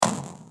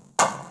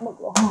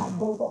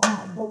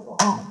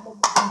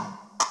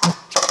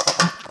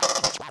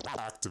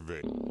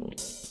Activate.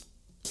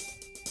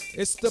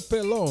 It's the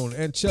Pelon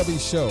and Chubby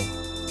Show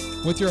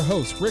with your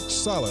hosts Rick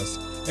Salas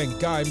and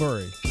Guy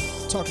Murray,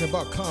 talking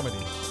about comedy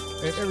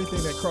and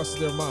everything that crosses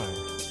their mind.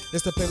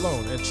 It's the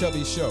Pelon and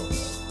Chubby Show.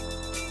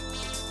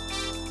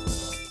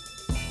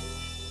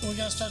 We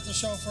gotta start the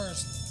show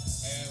first.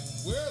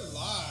 And we're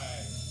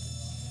live.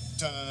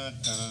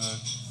 Dun-dun-dun-dun-dun.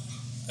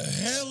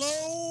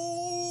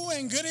 Hello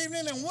and good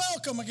evening and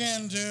welcome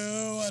again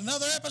to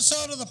another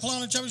episode of the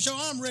Pelon and Chubby Show.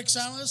 I'm Rick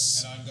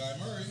Salas. And I'm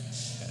Guy Murray.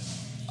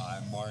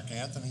 I'm Mark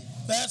Anthony.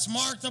 That's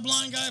Mark the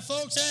Blind Guy,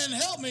 folks. And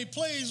help me,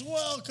 please,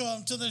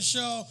 welcome to the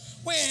show.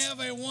 We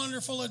have a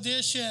wonderful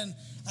edition.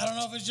 I don't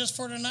know if it's just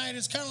for tonight.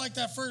 It's kind of like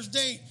that first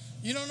date.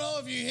 You don't know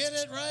if you hit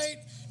it right,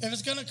 if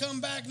it's going to come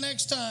back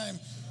next time.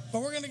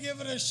 But we're going to give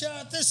it a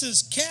shot. This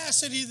is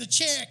Cassidy the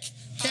chick.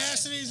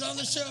 Cassidy's on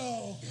the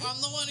show.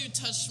 I'm the one who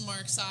touched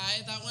Mark's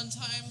eye that one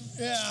time.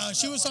 Yeah,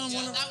 she was on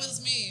one of. That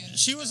was me.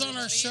 She was on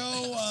our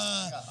show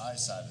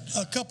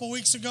a couple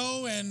weeks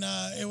ago, and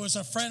it was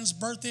a friend's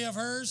birthday of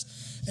hers,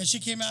 and she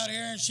came out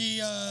here and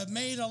she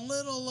made a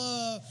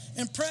little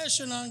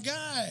impression on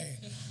Guy.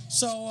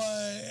 So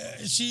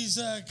she's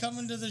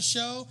coming to the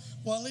show.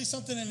 Well, at least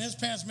something in his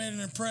pants made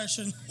an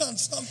impression on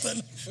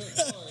something.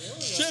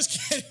 Just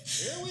kidding.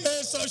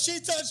 And so she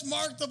touched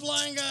Mark the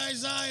Blind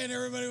Guy's eye, and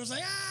everybody was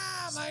like,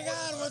 "Ah, my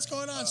God, what's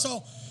going on?"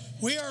 So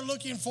we are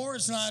looking for.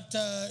 It's not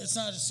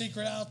a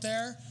secret out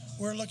there.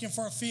 We're looking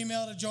for a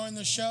female to join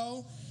the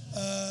show.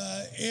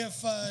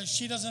 If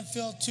she doesn't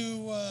feel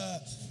too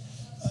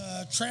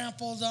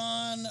trampled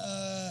on,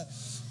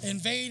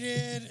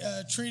 invaded,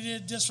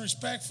 treated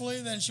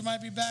disrespectfully, then she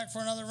might be back for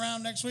another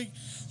round next week.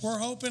 We're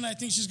hoping. I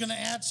think she's going to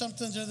add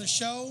something to the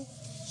show.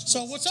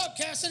 So what's up,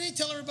 Cassidy?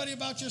 Tell everybody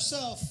about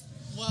yourself.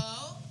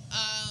 Well,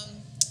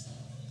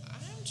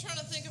 I'm trying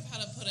to think of how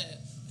to put it.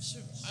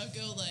 Should I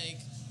go like,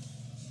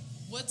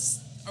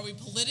 are we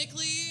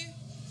politically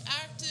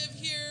active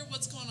here?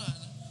 What's going on?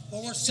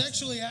 Well, we're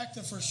sexually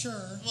active for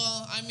sure.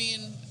 Well, I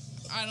mean,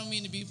 I don't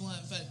mean to be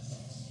blunt, but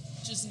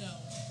just no.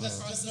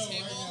 Across the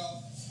table.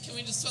 Right. Can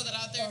we just throw that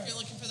out there if you're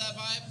looking for that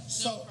vibe?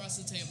 So- No across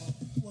the table.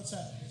 What's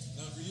that?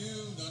 None for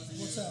you, none for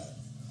you. What's that?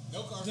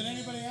 No car Did for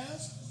anybody you.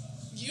 ask?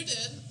 You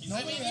did.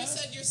 Nobody You asked.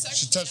 said you're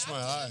sexually touched my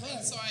active, eye.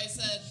 and so I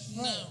said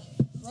no.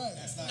 Right.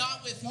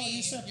 Not with No, me.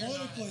 you said You're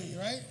not. politically,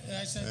 right? And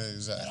I said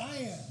Exactly. that I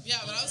am. Yeah,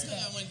 but I was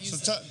going on when you So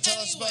said. tell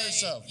us about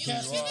yourself. Who you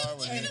Cassidy, are,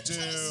 what you You're do.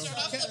 trying to start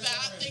off the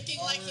bat thinking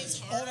like he's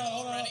hard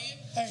Hold on. already.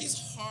 Hey.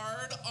 He's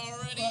hard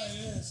already. Right,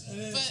 it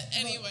is. But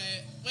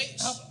anyway,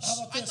 wait. How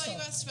about I this, thought you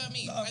though? asked about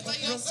me. No, I thought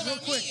you real- asked real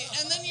about quick. me,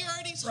 and then you're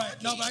already talking.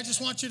 Right. No, but I just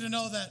want you to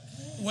know that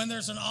when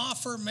there's an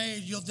offer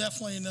made, you'll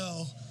definitely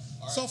know.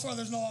 So far,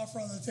 there's no offer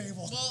on the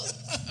table. Well,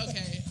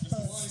 okay.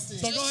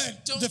 So go ahead.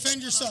 Don't Defend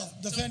put yourself. one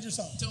on. Defend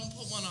yourself. Don't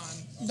put one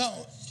on.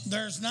 No,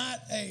 there's not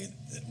a.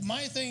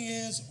 My thing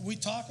is, we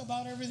talk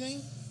about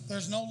everything.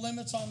 There's no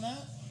limits on that,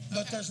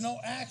 but there's no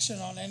action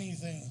on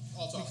anything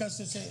because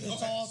it's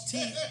all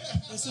team.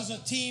 This is a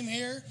team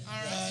here, All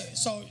right.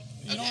 so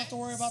you don't have to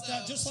worry about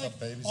that. So- Just like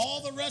babies?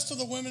 all the rest of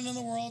the women in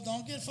the world,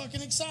 don't get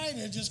fucking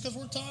excited just because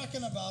we're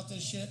talking about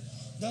this shit.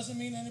 Doesn't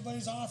mean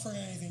anybody's offering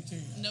anything to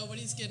you.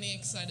 Nobody's getting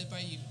excited by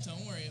you.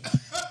 Don't worry about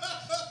it.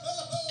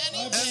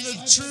 Anyway, And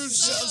the truth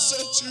shall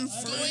set you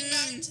going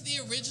back free. to the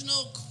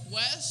original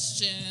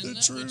question, The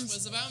which truth.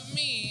 was about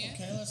me.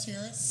 Okay, let's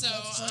hear it. So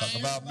Talk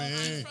about me.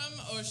 I'm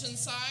from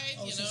Oceanside,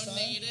 Oceanside.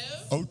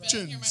 native.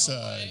 Been here my whole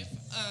Oceanside. life.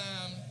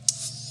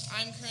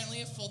 I'm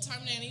currently a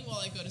full-time nanny while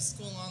I go to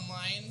school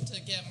online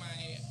to get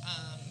my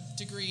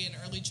degree in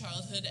early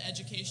childhood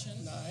education.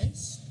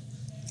 Nice.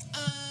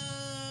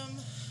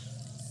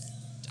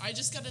 I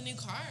just got a new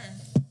car.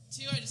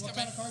 What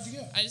kind of car did you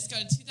get? I just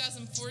got a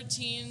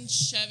 2014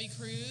 Chevy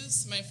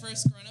Cruze, my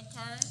first grown-up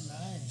car.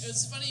 Nice. It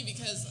was funny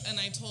because, and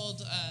I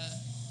told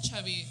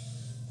Chevy,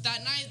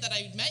 that night that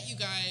I met you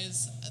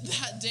guys,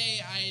 that day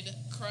I'd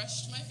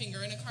crushed my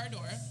finger in a car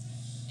door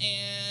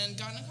and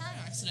got in a car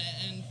accident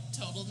and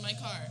totaled my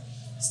car.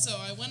 So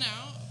I went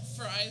out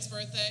for I's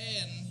birthday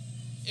and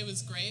it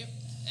was great.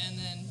 And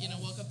then,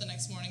 woke up the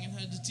next morning and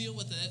had to deal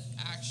with it,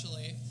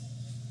 actually.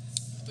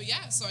 But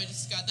yeah, so I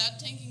just got that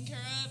taken care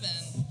of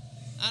and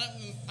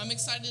I'm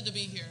excited to be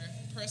here.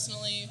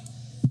 Personally,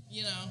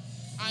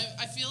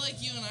 I feel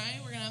like you and I,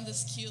 we're going to have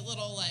this cute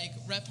little,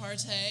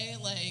 repartee,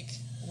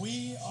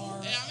 We are.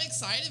 and I'm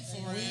excited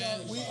for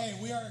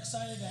it. We are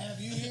excited to have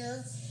you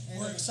here.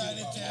 We're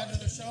excited to add to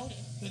the show.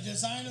 The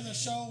design of the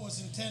show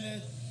was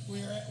intended.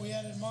 We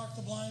added Mark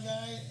the Blind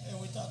Guy, and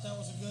we thought that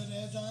was a good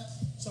edge on it.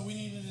 So we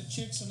needed a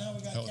chick. So now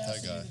we got Hell with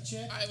that Cassidy guy. the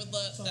chick. I would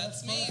love, So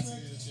that's me.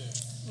 perfect.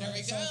 There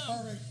we So it's go.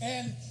 perfect.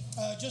 And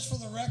just for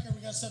the record,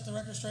 we got to set the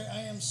record straight.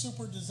 I am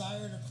super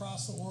desired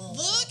across the world.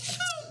 Look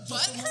how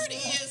butthurt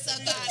he is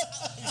at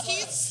that.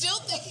 He's still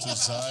thinking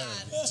Desired.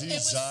 about that. It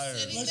was Desired.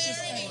 sitting Let's there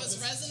just- and he was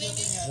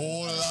resonating.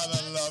 Whole lot of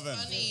That's loving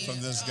funny.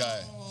 from this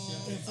guy.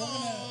 If we're gonna,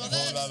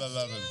 Whole lot of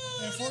loving.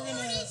 if we're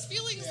gonna, his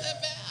feelings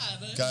that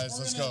bad. Guys, we're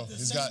let's gonna go.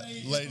 He's got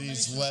disseminate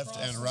ladies information left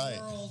across and the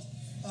right. world,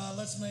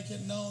 let's make it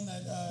known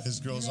that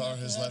His girls you're gonna are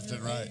have his to have left your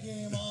and right. A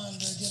game on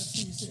to get a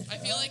piece here. I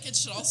feel like it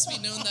should also be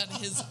known that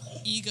his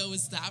ego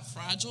is that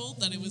fragile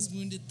that it was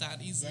wounded that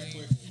easily.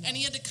 Exactly. And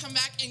he had to come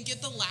back and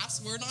get the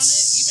last word on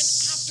it even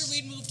after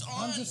we'd moved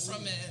on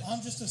from it. I'm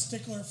just a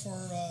stickler for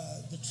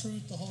the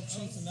truth, the whole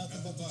truth, and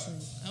nothing but the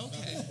truth.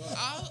 Okay.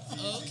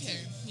 Okay.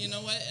 You know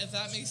what? If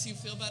that makes you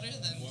feel better,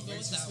 then go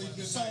with that one.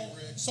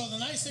 So the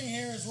nice thing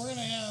here is we're going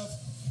to have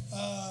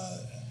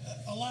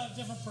a lot of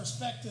different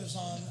perspectives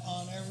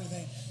on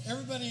everything.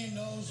 Everybody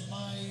knows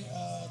my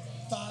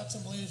thoughts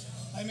and beliefs.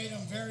 I made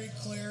them very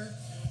clear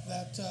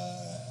that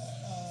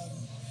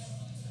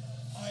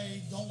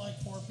I don't like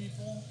poor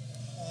people.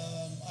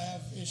 I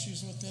have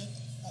issues with it.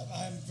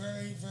 I'm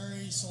very,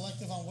 very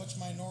selective on which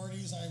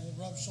minorities I will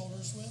rub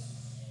shoulders with.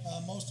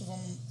 Most of them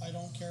I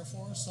don't care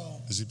for. So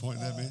Is he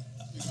pointing at me?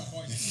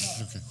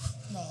 Okay.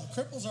 no,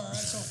 cripples are all right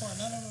so far.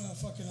 None of them have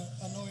fucking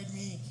annoyed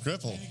me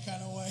Cripple? in any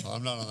kind of way.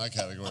 I'm not on that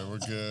category. We're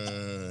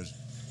good.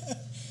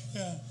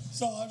 Yeah.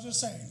 So I was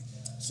just saying.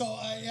 So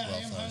I am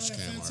Well-funded highly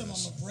scam offensive.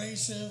 artist. I'm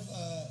abrasive.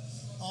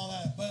 All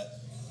that. But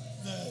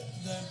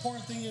the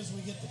important thing is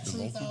we get the The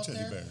truth local out teddy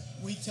there. bear.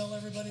 We tell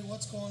everybody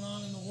what's going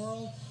on in the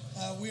world.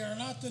 We are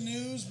not the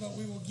news, but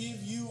we will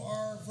give you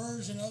our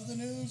version of the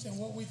news and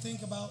what we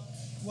think about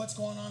what's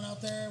going on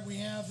out there. We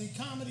have the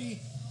comedy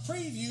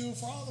preview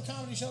for all the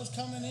comedy shows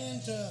coming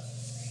into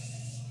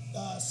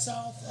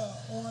South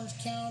Orange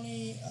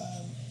County,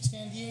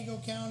 San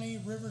Diego County,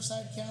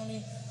 Riverside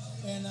County,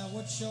 and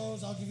what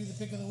shows. I'll give you the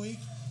pick of the week,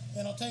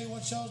 and I'll tell you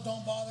what shows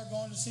don't bother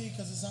going to see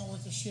because it's not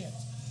worth the shit.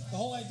 The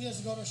whole idea is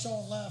to go to a show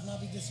and laugh,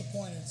 not be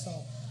disappointed. So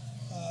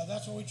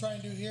that's what we try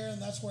and do here,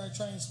 and that's where I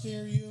try and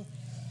steer you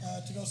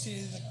to go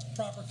see the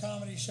proper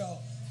comedy show.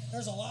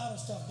 There's a lot of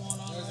stuff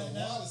going on There's right a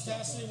now. lot of stuff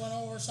Cassidy went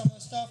over some of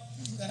the stuff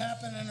that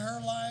happened in her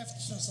life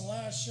since the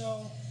last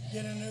show.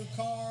 Get a new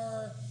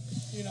car,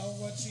 you know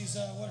what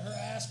her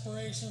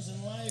aspirations in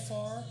life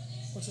are,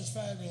 which is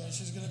fabulous.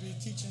 She's going to be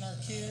teaching our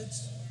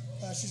kids.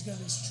 She's going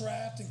to be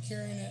strapped and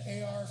carrying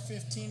an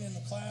AR-15 in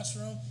the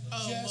classroom. Oh,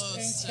 just in most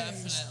case.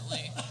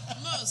 definitely.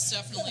 Most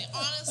definitely.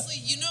 Honestly,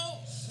 you know,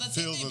 the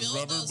thing Filled they with build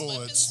rubber those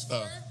bullets.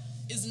 weapons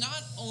for is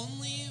not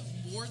only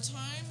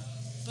wartime,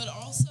 but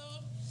also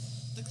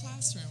the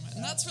classroom.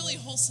 And that's really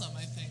wholesome,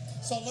 I think.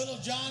 So little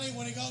Johnny,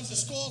 when he goes to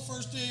school,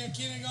 first day of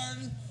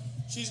kindergarten,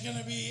 she's going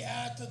to be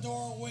at the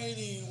door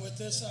waiting with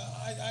this.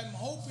 I'm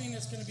hoping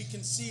it's going to be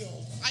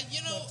concealed.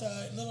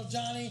 But little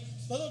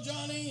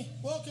Johnny,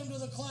 welcome to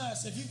the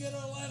class. If you get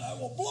out of line, I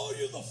will blow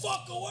you the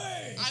fuck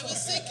away. I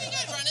was thinking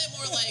I'd run it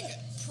more like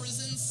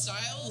prison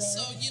style, Right.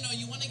 so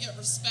you want to get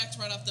respect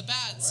right off the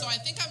bat. So I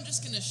think I'm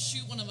just gonna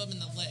shoot one of them in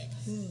the leg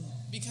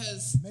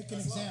because Make an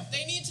example.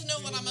 they need to know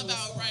what I'm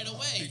about right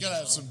away. You gotta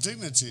have some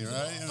dignity,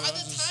 right? You know, By the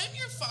just- time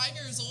you're 5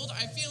 years old,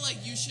 I feel like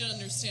you should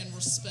understand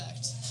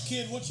respect.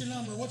 Kid, what's your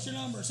number? What's your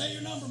number? Say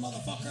your number,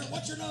 motherfucker.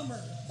 What's your number?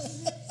 That's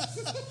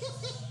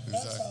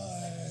Exactly.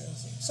 how it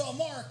is. So,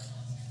 Mark,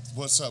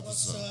 What's up?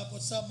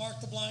 what's up?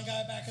 Mark the Blind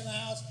Guy back in the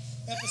house.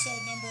 Episode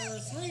number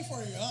 3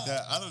 for you, huh?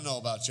 Yeah, I don't know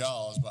about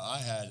y'all's, but I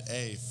had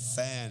a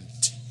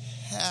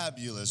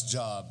fantabulous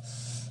job.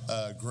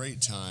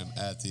 Great time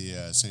at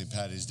the St.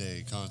 Patty's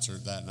Day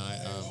concert that night.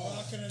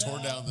 Rocking it Tore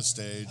out. down the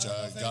stage. I don't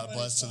know if God anybody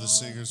bless to the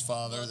saw. singer's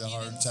father, the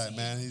heart attack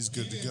man. He's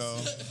good to go.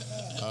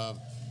 I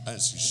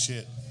didn't see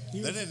shit.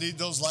 They didn't need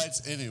those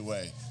lights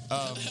anyway.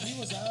 He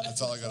was out of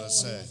That's all I gotta control.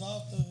 say. He was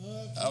off the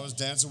hook. I was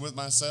dancing with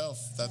myself.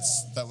 That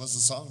was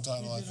the song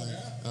title, I think.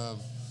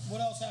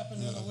 What else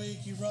happened in the week?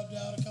 You rubbed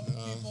out a couple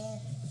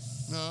people?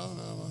 No.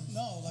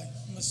 No, like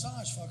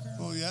massage, fucker.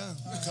 Well, yeah,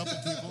 a couple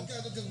people. Okay,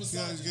 look at the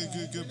Yeah,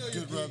 massage.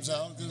 good rubs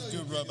out.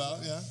 Good rub out,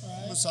 yeah.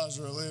 Right. Massage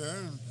earlier.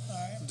 And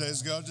Right. some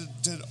days ago,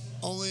 did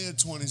only a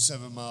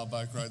 27-mile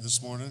bike ride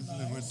this morning.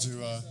 We went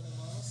to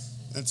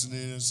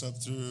Encinitas up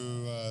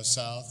through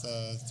south,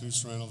 through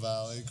Sereno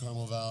Valley,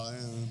 Carmel Valley,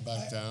 and then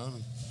back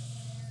down.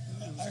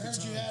 I heard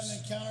you had an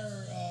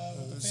encounter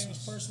with a famous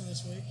person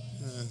this week.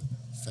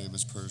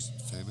 Famous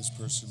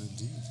person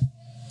indeed.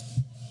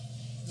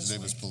 His This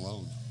name is week?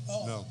 Pallone.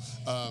 Oh. No.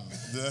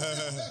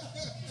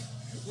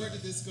 Where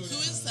did this go? Who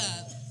is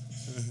that?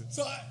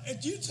 So,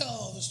 you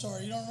tell the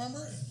story. You don't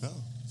remember it? No,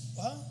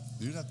 Well,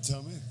 you'd have to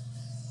tell me.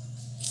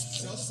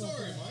 Tell the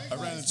story, Mike.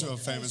 I ran into a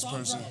famous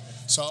person.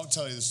 So I'll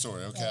tell you the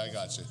story. Okay, I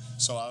got you.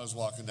 So I was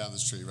walking down the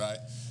street, right?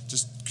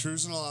 Just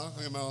cruising along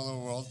in my own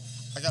little world.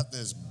 I got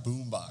this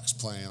boombox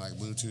playing, like a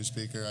Bluetooth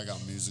speaker. I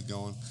got music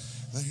going.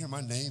 And I hear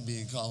my name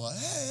being called, like,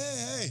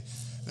 hey.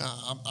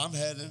 Now, I'm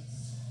heading.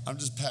 I'm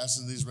just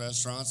passing these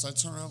restaurants. I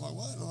turn around, I'm like,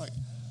 what? And I'm like,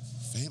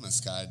 famous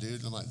guy, dude.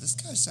 And I'm like, this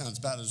guy sounds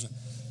bad.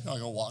 I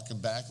go walking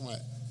back. I'm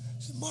like,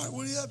 Mark,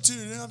 what are you up to?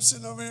 And I'm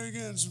sitting over here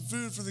getting some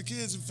food for the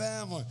kids and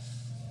family.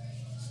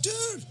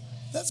 Dude,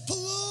 that's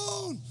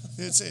Pallone.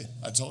 It's it.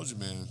 I told you,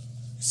 man.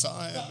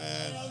 Saw him,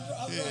 man.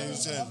 Yeah, he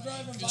said, I'm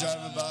driving by.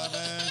 driving by,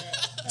 man.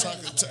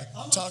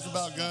 Talk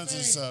about guns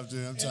and stuff,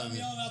 dude. I'm telling I'm you.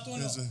 yelling out the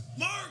window, It's a-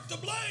 Mark the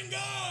blind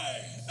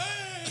guy!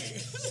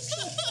 Hey!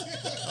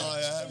 Oh,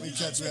 yeah, had me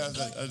catch me at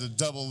the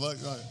double look.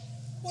 Like,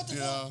 What the You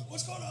fuck? know.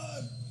 What's going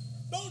on?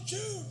 Don't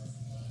shoot!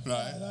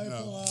 Right? And I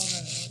No. pull out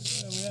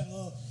and we had a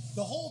little.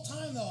 The whole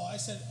time though, I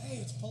said, "Hey,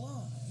 it's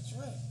Pallone. It's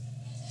Rick."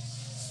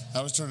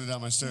 I was turning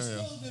down my He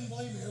stereo. still didn't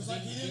believe me. It was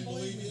like he didn't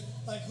believe me.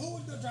 Like who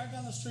would go drive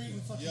down the street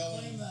and fucking Yelling.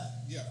 claim that?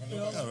 Yeah, You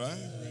know, Yeah, right?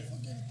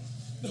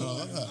 No, I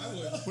love that. I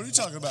would. What are you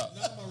talking about?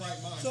 Not in my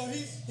right mind. So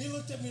he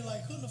looked at me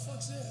like, "Who the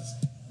fuck's this?"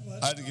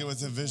 But I had to get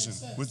within vision.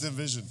 Within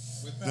vision.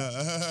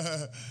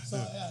 So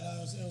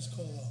yeah, it was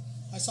cool though.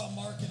 I saw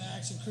Mark in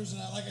action cruising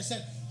out. Like I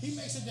said, he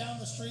makes it down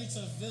the streets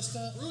of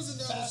Vista. Cruising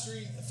down the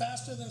street.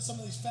 faster than some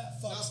of these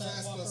fat fucks Not that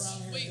fast, walk but-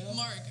 around here. Wait, you know?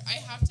 Mark, I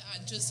have to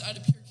add, just out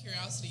of pure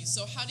curiosity.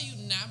 So, how do you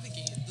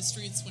navigate the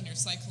streets when you're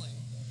cycling?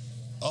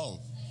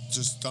 Oh,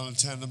 just on a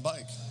tandem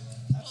bike.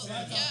 That's what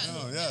I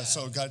thought. Oh, yeah.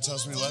 So a guy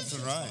tells me left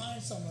and right.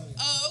 Behind somebody.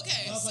 Oh,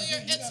 okay. I was So like, you're,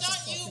 you it's got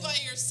not the you fucking- by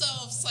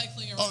yourself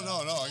cycling around.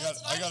 Oh, no. I That's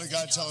what got a was guy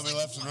thinking. telling me I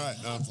was left and right.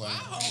 No, I'm playing.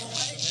 Wow.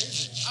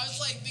 I was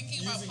like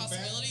thinking about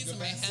possibilities in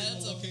my head.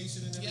 signal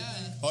location and everything.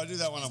 Yeah. Oh, I do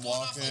that when I'm Going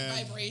off, walking.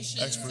 like,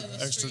 vibrations in the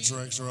street.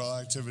 Extraterrestrial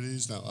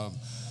activities. No.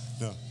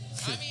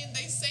 I mean,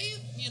 they say,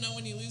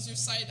 when you lose your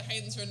sight, it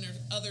heightens your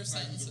other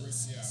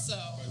senses. yeah. So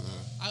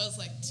I was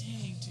like,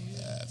 dang, dude.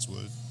 That's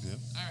wood. Yep.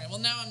 All right. Well,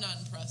 now I'm not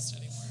impressed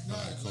anymore. No,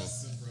 cool.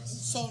 less impressive.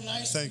 So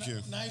nice. Thank you.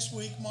 Nice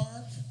week, Mark.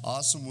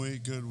 Awesome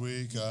week. Good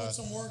week. Put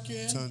some work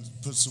in.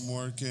 Put some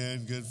work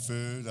in. Good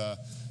food. Man,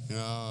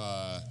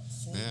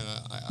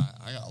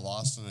 I got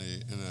lost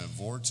in a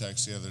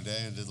vortex the other day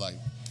and did like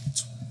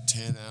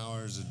 10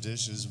 hours of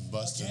dishes and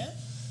busted. Again?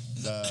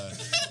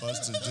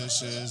 Busted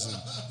dishes, and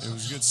it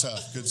was good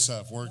stuff. Good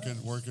stuff.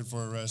 Working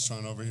for a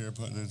restaurant over here,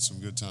 putting in some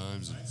good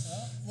times. And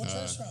What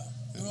restaurant?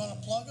 You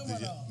want to plug them or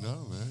no? no,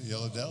 man,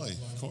 Yellow Deli,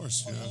 of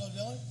course. Oh, Yellow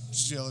Deli?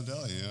 Just Yellow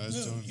Deli. I was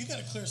Dude, doing you got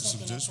to clear some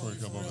something dish up for work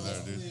me up for over real.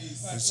 there, dude.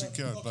 All It's right,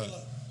 good, look, but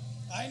look.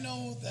 I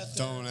know that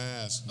they're- don't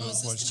ask. No Oh,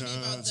 is this gonna be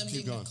about questions. them Keep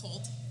being going. a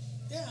cult?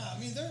 Yeah, I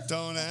mean they're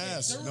Don't okay,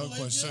 ask, they're no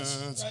religious,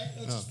 questions. right?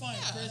 Which No. is fine.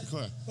 Yeah. Chris.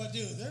 Quick. But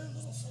dude, they're a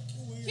little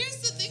fucking weird. Here's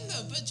the thing,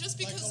 though. But just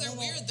Like because a they're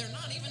little- weird, they're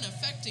not even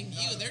affecting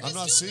you. They're I'm just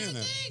not doing seeing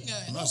their it. thing.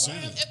 I'm not seeing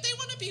it. If they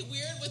want to be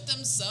weird with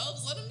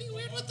themselves, let them be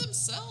weird with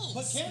themselves.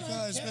 But can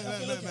Guys, I? man,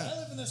 Okay, look, man. I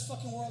live in this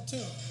fucking world too.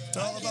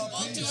 They're all about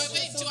Well, peace.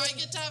 do I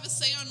get to have a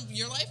say on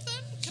your life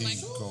then? Can I? Go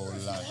If you live.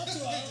 want to, I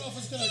don't know if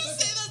it's gonna You affect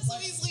say it. that so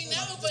easily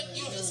now, but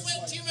you just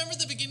went. Do you remember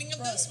the beginning of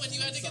this when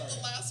you had to get the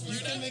last You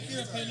word can out? make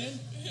your opinion.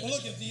 Well,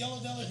 look at the Yellow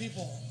Deli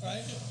people,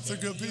 right? They're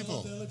good The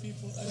people. Yellow Deli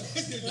people.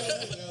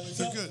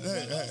 They're good.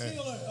 Hey.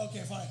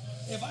 Okay, fine.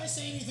 If I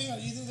say anything,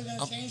 you think they're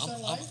gonna change their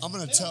life? I'm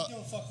gonna They tell. don't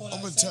give a fuck what I'm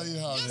I gonna say. tell you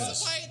how it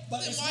Yes, is. But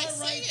then it's why my say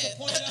right it? to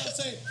point out and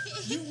say,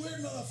 "You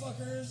weird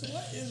motherfuckers!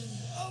 What is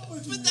up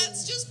with you?" But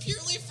that's just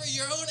purely for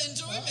your own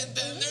enjoyment.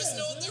 Then there's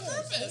no other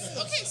purpose.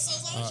 Okay, so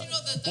as long as you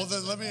know that. Well,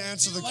 then let me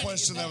answer the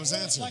question that was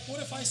answered. Like, what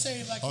if I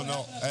say, like, Oh what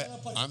no, happened at the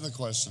other place? I'm the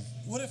question.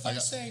 What if I I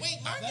got- say,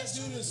 Wait, Mark that is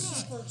dude is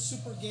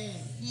super gay?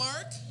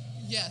 Mark,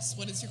 yes.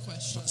 What is your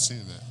question?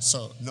 Seeing that.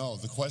 So no,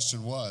 the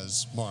question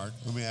was, Mark.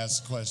 Let me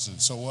ask the question.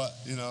 So what?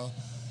 You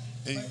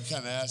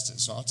kind of asked it.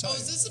 So I'll tell Oh, you.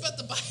 is this about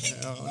the bike?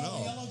 No, The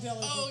no. Yellow Deli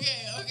Oh,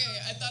 people. okay.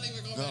 I thought you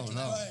were going No, back to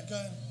no. Go ahead, go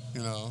ahead.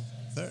 You know,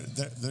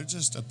 they're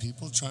just a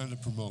people trying to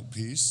promote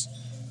peace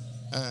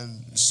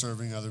and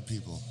serving other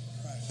people.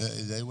 Right.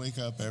 They wake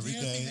up every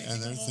you think day they and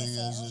take their it a thing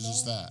little is far,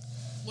 just though? that.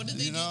 What did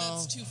they You do know,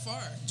 that's too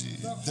far?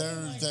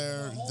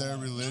 They're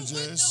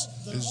religious.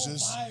 Their It's whole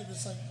just vibe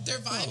is like, Their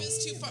vibe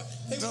is too far.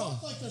 they No.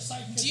 walk like they're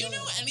psychic. Do you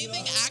know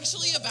anything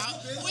actually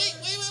about? Wait.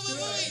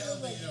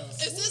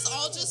 Is this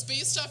all just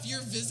based off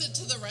your visit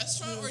to the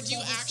restaurant, or do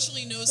you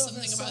actually know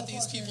something about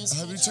these people's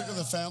have you culture? taken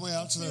the family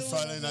out to their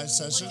Friday night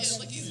sessions?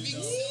 Like he's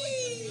being silly.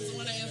 He doesn't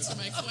want to answer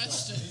my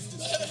question.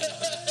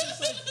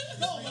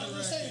 No, but I'm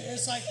just saying,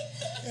 it's like,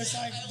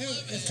 dude,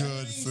 it's Good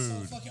everything's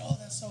food. So fucking, dude,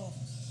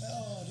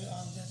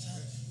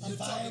 I'm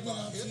vibing,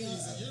 I'm feeling. You're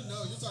talking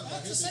about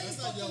That's the hippies. same That's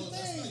not fucking yellow.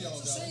 That's thing. not yellow.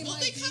 It's the same Well,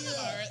 they kind of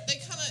idea. are. They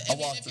kind of. I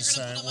walk If the you're gonna put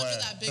same them under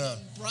way. that big Yeah.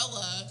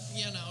 umbrella,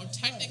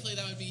 technically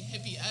that would be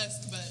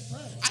hippie-esque. But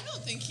Right. I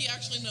don't think he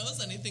actually knows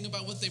anything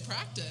about what they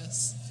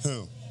practice.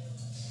 Who?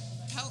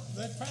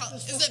 They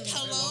practice Is it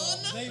fucking-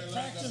 Pelon? They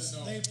practice.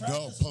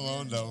 No,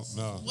 Pelon don't.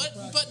 No. What?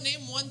 But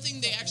name one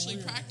thing they actually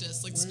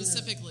practice, like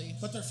specifically.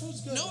 But their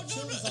food's good. No. The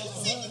chili's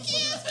off the hook.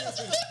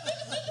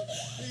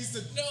 He's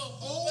the No.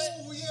 Oh,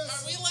 but yes.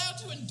 Are we allowed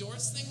to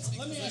endorse things? Because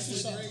Let me ask you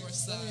we would something.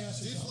 endorse Let me that.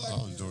 ask you something.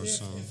 I'll endorse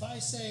some. If I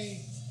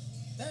say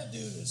that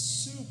dude is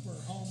super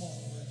homo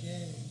or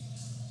gay,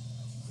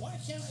 why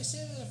can't I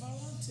say that if I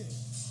want to?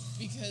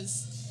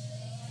 Because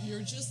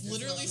you're just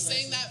literally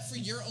saying that for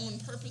your own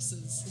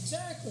purposes.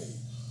 Exactly.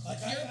 Like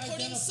You're I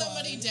putting identify-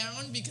 somebody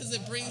down because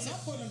it brings I'm it.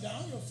 not putting him down. I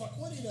don't give a fuck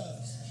what he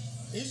does.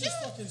 He's just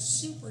Yeah. fucking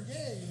super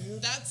gay,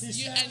 dude. That's He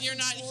you, snaps and you're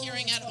not his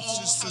hearing balls at off. all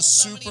It's just how a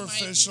somebody might be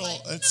superficial-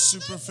 like, it's no,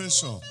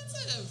 superficial. That's so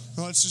offensive.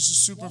 No, it's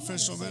just a Well, I'm not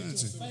superficial gonna say it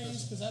to his amenity.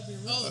 face, 'cause that'd be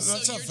rude. Oh, That's so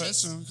not you're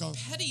offensive. just Call-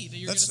 petty that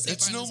you're That's gonna say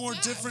it's behind no his more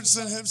back. difference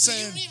than him So you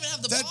saying don't even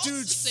have the that balls to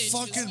dude's say it to his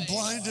fucking face.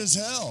 blind as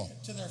hell.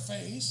 To their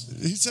face.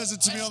 He says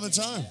it to me all the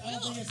time. I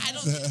don't think it's I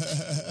don't.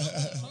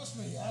 Trust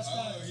me. Ask Oh,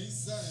 that. he's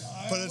saying.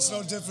 But it's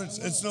no difference.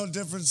 It's no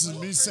difference than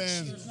me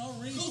saying There's no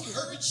reason. Who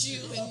hurt you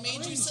and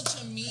made you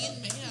such a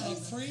mean man? a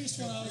priest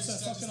when I was a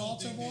fucking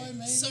altar boy,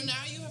 maybe. So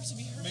now you have to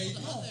be hurtful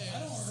to No, others. I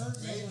don't hurt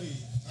nobody.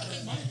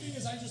 My thing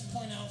is I just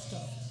point out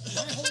stuff.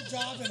 My whole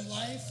job in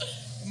life,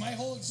 my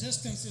whole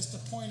existence is to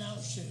point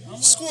out shit.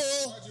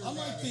 Squirrel. I'm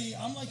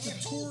like the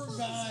tour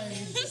guide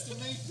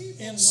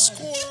in life.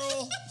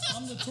 Squirrel.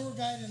 I'm the tour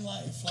guide in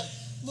life. Like,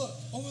 look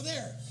over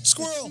there.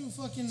 Squirrel. There's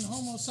two fucking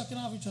homos sucking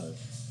off each other.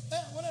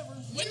 Yeah, whatever.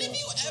 When have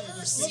you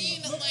ever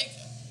seen like?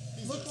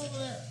 Look over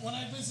there. When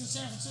I visit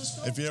San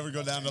Francisco. If you ever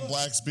go down to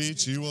Black's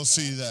Beach, you will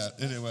see that.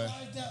 Anyway.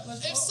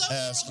 If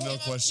someone Ask no came up to you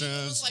and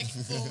questions. was like,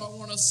 "Oh, I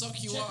want to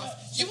suck you Check off," out-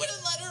 you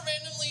wouldn't let her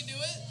randomly do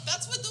it.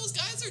 That's what those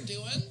guys are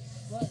doing.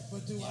 Right,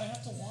 but do I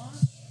have to watch?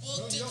 Well,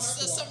 No, you don't have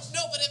to watch.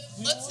 no, but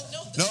if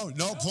let's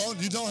No, Plone,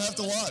 you don't have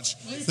to watch.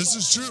 This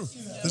is true.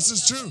 This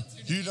is true.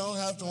 You don't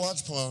have to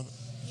watch, Plone.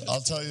 I'll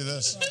tell you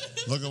this.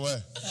 Look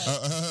away.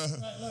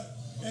 Right, look.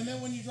 And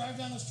then when you drive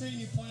down the street and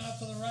you point out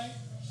to the right,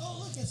 oh,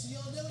 look, it's the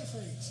Yellow Deli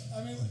Freaks.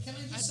 I mean, can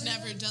I just I've say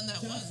never that? done that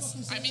Can once.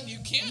 fucking say I mean, that? you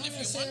can I'm not if gonna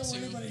you say want it where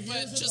to, anybody but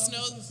hears it, just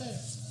I'm know. gonna say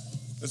it.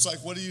 It's like,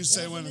 what do you It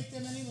say doesn't when... make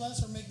them any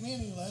less or make me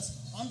any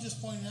less. I'm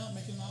just pointing out,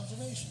 making an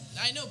observation.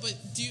 I know, but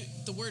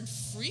the word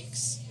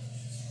freaks?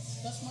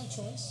 That's my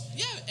choice.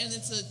 Yeah, and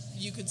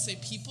you could say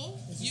people,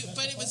 Is it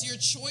but it was your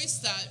choice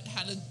that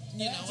had a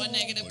adds a a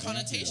negative What do you do?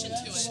 connotation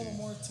It to adds a it. little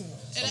more to it.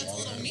 It adds a little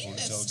long-haired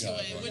meanness to ponytail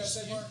guy. it, which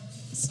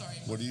sorry.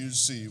 What do you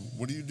see?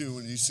 What do you do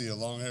when you see a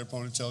long-haired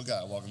ponytail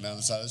guy walking down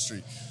the side of the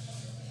street?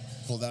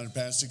 Pull down your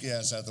pants, stick your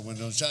ass out the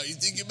window, and shout, "You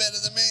think you're better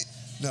than me?"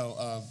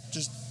 No,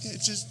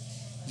 it's just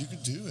you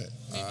can do it.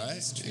 Maybe All right,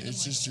 just treat him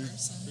it's like just a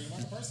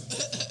your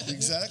person.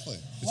 exactly.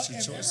 What,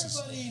 It's your if choices.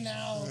 everybody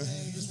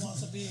nowadays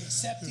wants to be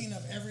accepting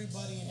of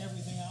everybody and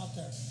everything out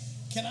there,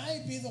 can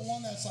I be the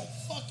one that's like,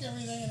 fuck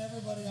everything and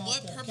everybody out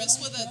What there? purpose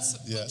Can I? would that?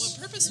 Can I? Yes.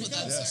 What purpose would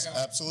that Yes, serve?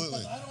 absolutely.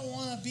 Because I don't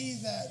want to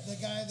be the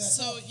guy that.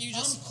 So you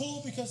just- I'm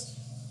cool because.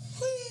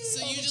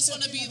 So I'm you just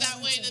want to accepting be of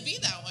that way to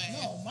everything. be that way.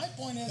 No, my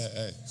point is,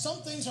 Hey.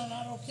 some things are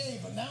not okay,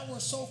 but now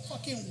we're so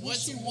fucking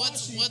What's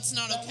wishy-washy what's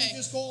not that okay? we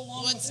just go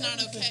along What's with not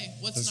everything. okay?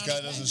 What's This not guy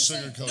okay? doesn't just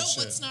saying, sugarcoat No, shit.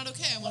 what's not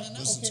okay? I want to know.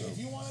 Listen Okay, to if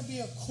him. you want to be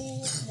a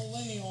cool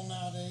millennial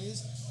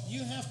nowadays,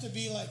 you have to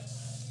be like.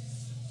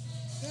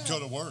 Yeah, Go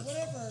to work.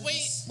 Whatever. Wait,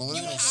 just- you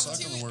Millennials have suck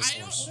to. in the I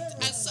workforce.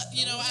 don't. As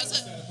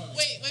as a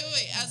wait.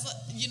 As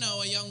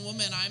a young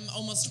woman, I'm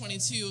almost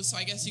 22, so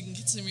I guess you can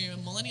consider me a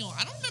millennial.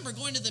 I don't remember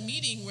going to the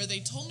meeting where they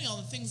told me all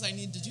the things I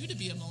need to do to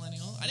be a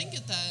millennial. I didn't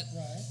get that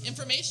Right.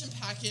 information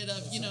packet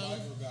of Survivor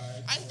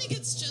guide. I think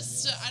it's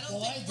just. I don't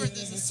Well, I think where did,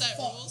 there's and a it's set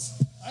fucked. rules.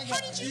 I How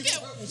got did it. you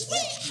get? It's Wait,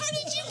 fucked. how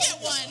did you get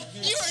one?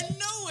 You are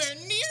nowhere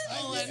near I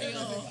get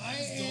millennial. everything. I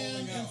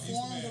am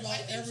informed about I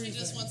think everything he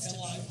just wants in to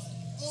be life. one.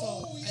 So,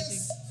 Oh,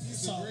 yes.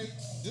 He's so- a great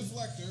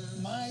deflector.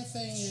 my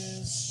thing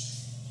is,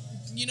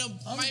 You know,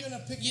 I'm gonna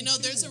pick and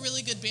there's a choose.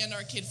 really good band,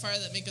 Arcade Fire,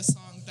 that make a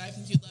song that I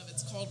think you'd love.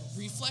 It's called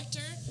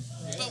Reflector.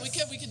 But we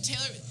could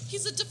tailor.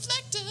 He's a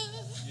deflector.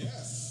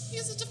 Yes.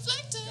 He's a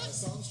deflector. Got a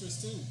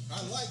songstress too.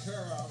 I like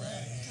her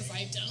already. Because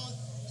I don't.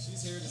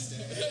 She's here to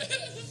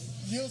stay.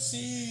 you'll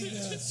see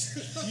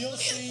the, you'll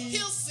see,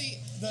 He'll see.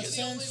 the You're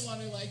the only sense- one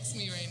who likes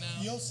me right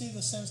now. you'll see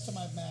the sense to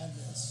my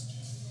madness.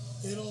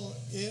 It will.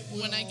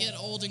 When I get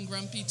old and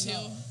grumpy too.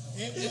 No,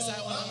 it Is will,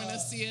 that when I'm going to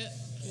see it?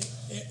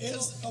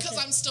 It'll- Because okay,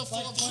 I'm still full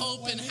like of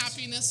hope when and these-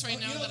 happiness right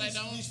when, now you know, that I these-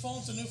 don't. These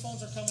phones, the new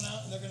phones are coming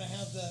out, and they're gonna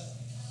have the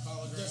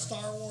Hologram.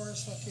 Star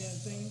Wars fucking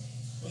thing.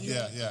 And you're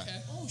Yeah, like, yeah.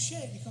 Okay. oh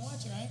shit, you can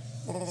watch it, right?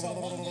 So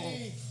one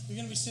day you're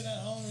gonna be sitting at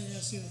home and you're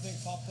gonna see the thing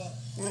pop up,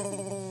 and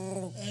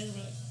you're gonna be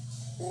like,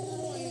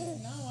 oh,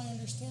 now I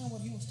understand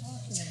what he was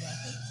talking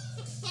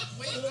about.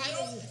 Wait,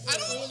 I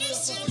don't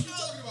understand What are you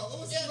how. talking about? What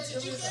was Yeah, what-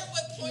 did you get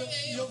what point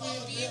A You'll and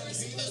point be- B were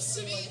supposed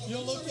to be?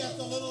 You'll look at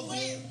the little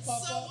Wait, dude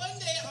pop so up. one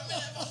day I'm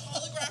gonna have a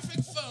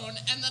holographic phone,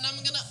 and then I'm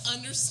gonna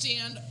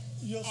understand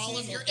You'll all see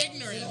of your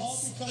It'll all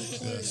ignorance. become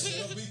clear.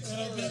 It'll be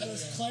It'll be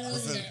this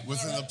clarity.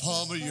 Within the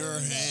palm of your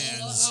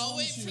hands. I'll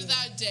wait for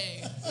that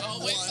day. I'll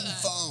wait for One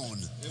that.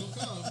 phone. It'll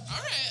come.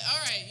 All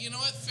right. You know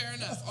what? Fair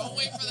enough. I'll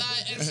wait for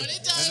that, and when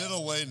it does, And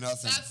it'll weigh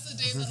nothing. that's the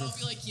day that I'll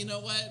be like, you know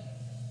what?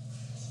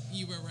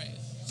 You were right,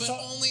 but So-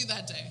 only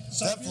that day.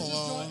 So That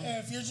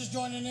if you're just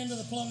joining into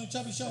the Plum and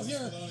Chubby show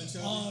here Plum and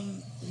Chubby.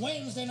 on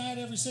Wednesday night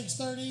every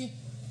 6:30,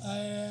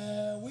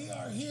 we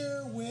are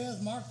here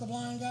with Mark the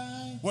Blind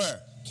Guy, Where?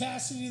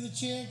 Cassidy the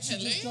Chick, she's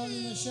just Hello.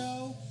 joining the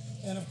show,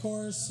 and of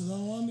course the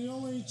one, the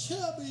only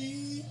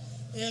Chubby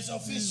is He's a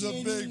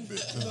officiating big bit.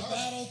 the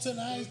battle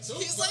tonight.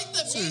 He's like the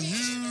It's a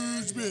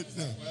huge bit.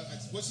 Well,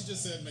 what she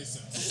just said makes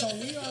sense. So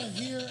we are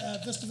here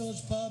at Vista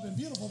Village Pub in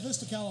beautiful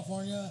Vista,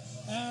 California.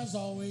 As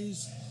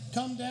always,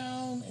 come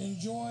down,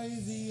 enjoy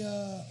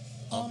the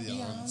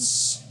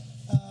ambiance.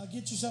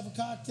 Get yourself a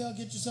cocktail,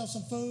 get yourself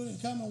some food,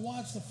 and come and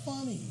watch the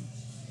funny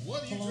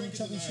What are you Paloma drinking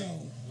Chubby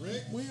tonight, Show.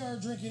 Rick? We are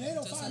drinking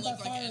 805 Doesn't by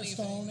look like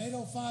Firestone.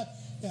 805.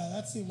 Yeah,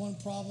 that's the one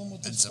problem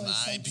with And this some place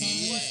sometimes.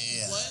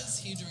 IPA. What is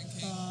he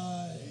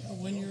drinking?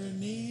 When you're in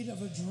need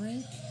of a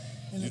drink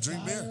in You a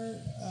drink beer.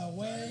 dire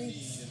way,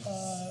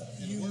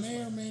 you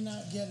may or may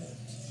not get it.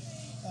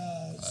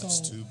 That's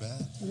so too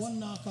bad. one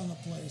knock on the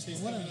place. He's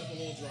But coming whatever. up a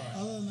little dry.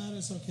 Other than that,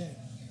 it's okay.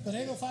 But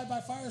 805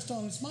 by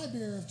Firestone, it's my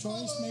beer of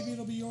choice. Maybe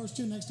it'll be yours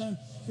too next time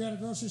you're at a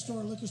grocery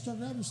store or liquor store.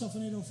 Grab yourself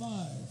an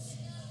 805.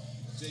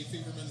 Jay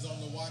Fingerman's on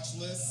the watch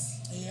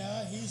list.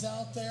 Yeah, he's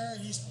out there.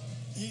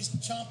 He's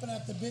chomping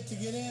at the bit to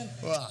get in.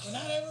 Wow. But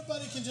not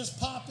everybody can just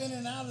pop in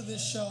and out of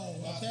this show,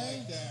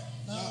 okay? Not like that.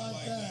 Not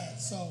like that.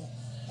 So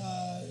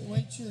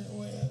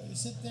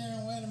sit there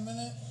and wait a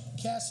minute.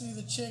 Cassidy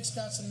the chick's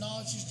got some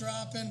knowledge she's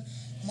dropping.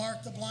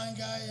 Mark the blind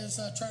guy is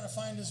trying to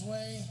find his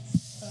way.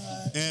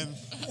 And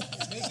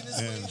Making his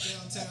way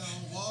downtown,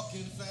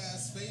 walking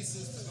fast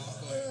spaces.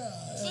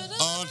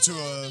 onto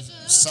a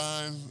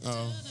sign.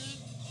 Oh,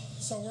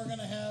 So we're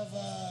gonna have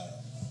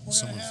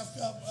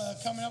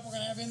coming up. We're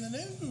gonna have in the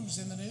news,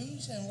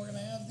 and we're gonna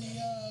have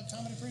the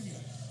comedy preview.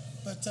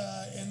 But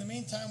in the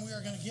meantime, we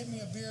are gonna get me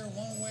a beer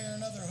one way or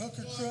another, hook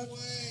or crook.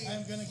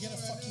 I'm gonna get a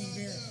fucking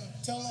beer.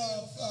 Tell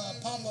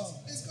Pablo.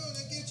 It's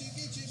gonna get you.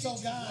 So,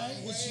 Guy,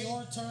 it's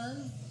your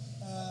turn.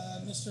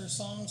 Mr.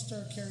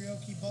 Songster,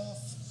 karaoke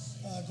buff,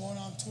 going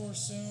on tour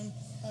soon.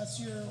 That's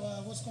your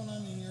what's going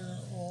on in your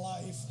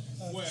life?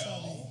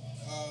 Chubby?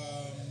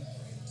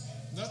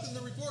 Nothing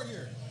to report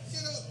here.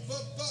 Get up,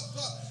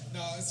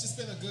 No, it's just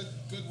been a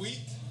good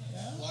week.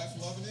 Yeah? Life,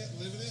 loving it,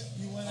 living it.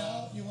 You went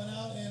out and I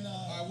went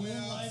out.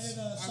 moonlighted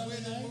I Sunday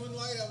went to night.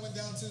 Moonlight. I went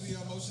down to the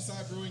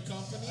Oceanside Brewing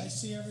Company. I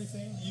see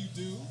everything. You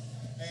do,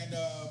 and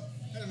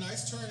had a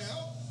nice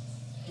turnout.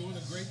 Doing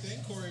a great thing.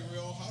 Corey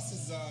Riojas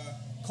is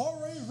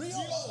Corey Rio.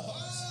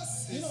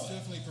 Riojas is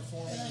definitely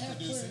performing And I and have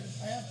producing.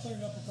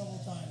 cleared up a couple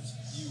of times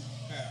You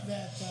have.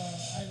 that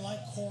I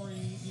like Corey.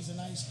 He's a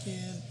nice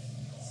kid.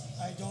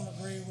 I don't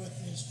agree with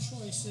his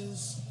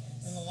choices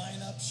in the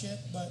lineup shit,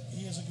 but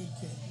he is a good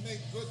kid. Make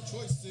good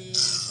choices.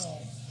 So,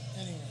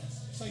 anyway,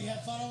 so you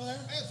had fun over there?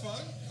 I had fun.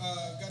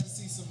 Got to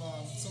see some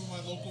of my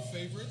local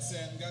favorites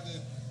and got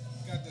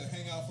to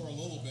hang out for a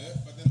little bit.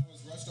 But then I was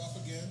rushed off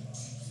again,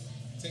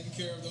 taking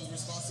care of those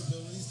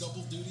responsibilities,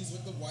 double duties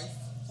with the wife.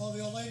 Oh,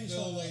 the old lady The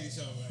show. old lady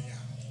show, yeah.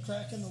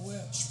 Cracking the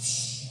whip.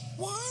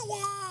 Yeah.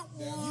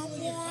 You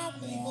and your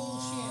comedy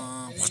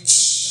bullshit. It ain't making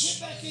Get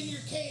back in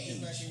your Get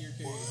cage. back in your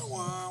cage. It's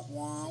all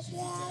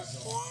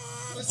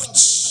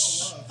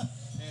love,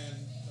 and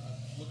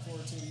look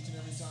forward to it each and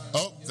every time.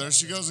 oh, there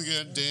she goes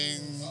again. Ding.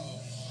 Uh-oh,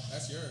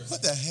 that's yours.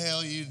 What the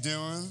hell you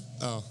doing?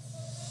 Oh,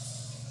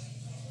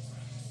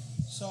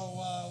 So,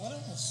 what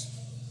else?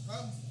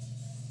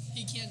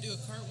 He can't do a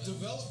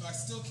cartwheel. I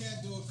still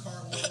can't do a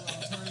cartwheel.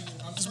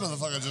 I'm this turning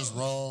motherfucker just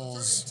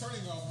rolls.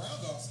 turning on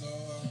roundoffs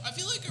though. I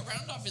feel like a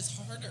roundoff is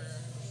harder.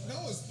 No,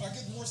 I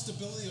get more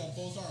stability on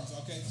both arms.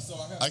 Okay, so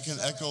I have. I can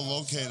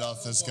echolocate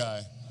off this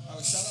guy. I have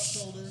a shot up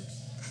shoulder.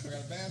 I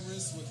got a bad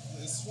wrist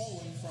it's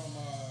swollen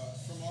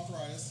from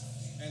arthritis,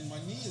 and my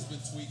knee has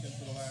been tweaking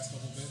for the last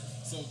little bit.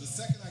 So the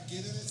second I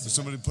get in it, Did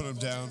somebody put him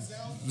down?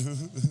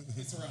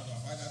 It's a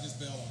roundoff. I just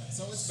bail on it.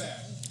 So it's bad.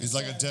 He's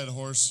like a dead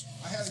horse.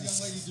 I had a young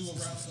lady do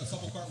a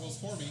couple cartwheels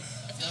for me.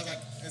 I feel and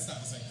like it's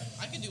not the same thing.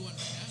 I could do one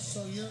right now.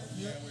 So you're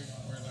Yeah,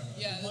 we're not gonna.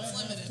 Yeah, might that's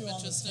have limited, to but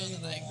on the just know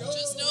that table.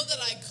 just know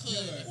that I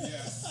could. Good,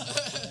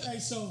 yeah. okay.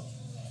 So,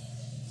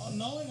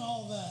 knowing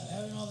all that,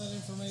 having all that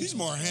information, He's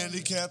more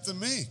handicapped than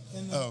me.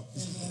 in the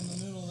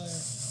middle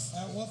there.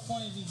 At what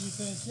point did you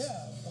think,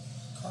 yeah, a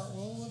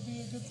cartwheel would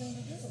be a good thing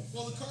to do?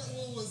 Well, the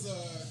cartwheel was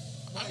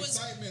my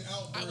excitement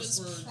I was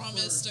outburst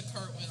promised a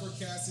for cartwheel.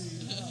 Cassie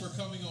for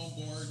coming on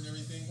board and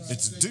everything.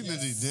 It's She said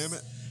dignity, yes. damn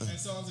it. And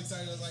so I was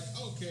excited. I was like,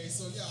 okay,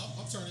 so yeah,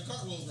 I'm turning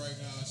cartwheels right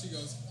now. And she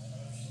goes,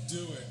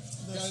 do it.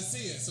 Gotta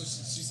see it. So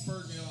she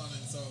spurred me on,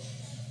 and so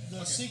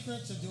The Okay.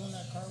 secret to doing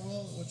that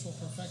cartwheel, which will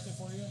perfect it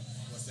for you,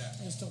 what's that?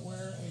 is to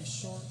wear a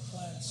short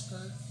plaid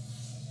skirt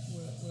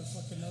with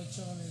fucking no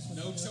chones.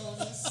 No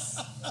chonis.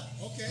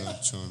 Okay. No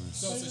chonis.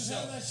 So So it's a just show.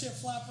 have that shit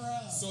flap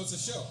around. So it's a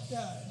show.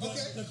 Yeah,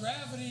 Okay. the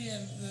gravity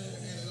and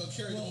And it'll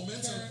carry the will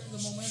momentum. carry the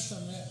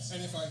momentum, yes.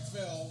 And if I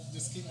fell,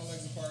 just keep my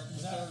legs apart.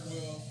 The third Exactly.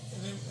 wheel.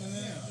 And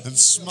then And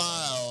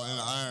smile and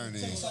irony.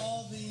 it takes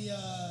all the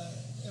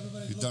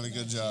everybody. You've done a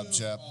good job,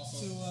 chap.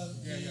 To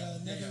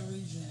the nether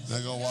regions. Now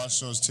go wash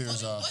those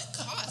tears off. What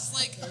cost?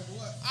 Like,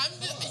 What? I'm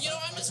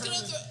just gonna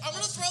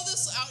throw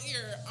this out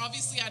here.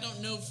 Obviously, I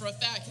don't know for a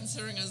fact,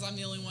 considering as I'm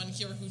the only one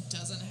here who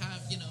doesn't have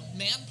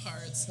man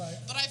parts. Right.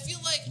 But I feel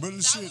like But that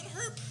it's would shit.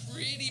 hurt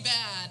pretty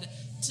bad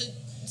to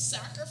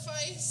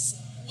sacrifice.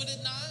 Would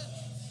it not?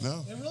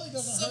 No. It really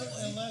doesn't So- hurt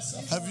unless.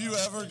 Have you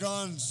ever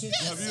gone? Yeah,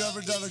 Have you so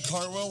ever done a he-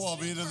 cartwheel while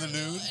he's being in the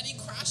cartwheel nude? And he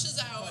crashes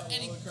out,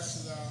 and Well, it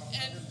crashes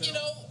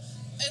out.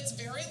 it's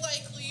very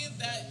likely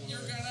that you're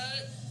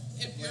gonna,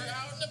 if you're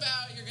out and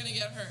about, you're gonna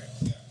get hurt.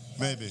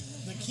 Maybe.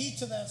 The key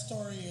to that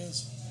story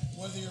is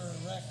whether you're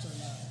erect or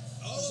not.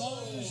 As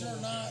long as you're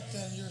not,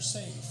 then you're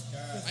safe. The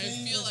I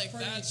thing feel is like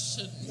pretty- that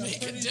should the make a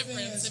pretty thing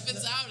difference. is If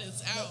it's out,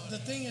 it's out. The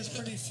thing is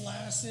pretty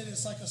flaccid.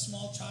 It's like a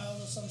small child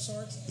of some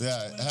sort.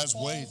 Yeah, When it has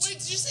falls- weight. Wait,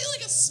 did you say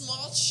like a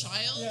small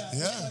child? Yeah.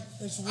 Yeah.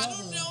 It's I rubber.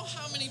 don't know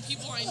how many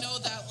people I know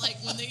that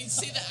like when they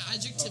say the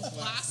adjective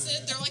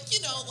flaccid, they're like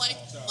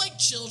like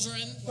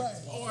children Right.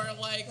 or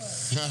like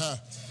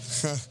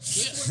Guaranteed.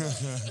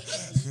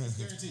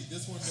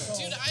 This one does.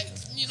 Dude,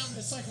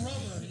 It's like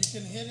rubber. You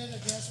can hit it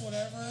against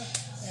whatever,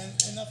 and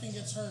nothing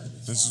gets hurt.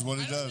 This is what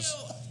he I don't does.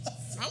 know.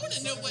 I want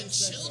to know what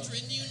children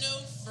you know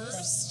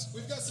first.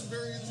 We've got some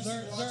very interesting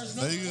There's watches.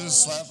 no They can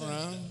just slap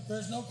correlation. around.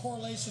 There's no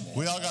correlation.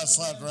 We all got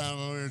slapped around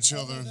when we were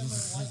children. Other than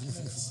their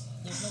likeness.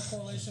 There's no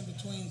correlation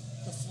between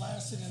the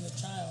flaccid and the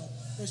child.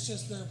 It's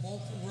just they're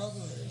both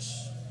rubberish.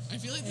 I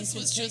feel like And this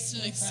can was take just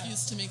an impact.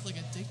 excuse to make like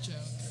a dick joke.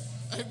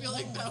 I feel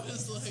like that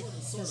was like.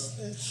 Sort of.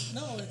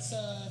 It's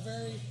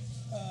very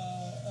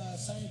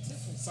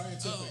scientific.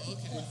 Scientific. Oh,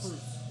 okay. With proof.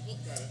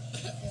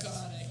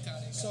 Got it.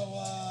 Got it. So,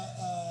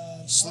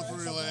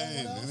 Slippery all right, so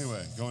lane. what else?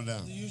 Anyway, going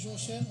down. The usual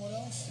shit. What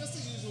else? Just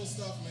the usual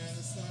stuff, man.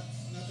 It's not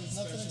nothing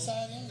special. Nothing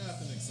exciting?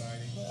 Nothing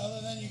exciting. But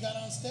other than you got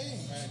on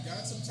stage. I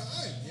got some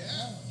time.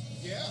 Yeah.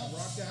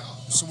 Rocked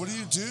out. So what do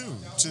you do?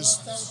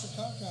 Just Rocked out with your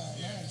cock guy.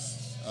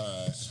 Nice. all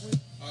right. Sweet.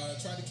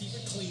 Tried to keep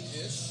it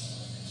clean-ish,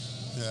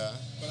 Yeah.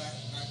 but I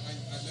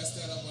messed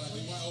that up when I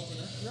did my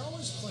opener. You're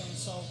always clean,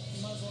 so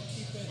you might as well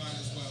keep it. Mine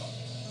as well.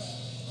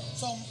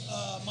 So,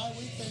 my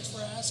week, thanks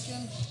for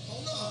asking.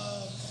 Hold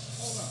on.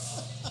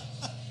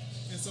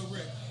 And so,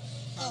 Rick,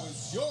 how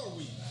was your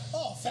week?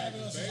 Oh,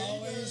 fabulous as Baby.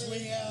 always. We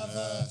have,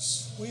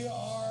 Yes. we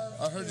are.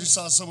 I heard you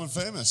saw someone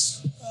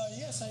famous.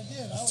 Yes, I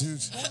did. I was Dude,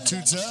 going down do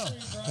the tell.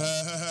 street, right,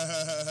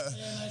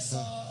 and I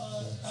saw,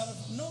 out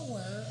of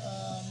nowhere,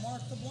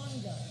 Mark the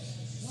Blind Guy.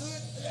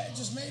 What? It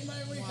just made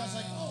my week. I was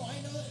like, oh,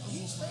 I know that.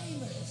 He's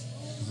famous.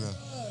 Oh, Yeah.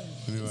 good.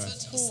 Anyway.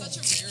 Such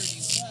a rarity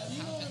when Yeah, that you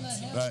know, and I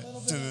happens. have Right. a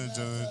little bit of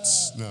that,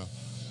 No.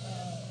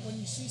 when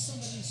you see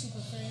somebody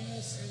super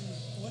famous,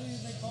 what do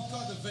they call You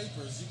caught that? the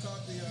vapors. You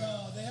caught the.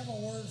 No, they have a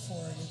word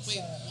for it. It's,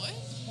 Wait, what?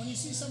 when you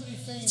see somebody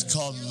famous. It's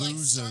called You're like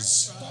losers.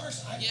 starstruck.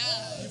 Stars, Yeah.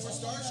 was. You were Oh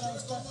my God, I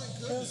was starstruck? Oh my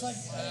It was like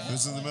It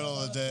was in the middle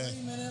of the day.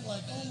 3-minute,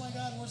 like, oh my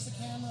God, where's the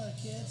camera,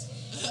 kids?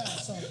 Yeah,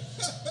 so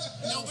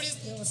Nobody's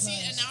it was see,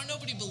 nice. and now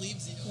nobody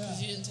believes you because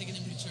Yeah. you didn't take any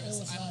it pictures.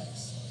 was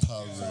nice.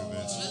 Paul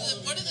Rubens.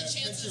 What are the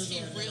chances he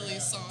really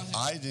saw him?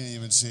 I didn't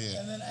even see it.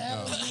 And then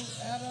Adam,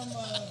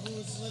 who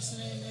was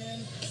listening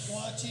in,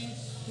 watching,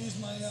 he's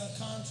my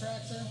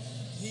contractor.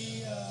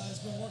 He has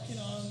been working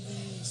on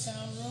the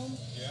sound room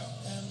Yeah.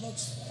 and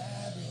looks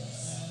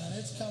fabulous, man.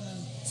 It's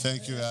coming.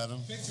 Thank you,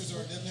 Adam. Pictures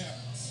or it didn't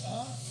happen.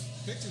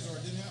 Pictures or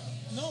it didn't happen.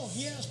 No,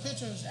 he has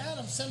pictures.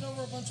 Adam, send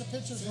over a bunch of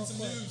pictures Send real some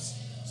quick nudes.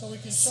 so we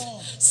can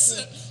show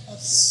them.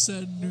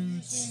 Send We're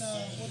using,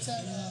 what's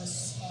that?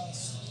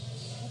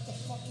 What the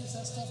fuck is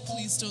that stuff called?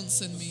 Please don't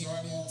send me your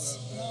Drywall, nudes.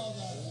 No,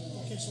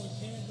 okay, so we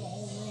painted the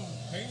whole room.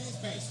 Painting is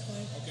paint.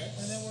 Basically. Okay.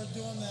 And then we're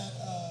doing that,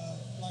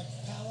 like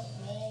pallet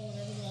wall,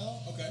 whatever the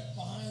hell. Okay.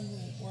 Behind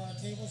where our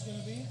table's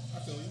gonna be. I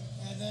feel you.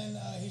 And then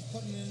he's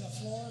putting in the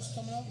floors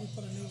coming up. We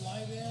put a new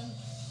light in.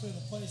 Dude,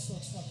 the place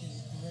looks fucking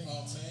great.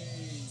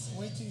 Amazing.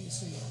 Wait till you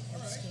see it. It's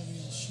Alright. gonna be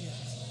the shit.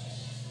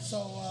 So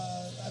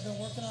I've been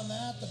working on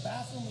that. The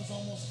bathroom is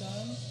almost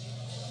done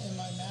in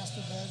my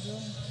master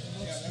bedroom.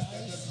 It looks Yeah,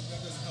 that nice.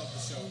 doesn't help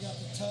the show. We got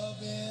the tub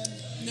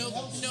in. No, It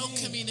helps no me.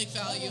 comedic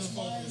That value. was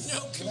my-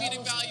 No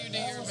comedic value to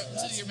that your was- to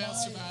that's your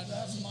master my- bed.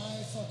 That's my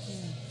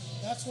fucking.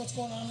 That's what's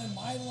going on in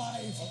my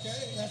life.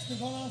 Okay. That's been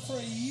going on for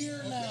a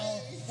year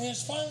now, and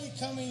it's finally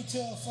coming to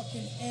a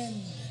fucking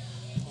end.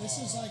 This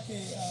is like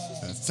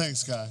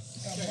Thanks, guy.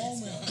 a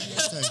moment.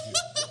 Thank you.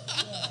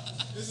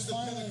 This is the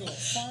pinnacle.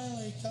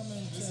 Finally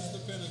coming This is the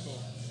to pinnacle.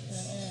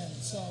 an end.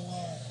 So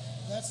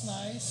that's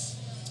nice.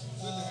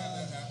 Good to have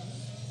that happen.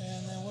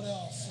 And then what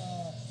else?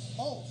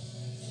 Oh,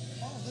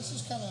 this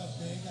is kind of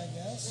big, I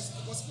guess.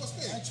 What's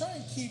big? I try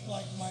and keep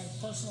like my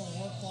personal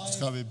work life It's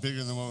gotta be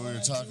bigger than what we were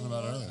talking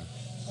about earlier.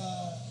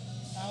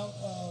 out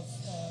of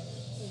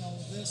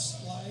this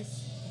life.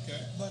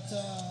 Okay. But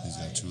He's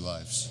got 2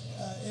 lives.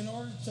 in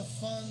order to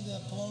fund the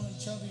Palone and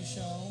Chubby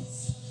show,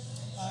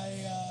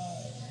 I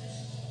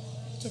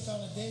took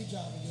on a day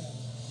job again.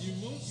 You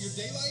moved. You're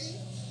daylighting.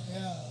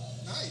 Yeah.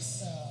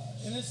 Nice.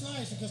 And it's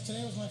nice because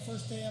today was my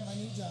first day at my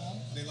new job.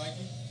 They like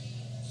you.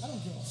 I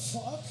don't give a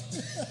fuck.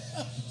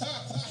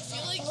 I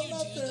feel like I'm you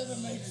not do there though. to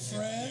make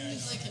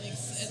friends.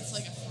 It's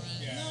like a friend.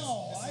 Yeah.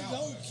 No, I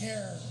don't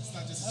care. It's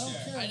not just I a don't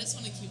check. care. I just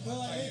want to keep. They're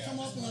like, they yeah, come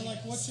up and they're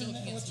like, what's your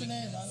name? What's your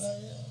name? I'm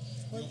like,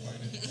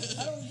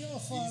 I don't give a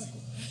fuck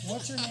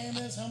what your name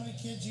is, how many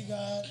kids you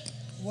got,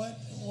 what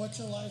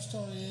your life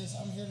story is.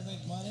 I'm here to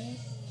make money,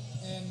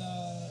 and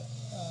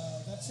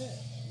that's it.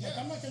 Like,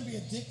 I'm not going to be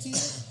a dick to you.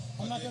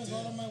 I'm not going to go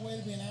out of my way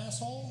to be an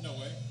asshole. No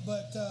way.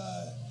 But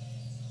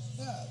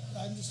yeah,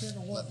 I'm just here to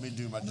work. Let me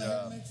do my I'm not here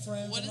to job. make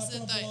friends. What I'm is not it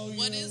gonna that? blow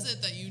What you. is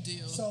it that you do?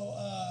 So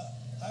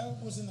I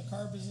was in the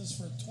car business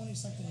for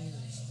 20-something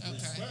years, Okay.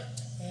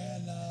 Respect.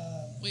 and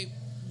Wait,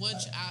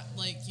 which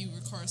like you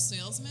were car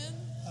salesman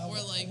or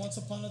like once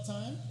upon a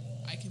time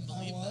I can I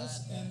believe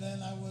was, that. and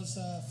then I was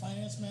a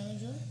finance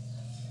manager,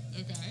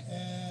 Okay.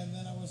 and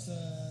then I was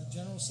the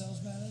general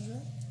sales manager,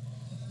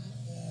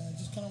 and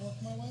just kind of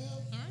worked my way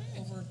up All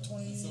right. over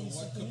 20 So what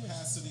something years.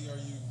 capacity are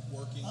you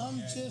working I'm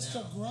at just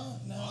now? a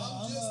grunt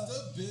now. I'm just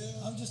a bill.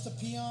 I'm just a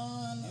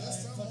peon.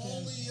 Yes, I'm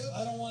only a-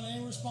 I don't want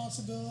any responsibility.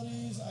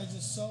 responsibilities. I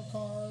just sell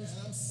cars.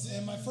 And I'm sitting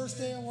And my first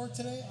day at work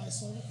today, I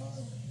sold a car.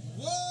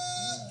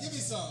 What? Give me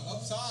some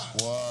up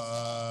top.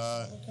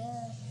 What? Sold a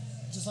car.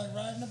 Just like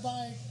riding a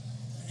bike.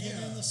 Getting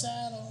Yeah. in the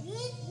saddle.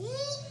 Whoop,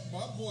 whoop.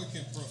 My boy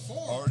can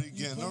perform. Already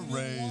You getting put a him in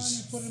one, you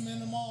raise. put him in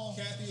the mall.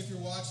 Kathy, if you're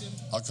watching,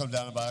 I'll come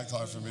down and buy a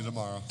car for me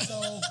tomorrow.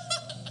 So,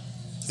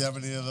 Do you have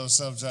any of those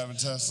self-driving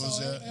Teslas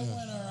so yet? it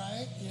went all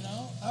right, you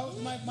know.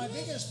 My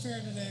biggest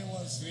fear today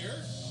was fear?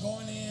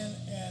 going in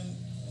and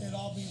it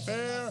all be for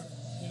Fair. nothing,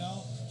 you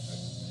know.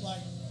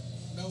 Like,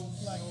 No,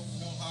 Like-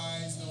 no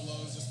highs, no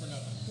lows, just for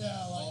nothing.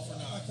 yeah, All for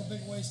naught. like a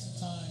big waste of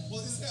time. Well,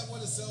 isn't that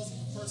what a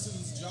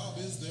salesperson's job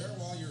is there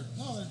while you're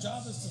No, their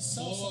job is to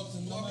sell blow up?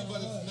 something no Well, I mean,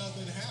 matter but what. if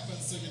nothing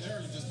happens, so you're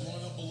there, you're just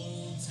blowing up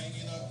balloons,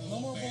 hanging up the No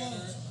more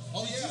banner. balloons.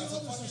 Oh Did yeah, you it's know a there's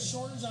a fucking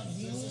shortage on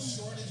There's helium? a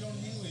shortage on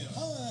helium.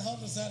 How the hell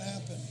does that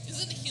happen?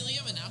 Isn't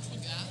helium a natural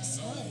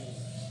gas? Right.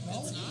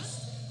 No? It's not.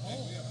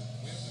 Oh.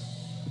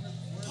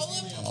 Pull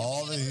up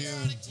All the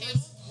helium. periodic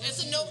table. Is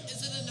it a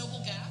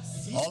noble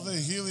gas? All the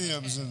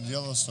helium's in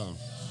Yellowstone.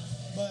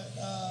 But,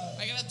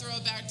 I gotta throw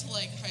it back to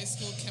like high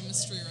school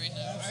chemistry right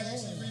now. I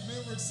actually absolutely.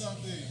 remembered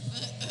something.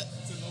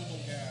 It's a noble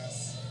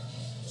gas.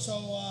 So,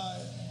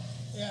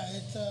 yeah,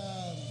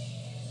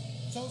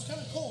 so it's kind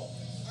of cool.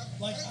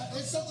 Like,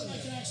 it's something I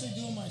can actually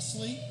do in my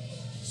sleep.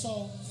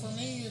 So, for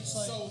me, it's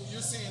like, So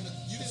you're saying that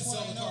you didn't That's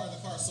sell what the I car, know.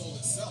 the car sold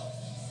itself.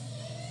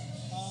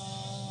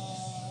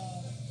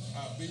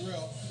 Be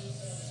real.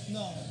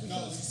 no,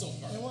 No, because you sold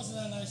the car. it wasn't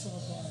that nice of a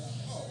car.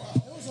 Oh wow.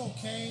 It was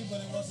okay, but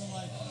it wasn't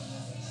like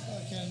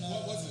fucking.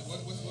 What was it?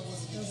 What was it?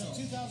 It was a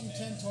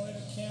 2010 Toyota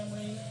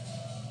Camry,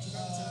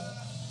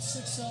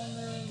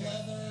 6-cylinder,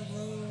 leather,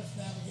 roof,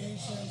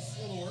 navigation,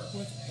 Little work.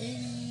 with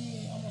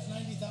almost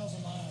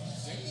 90,000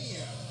 miles. Damn.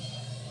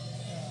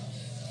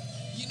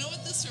 You know what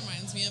this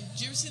reminds me of?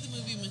 Did you ever see the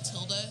movie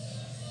Matilda?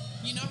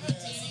 You know how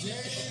Danny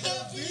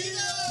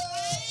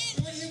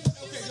Okay,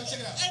 go check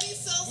it out. and he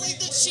sells like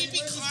the When cheapy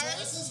he wears his cars.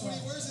 glasses, when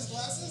he wears his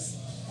glasses,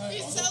 All right, He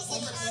sells the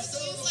cars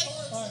and he's like,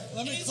 all right,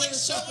 let me he's clear like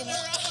something showing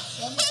up. around.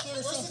 Let me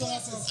clear something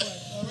up real quick.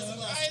 Where's the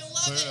Okay, I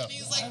love Clear it. it up. And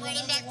he's like I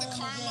running back the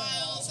remember car wearing them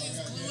miles. He's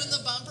gluing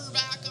the bumper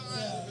back on.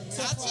 Yeah.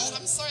 That's what,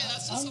 I'm sorry,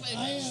 that's just what I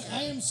pictured.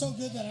 I am so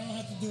good that I don't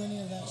have to do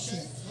any of that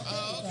shit.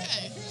 Oh,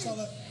 okay. So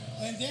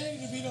and Danny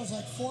DeVito's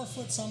like 4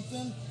 foot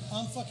something.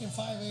 I'm fucking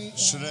 5'8".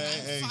 Should I I'm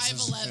age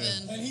as a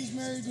kid? 5'11". And he's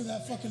married to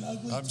that fucking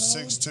ugly I'm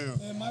toad,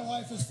 6'2". And my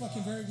wife is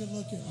fucking very good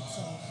looking.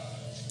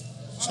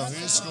 So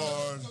he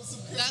scored.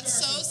 That's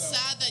so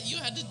sad that you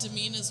had to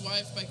demean his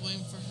wife by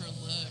going for her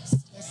looks.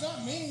 It's not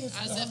me. It's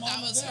As her if mom that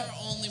and was dad. her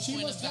only she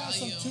point must of have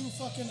value. Some 2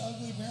 fucking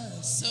ugly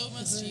parents. So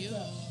must Agree you.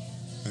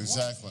 with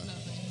Exactly. I'm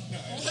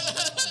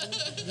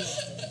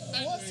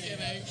What? just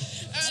kidding.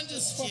 I'm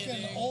just fucking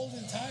kidding. old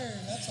and tired.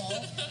 That's all.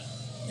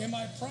 In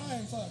my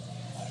prime, fuck.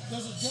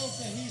 There's a joke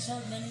that he's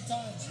heard many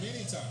times,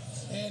 many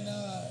times. and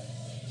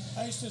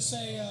I used to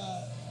say,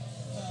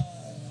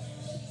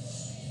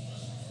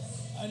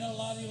 I know a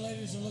lot of you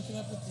ladies are looking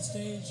up at the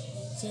stage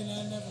saying,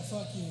 "I never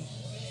fuck you,"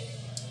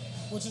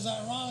 which is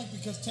ironic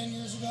because 10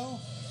 years ago,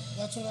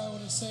 that's what I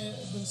would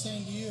have been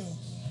saying to you,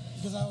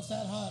 because I was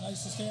that hot. I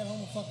used to stay at home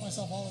and fuck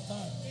myself all the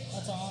time.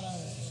 That's how hot I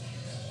was.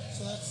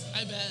 So that's.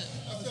 I bet.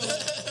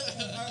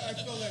 I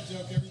feel that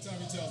joke every time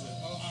he tells it.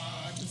 Oh,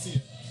 I can see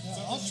it. Yeah,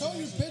 Something I'll show can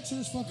you actually-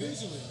 pictures, fucker.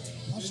 Visually.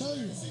 I'll show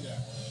you. I can see that.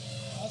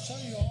 I'll show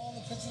you all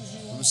the pictures you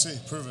Let me want. see.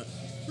 Prove it.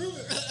 Prove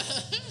it.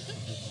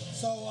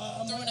 So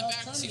I'm Throwing it I was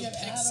back trying to to get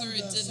Pixar, Adam it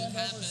to didn't send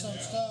happen. over some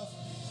stuff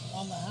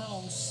on the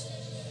house.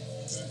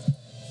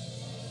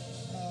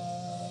 I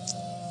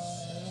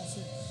don't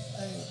see.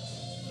 Hey,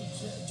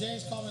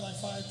 Jay's called me like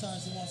 5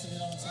 times. He wants to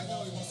get on. I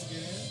know he wants to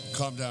get in.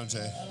 Calm down, Jay.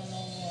 I don't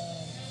know.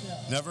 Yeah.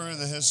 Never in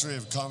the history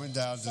of calming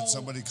down did So-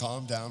 somebody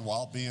calm down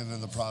while being in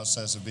the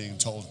process of being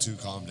told to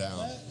calm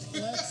down.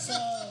 Let's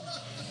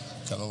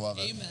Gotta love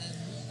it. Amen.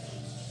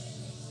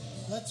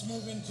 let's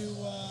move into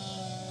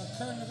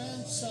current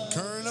events.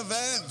 Current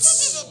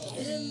events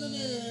In the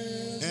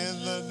news.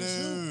 in the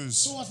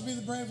news. Who wants to be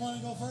the brave one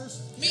and go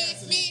first? Me.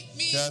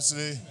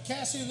 Cassidy,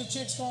 Cassie, the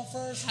chick's going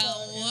first.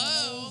 Hello. In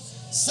the news.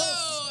 So,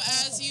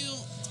 as you,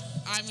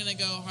 I'm gonna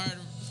go hard.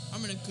 I'm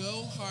gonna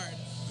go hard.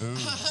 ooh,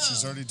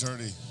 she's already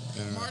dirty.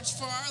 Anyway. March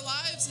for Our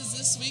Lives is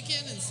this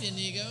weekend in San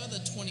Diego, the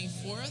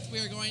 24th. We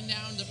are going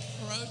down to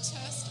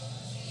protest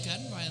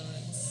gun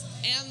violence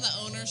and the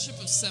ownership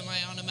of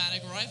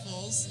semi-automatic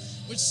rifles,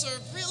 which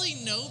serve really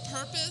no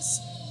purpose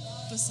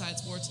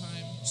besides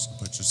wartime. So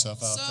put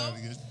yourself out So-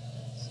 there to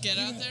Get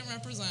out there and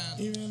represent.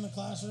 Even in the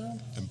classroom.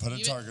 and put a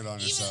target on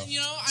yourself. You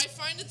know, I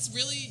find it's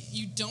really,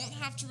 you don't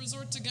have to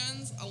resort to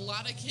guns. A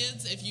lot of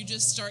kids, if you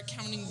just start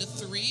counting to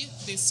 3,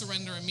 they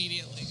surrender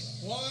immediately.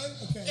 1.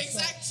 Okay. so-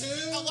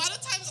 Exactly. A lot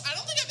of times, I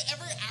don't think I've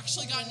ever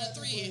actually gotten to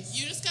 3.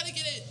 You just got to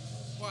get it.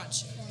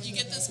 Watch. You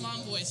get this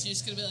mom voice. You're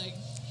just going to be like,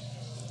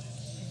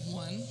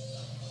 1,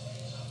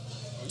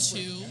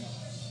 2,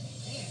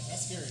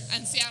 That's scary.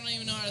 and see, I don't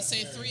even know how to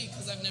say 3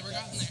 because I've never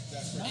gotten there.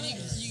 That's And pretty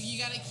you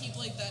got to keep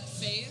like that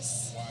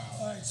face. Wow.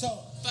 All right. So.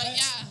 But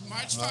yeah,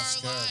 March for Not Our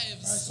scared.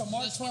 Lives. All right. So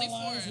March the for Our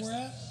Lives. 24th. We're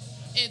at.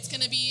 It's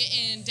going to be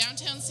in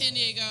downtown San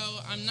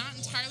Diego. I'm not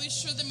entirely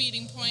sure the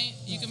meeting point.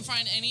 You can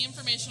find any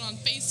information on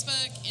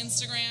Facebook,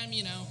 Instagram,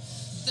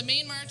 The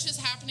main march is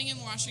happening in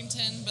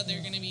Washington, but there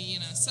are going to be,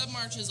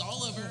 sub-marches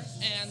all over.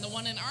 And the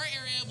one in our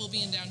area will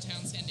be in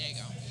downtown San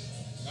Diego.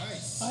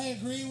 Nice. I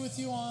agree with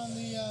you on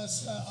the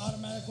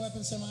automatic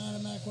weapons,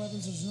 semi-automatic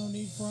weapons. There's no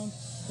need for them.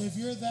 If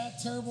you're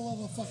that terrible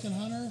of a fucking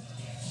hunter,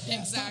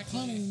 stop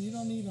hunting. You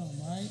don't need them,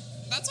 right?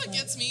 That's what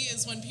gets me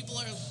is when people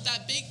are,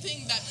 that big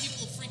thing that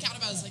people freak out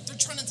about is like, they're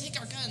trying to take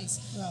our guns.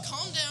 Yeah.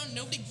 Calm down.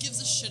 Nobody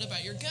gives a shit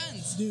about your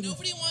guns. Dude,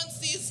 Nobody wants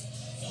these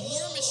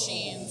war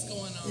machines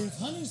going on. If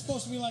hunting's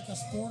supposed to be like a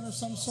sport of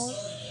some sort,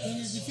 then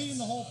you're defeating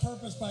the whole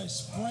purpose by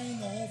spraying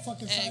the whole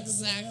fucking side of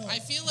the hill. I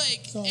feel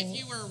like if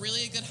you were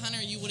really a good hunter,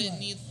 you wouldn't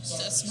need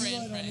to spray you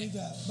really and pray. don't need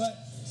that.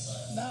 But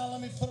now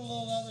let me put a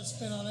little other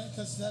spin on it,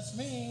 because that's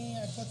me.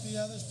 I put the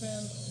other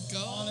spin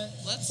on it.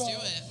 Let's do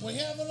it. We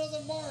have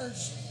another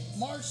march.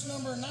 March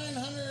number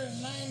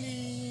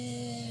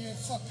 990,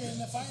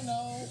 fucking if I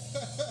know.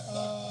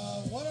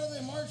 What are they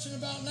marching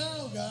about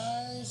now,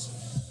 guys?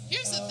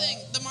 Here's the thing: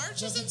 the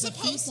march Does isn't it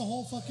defeat supposed. the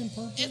whole fucking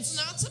purpose? It's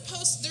not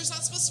supposed. There's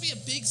not supposed to be a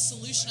big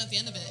solution at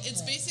the end of it. It's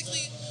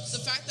basically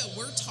the fact that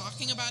we're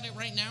talking about it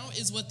right now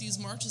is what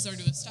these marches are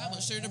to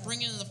establish. They're to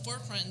bring it in the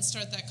forefront and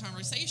start that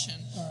conversation.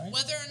 Right.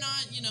 Whether or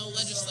not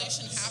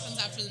legislation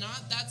happens after the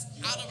not, that's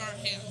out of our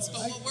hands.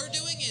 But what we're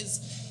doing is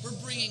we're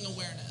bringing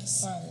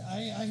awareness. All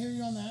right, I hear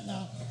you on that.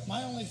 Now,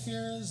 my only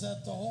fear is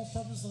that the whole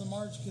purpose of the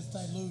march gets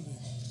diluted.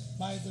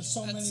 There's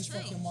so That's many true.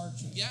 fucking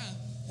marches. Yeah.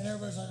 And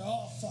everybody's like,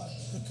 oh, fuck,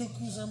 the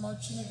cuckoos are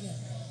marching again.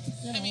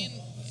 I mean,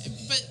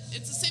 but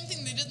it's the same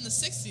thing they did in the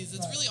 60s.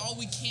 It's really all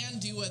we can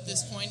do at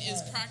this point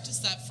is practice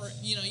that for,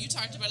 you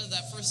talked about it,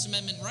 that First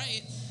Amendment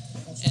right.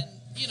 And,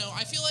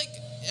 I feel like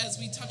as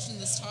we touched on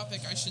this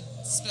topic, I should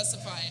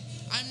specify,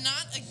 I'm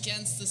not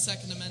against the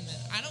Second Amendment.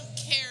 I don't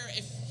care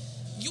if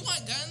you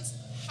want guns,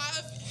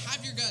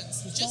 have your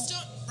guns. Just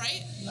don't,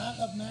 right? Not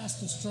of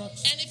mass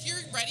destruction. And if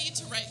you're ready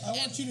to I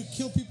want you to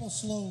kill people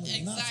slowly.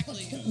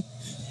 Exactly. Not fucking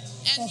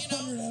and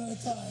 100 at a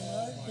time,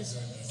 right? Just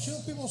kill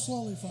people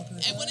slowly,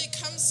 fuckers. And when it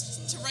comes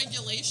to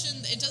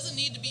regulation, it doesn't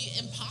need to be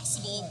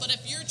impossible. But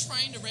if you're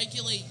trying to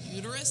regulate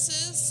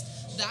uteruses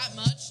that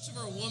much to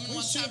where a woman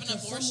wants to have an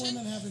abortion,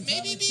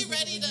 maybe be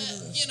ready to,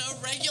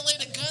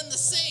 regulate a gun the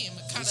same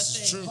kind of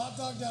thing. True. Hot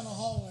dog down the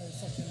hallway,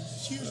 fucking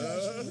huge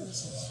ass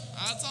uteruses.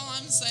 That's all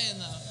I'm saying,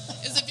 though,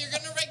 is if you're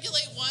going to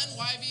regulate one,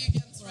 why be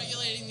against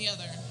regulating the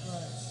other?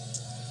 Right.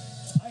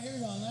 I hear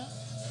you on that.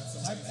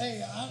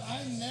 I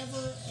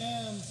never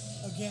am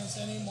against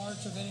any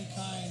march of any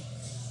kind.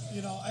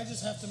 I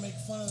just have to make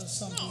fun of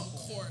some people. Of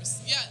course.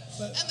 Yeah.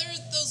 And there are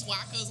those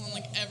wackos on,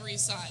 every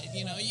side,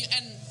 and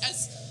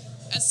as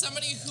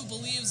somebody who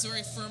believes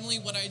very firmly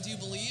what I do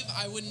believe,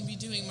 I wouldn't be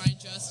doing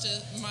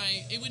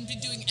it wouldn't be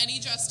doing any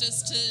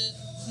justice to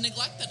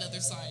neglect that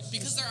other side,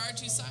 because there are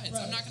two sides.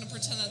 Right. I'm not going to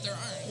pretend that there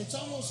aren't. It's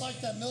almost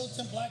like that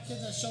militant black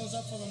kid that shows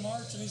up for the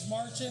march, and he's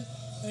marching,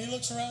 and he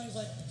looks around, and he's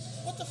like,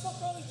 what the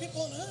fuck are all these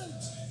people in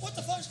hoods? What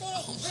the fuck's going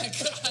on? Oh my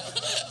God.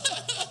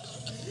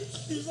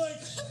 He's like,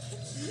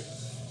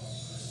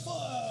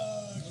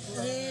 fuck.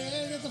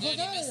 Get the fuck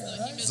out of here,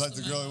 right? It's like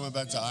the girl who went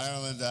back to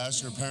Ireland to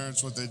ask her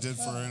parents what they did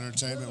for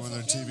entertainment when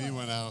their TV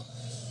went out.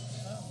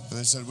 And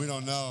they said, we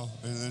don't know.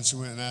 And then she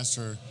went and asked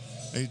her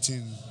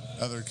 18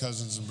 other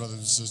cousins and brothers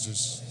and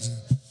sisters.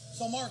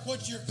 So, Mark,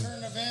 what's your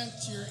current event?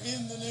 You're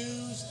in the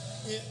news.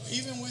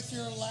 Even with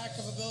your lack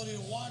of ability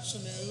to watch the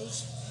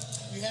news,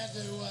 you had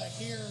to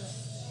hear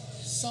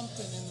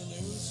something in the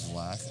news.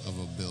 Lack of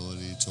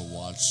ability to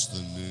watch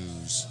the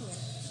news.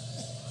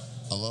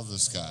 I love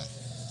this guy.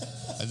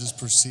 I just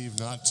perceive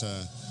not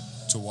to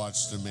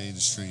watch the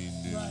mainstream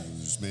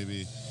news.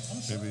 Right.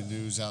 Maybe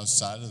news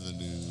outside of the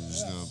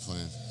news. No, I'm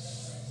playing.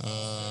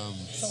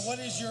 So what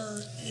is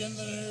your in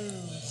the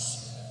news?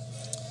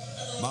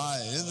 My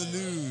in the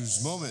news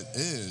moment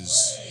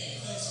is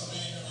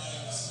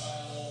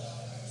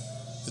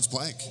it's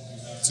blank.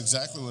 It's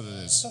exactly what it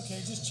is.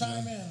 Okay, just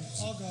chime in.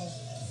 I'll go.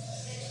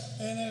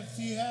 And if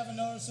you haven't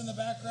noticed in the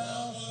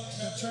background,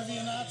 the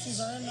trivia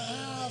Nazis are in the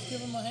house. Give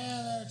them a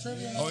hand there,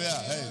 trivia Nazis. Oh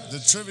yeah, hey, the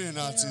trivia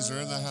Nazis are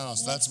in the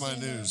house. That's my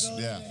news.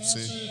 Yeah,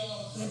 see.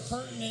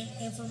 Impertinent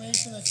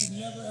information that you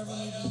never ever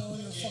need to know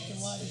in your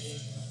fucking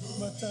life.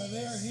 But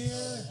they are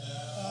here.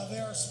 They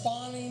are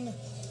spawning.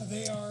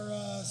 They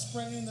are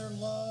spreading their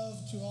love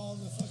to all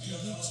the fucking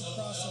geeks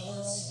across the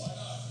world.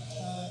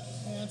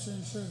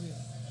 Answering trivia.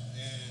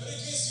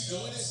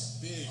 Doing it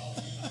big.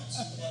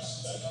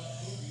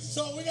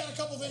 So we got a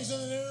couple things in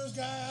the news,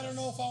 guy. I don't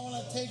know if I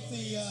want to take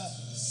the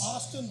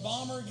Austin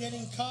bomber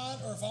getting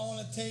caught, or if I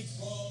want to take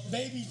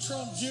baby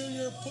Trump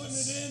Jr. putting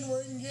it in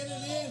where he can get it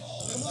in.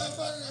 The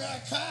motherfucker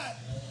got caught.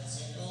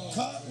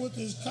 Caught with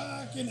his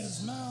cock in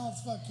his mouth.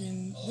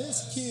 Fucking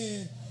this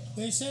kid.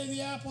 They say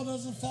the apple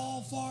doesn't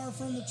fall far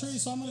from the tree,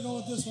 so I'm going to go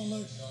with this one.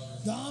 Look,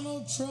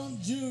 Donald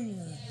Trump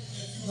Jr.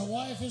 The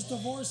wife is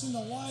divorcing. The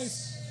wife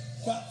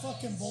got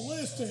fucking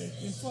ballistic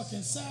and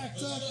fucking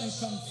sacked up and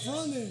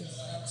confronted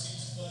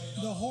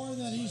the whore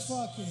that he's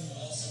fucking.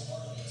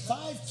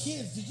 5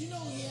 kids. Did you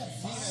know he had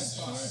 5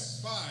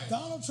 kids? 5.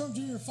 Donald Trump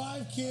Jr.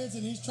 5 kids,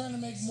 and he's trying to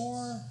make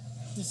more,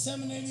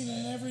 disseminating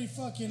in every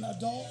fucking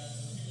adult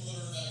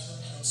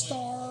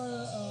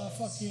star,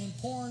 fucking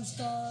porn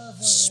star.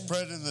 Fucking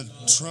Spreading the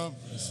Trump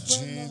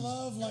spreading gene. the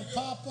love like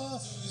Papa.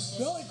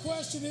 The only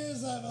question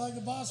is that, like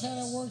the boss had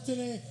at work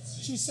today,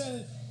 she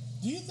said,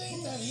 do you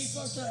think that he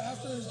fucked her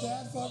after his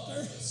dad fucked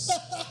her?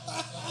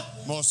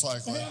 Most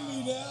likely. Hand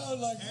me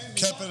down, like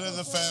Kept it in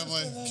the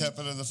family. And then- Kept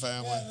it in the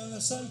family. Yeah, and then the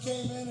son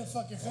came in and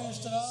fucking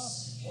finished it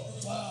off.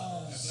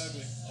 Wow,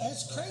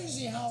 that's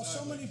crazy how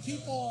so many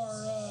people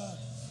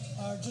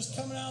are just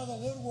coming out of the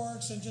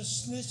woodworks and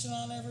just snitching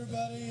on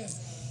everybody, and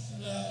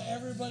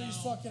everybody's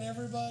fucking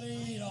everybody.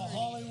 You know,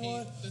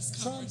 Hollywood. this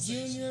Trump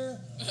Jr.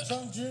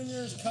 Trump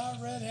Jr. is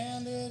caught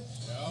red-handed.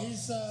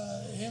 He's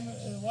him,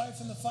 his wife,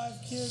 and the 5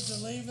 kids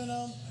are leaving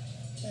him,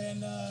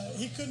 and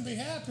he couldn't be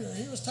happier.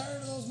 He was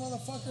tired of those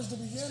motherfuckers to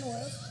begin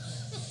with.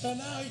 And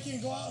now he can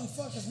go out and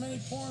fuck as many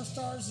porn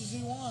stars as he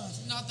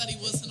wants. Not that he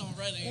wasn't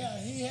already. Yeah,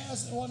 he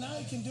has. Well, now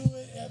he can do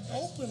it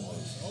openly.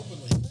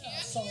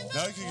 Yeah, so,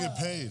 Now you can get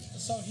paid.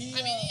 So he.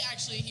 I mean,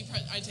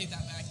 I take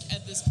that back.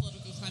 At this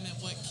political climate,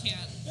 what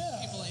can't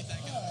people like that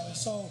go?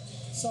 So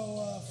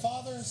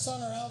father and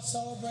son are out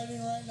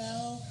celebrating right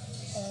now.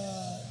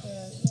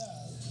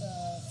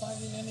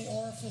 Finding any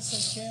orifice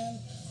they can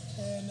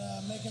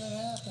and making it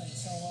happen.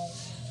 So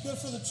good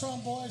for the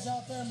Trump boys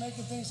out there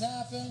making things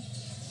happen.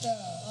 Yeah,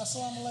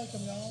 assalamu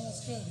alaikum, y'all.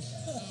 That's good.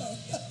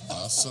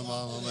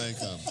 Assalamu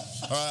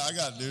alaikum. All right, I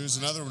got news.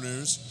 Another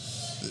news.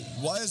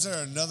 Why is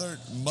there another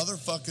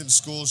motherfucking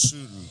school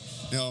shooting?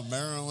 You know,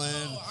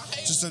 Maryland.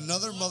 Just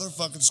another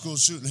motherfucking school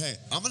shooting. Hey,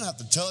 I'm gonna have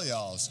to tell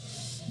y'all.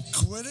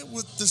 Quit it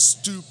with the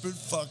stupid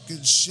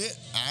fucking shit.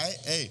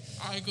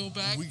 I go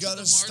back We to gotta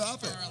the March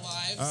stop for it. Our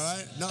lives. All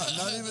right,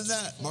 not even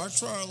that. March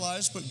for our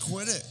lives, but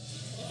quit it.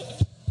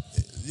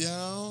 You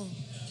know,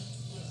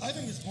 I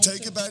think it's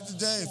take it back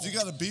today. If you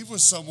got a beef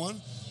with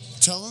someone,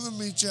 tell them to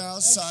meet you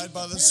outside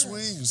by the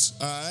swings.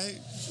 All right.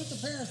 Shoot the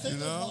parents. They You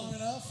live know? long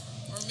enough.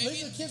 Or maybe,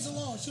 Leave the kids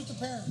alone. Shoot the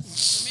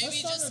parents.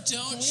 maybe Let's just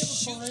start don't can we have a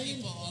shoot parade?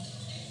 people.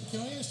 Can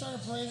we start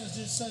a parade that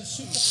just says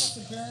shoot the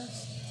fucking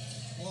parents?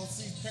 Well,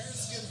 see,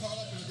 parents get caught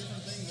up in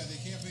different things that they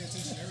can't pay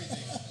attention to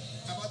everything.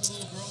 How about the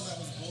little girl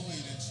that was bullied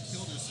and she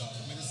killed herself,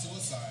 committed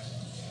suicide?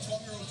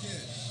 12-year-old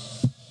kid.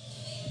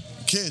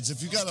 Kids,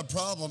 if you got a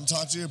problem,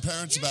 talk to your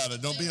parents about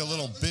it. Don't be a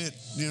little bit,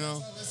 you know.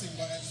 Not listening,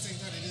 but at the same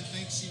time, they didn't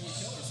think she would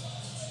kill herself.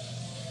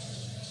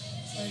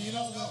 Hey, you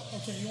know,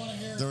 okay, you want to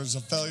hear? There was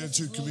a failure This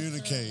to is really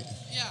communicate.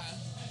 Yeah.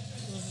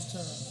 This is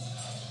terrible.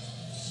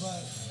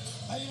 But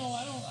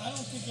I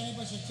don't think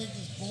anybody should take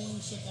this bullying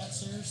shit that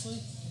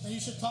seriously. And you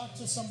should talk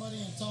to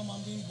somebody and tell them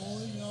I'm being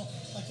bullied. You know,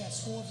 like at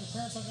school, if your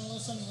parents aren't gonna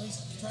listen, at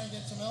least try and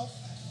get some help.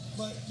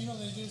 But you know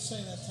they do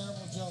say that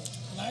terrible joke,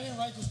 and I didn't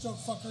write this joke,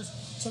 fuckers.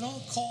 So don't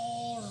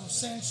call or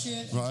send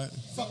shit. Right.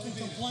 Fucking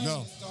complain.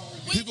 No.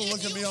 Wait, People if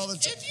look at you- me all the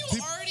time. If you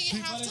already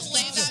have But to it's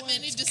lay not that the way-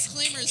 many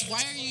disclaimers,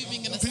 why are you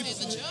even going to say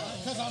the joke?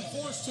 Because I'm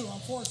forced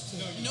to.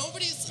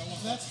 Nobody's.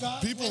 That's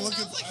God's People way. look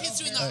Sounds at like he's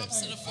doing the Hey.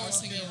 opposite of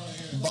forcing you.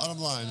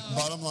 bottom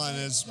line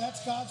is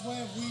That's God's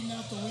way of weeding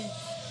out the wheat.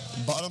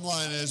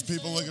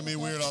 people look at me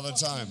weird all the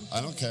time.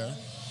 I don't care.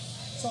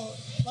 So,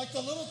 like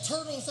the little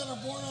turtles that are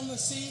born on the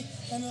sea,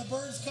 and the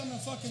birds come and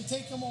fucking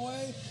take them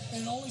away,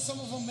 and only some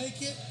of them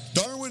make it.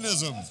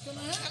 Darwinism. That's gonna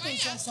Can happen I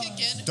ask sometimes.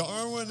 again?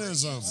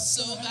 Darwinism.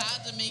 So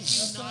bad to make you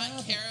That's gonna not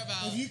happen. care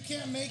about If you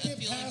can't make the it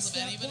feelings past of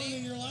that anybody? point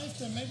in your life,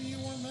 then maybe you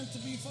weren't meant to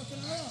be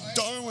fucking around.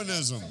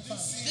 Darwinism.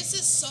 This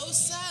is so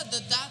sad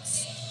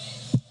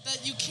that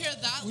you care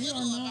that We are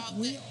little not. about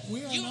We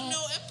the, are you not. have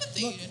no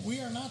empathy. Look, we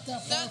are not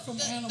that far from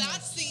animals.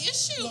 That's the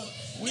issue. Look,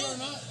 we no, are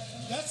not.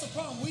 That's the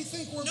problem. We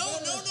think we're No,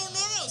 better. no.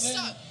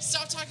 then-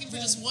 Stop talking for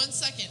just 1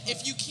 second.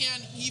 If you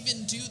can't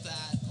even do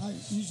that,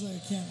 Usually I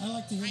can't. I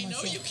like to hear I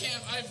know myself. you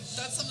can't.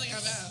 That's something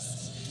I've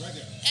asked. Right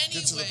there.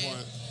 Get to the Anyway,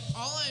 point.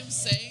 all I'm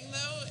saying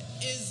though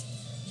is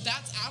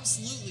that's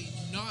absolutely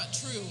not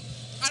true.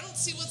 I don't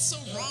see what's so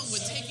wrong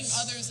with taking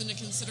others into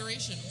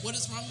consideration. What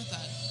is wrong with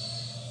that?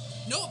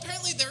 No,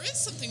 apparently there is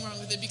something wrong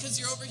with it because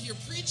you're over here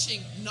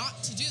preaching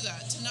not to do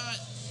that, to not.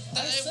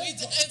 That I said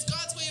that- it's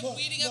God's way of Look,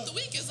 weeding out the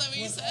weak. Is that what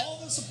you With said?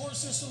 all the support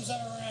systems that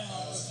are around,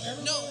 with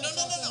everybody No. that's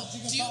out there that Do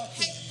can you? talk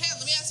to. Hang on.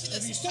 Let me ask you this.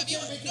 If you still Have you?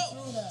 can't make it No.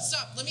 through that.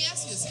 Stop. Let me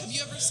ask you this. Have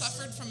you ever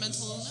suffered from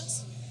mental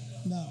illness?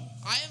 No.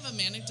 I am a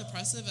manic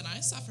depressive and I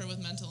suffer with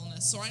mental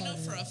illness. So I know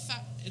for a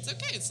fact it's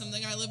okay. It's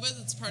something I live with.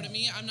 It's part of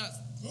me. I'm not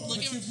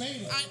looking. But you've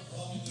made it.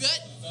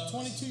 But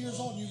 22 years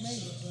old, you've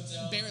made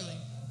it. barely.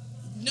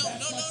 No.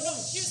 That's my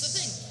point. Here's the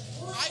thing.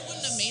 I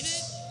wouldn't have made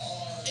it.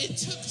 It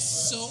took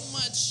so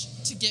much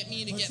to get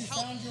me to But get you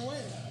help. found your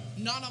way.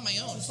 Not on my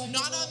own. Just like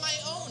Not the on my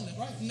own.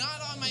 Right.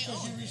 Not on my Because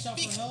own. you reached out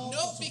for help,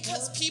 No, for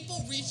because support.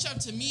 people reached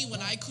out to me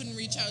when I couldn't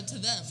reach out to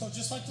them. So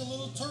just like the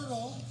little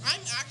turtle,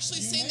 I'm actually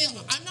You saying made that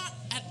it. I'm not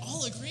at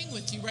all agreeing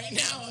with you right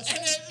now. And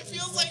it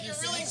feels like you're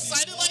really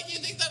excited, like you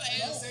think that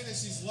I am. Don't say that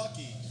she's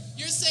lucky.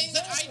 You're saying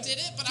that I did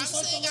it, but Just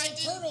I'm like saying the I little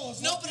didn't. turtle is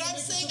No, lucky but to I'm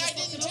make it saying to the I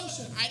didn't do fucking it.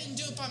 ocean. I didn't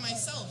do it by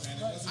myself.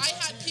 wasn't I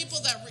had people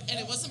that, and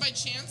it wasn't by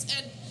chance.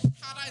 And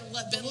had I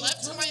been Little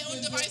left to my turtle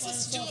own didn't do it by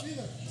devices to do himself it,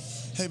 either.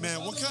 Hey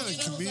man, what kind of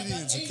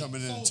comedians are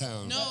coming into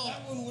town? no,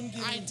 That one wouldn't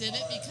get I in. did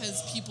it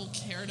because people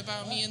cared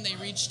about me and they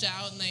reached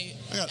out and they.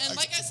 I got- And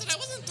like I said, I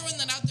wasn't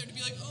throwing that out there to be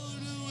like, oh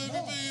no,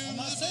 everybody. I'm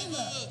not saying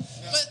that.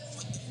 But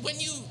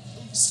when you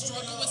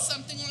struggle with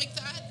something like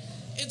that,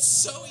 it's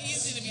so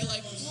easy to be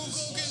like, well,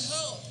 go get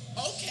help.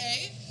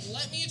 Okay,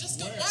 let me just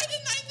go. Why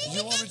didn't I think You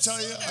of want that me to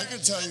tell you? sooner? I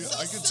can tell you. That's so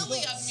I can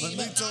silly tell. of me, Let me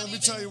but tell. not Let me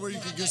even tell you where you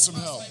had can that get some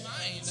cross help. my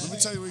mind. Let me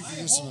tell you where you can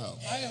get some help.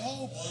 I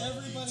hope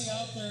everybody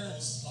out there,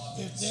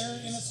 if they're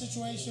in a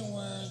situation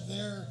where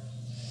they're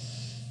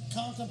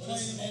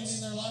contemplating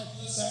ending their life,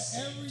 that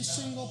every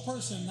single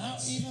person, not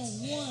even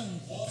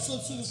one,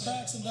 slips through the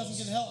cracks and doesn't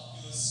get help.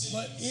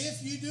 But if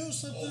you do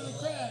slip through the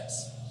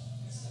cracks,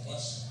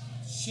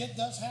 shit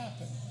does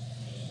happen.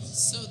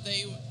 So do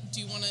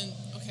you want to?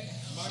 Okay,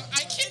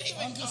 I can't even.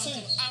 I'm just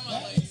saying, I'm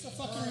that like, is the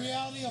fucking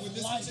reality of With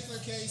this life. particular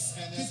case,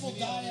 and as People many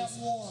die at others,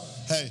 war.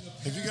 Hey,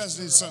 if you guys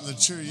need something to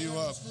cheer you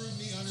up,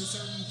 scrutiny under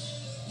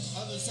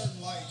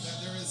certain light,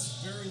 that there is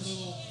very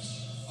little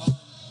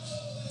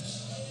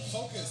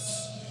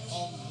focus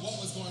on what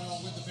was going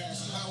on with the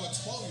parents and how a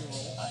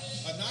 12-year-old,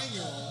 a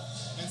 9-year-old,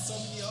 and so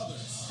many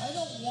others. I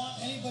don't want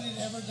anybody to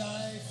ever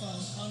die from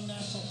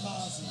unnatural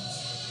causes.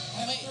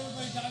 I hope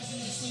everybody dies in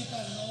their sleep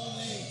at an old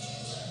age.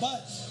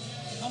 But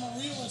I'm a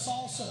realist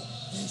also,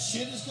 and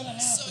shit is gonna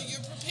happen. so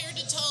you're prepared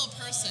to tell a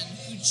person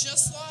who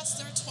just lost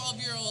their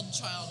 12-year-old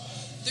child,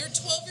 their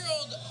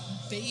 12-year-old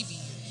baby,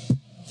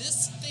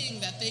 this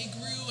thing that they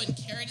grew and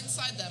carried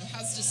inside them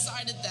has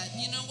decided that,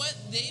 you know what,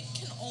 they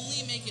can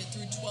only make it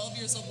through 12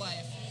 years of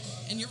life.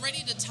 And you're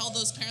ready to tell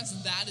those parents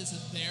that is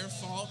their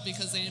fault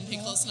because they didn't pay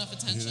close enough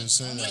attention? didn't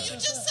say No, that. you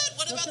just said,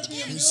 what There about could the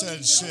be a he parents?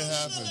 said shit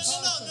happens.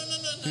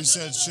 No. He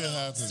said shit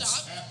happens.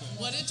 Stop.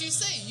 What did you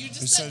say? You just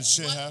He said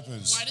shit what-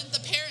 happens. Why didn't the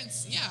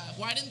parents? Yeah.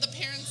 Why didn't the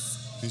parents?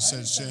 He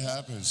said shit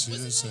happens. He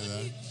didn't say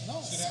that. No,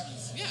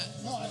 Yeah.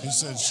 no, I He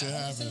said no, shit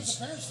I didn't say it was happens.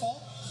 the parents'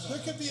 fault. There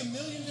could be a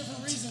million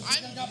different reasons.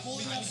 I'm- They got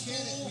bullied at We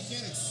school.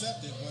 can't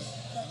accept it,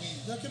 but I mean,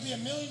 There could be a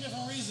million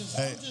different reasons.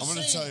 Hey, just I'm going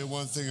to saying, tell you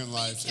one thing in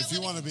life. can't If you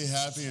let want to it- be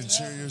happy and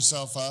cheer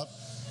yourself up,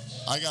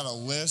 I got a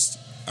list,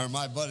 or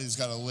my buddy's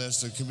got a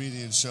list of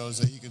comedian shows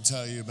that he can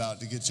tell you about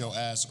to get your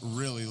ass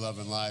really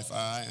loving life, all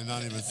right, and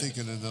not even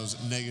thinking in those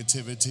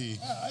negativity,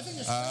 Yeah, I think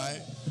it's all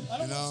right? terrible. I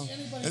don't You know, want to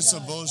see anybody it's die.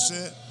 some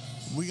bullshit.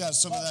 We got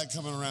some of that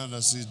coming around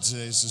us in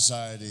today's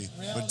society.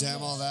 But Reality damn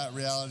is- all that,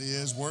 reality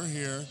is we're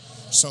here,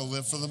 so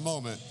live for the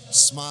moment,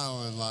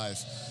 smile in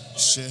life.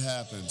 Shit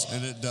happens,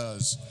 and it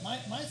does. My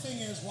thing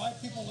is why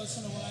people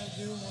listen to what I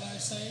do and what I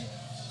say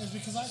is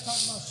because I talk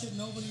about shit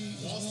nobody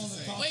is willing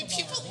to talk Wait, about.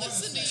 people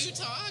listen to you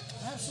talk?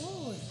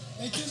 Absolutely.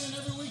 They tune in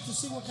every week to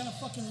see what kind of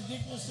fucking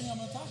ridiculous thing I'm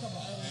going to talk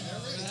about.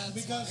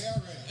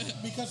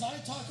 Because I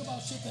talk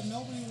about shit that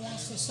nobody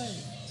wants to say.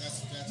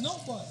 that's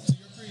Nobody. to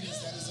your credence.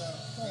 That is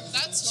a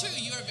That's true.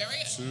 You are very.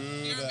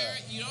 True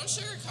that. You don't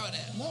sugarcoat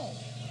it. No.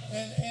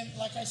 And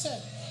like I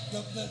said,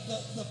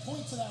 the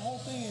point to that whole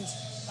thing is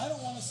I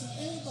don't want to see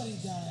anybody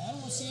die. I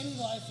don't want to see any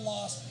life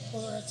lost,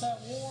 whether it's at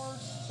war,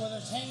 whether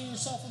it's hanging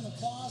yourself in the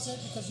closet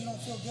because you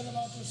don't feel good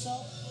about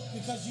yourself,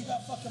 because you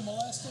got fucking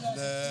molested as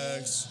a kid,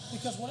 Next.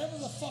 because whatever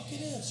the fuck it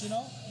is, you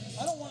know?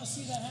 I don't want to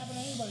see that happen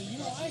to anybody. You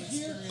know, I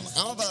hear...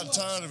 I'm about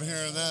tired of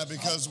hearing that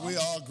because we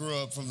all grew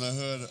up from the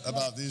hood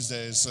about these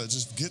days. So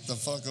just get the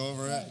fuck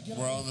over it. Right, get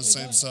We're over on the it.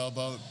 same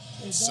sailboat.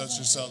 It Set doesn't-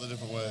 yourself a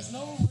different way. There's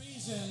no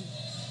reason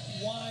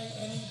why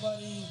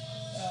anybody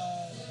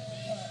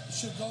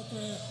should go through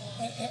it.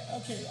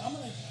 Okay, I'm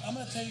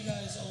gonna tell you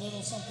guys a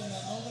little something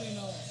that nobody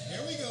knows.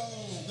 Here we go.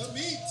 The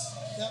meat.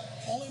 That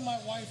only my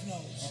wife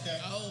knows. Okay.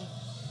 Oh,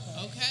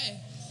 okay.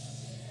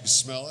 You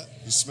smell it?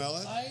 You smell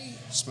it? I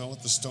Smell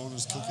what the stone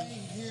is I cooking?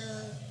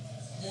 hear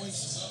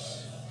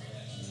voices,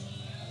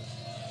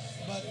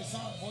 but it's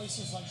not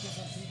voices like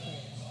different people.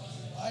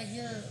 I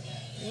hear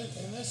it,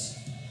 and this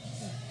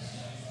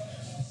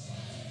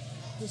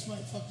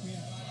might fuck me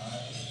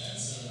up.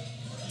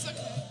 It's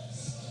okay.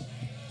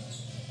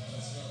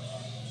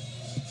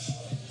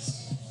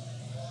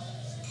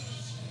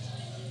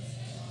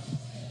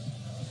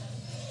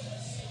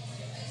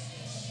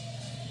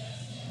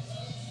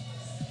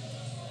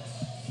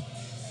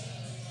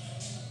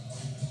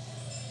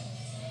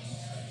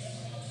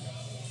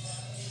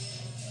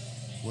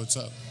 What's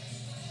up?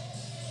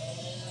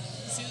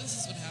 See,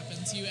 this is what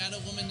happens. You add a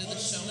woman to the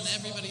show, and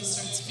everybody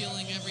starts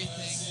feeling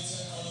everything.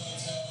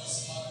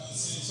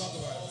 Talk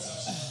about it.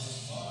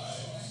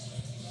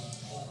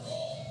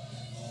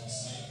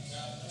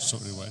 So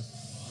anyway,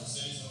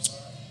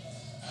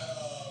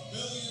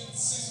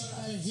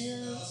 I hear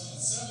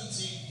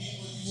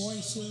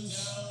voices.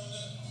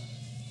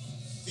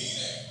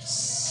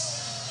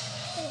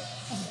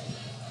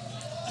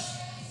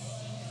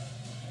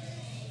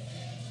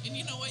 And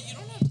you know what? You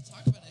don't have to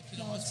talk about it if you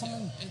don't No, want it's to.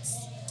 fine. It's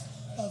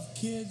Of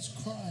kids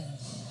crying.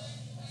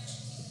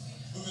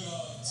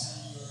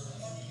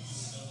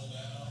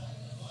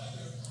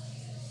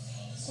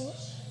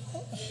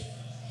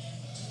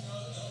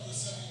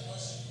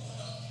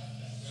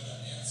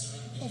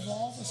 of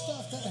all the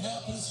stuff that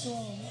happens to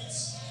them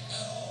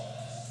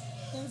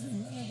every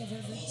minute of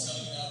every day.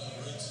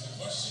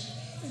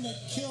 And it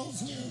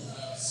kills me.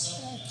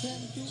 And I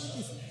can't do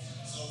anything.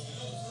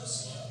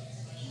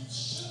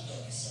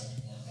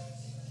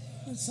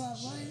 It's not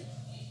right.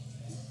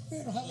 We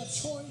don't have a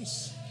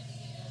choice.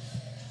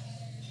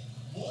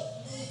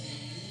 What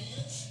movie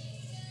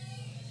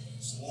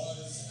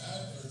was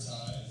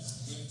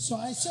advertised? So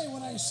I say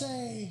what I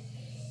say,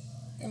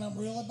 and I'm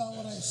real about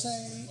what I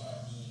say.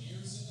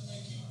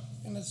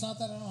 And it's not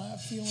that I don't have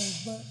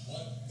feelings, but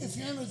if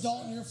you're an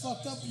adult and you're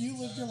fucked up, you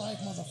lived your life,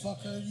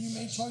 motherfucker. You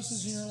made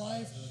choices in your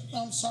life.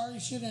 I'm sorry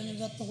shit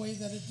ended up the way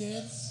that it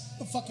did,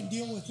 but fucking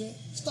deal with it.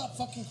 Stop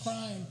fucking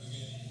crying.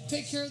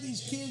 Take care of these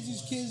kids.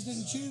 These kids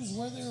didn't choose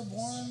where they were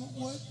born,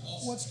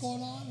 what's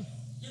going on.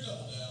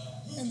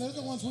 And they're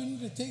the ones we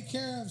need to take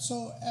care of.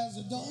 So as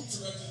adults,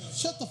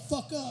 shut the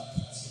fuck up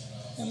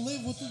and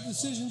live with the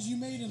decisions you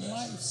made in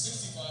life.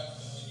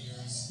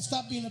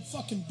 Stop being a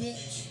fucking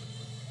bitch.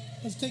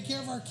 Let's take care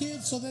of our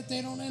kids so that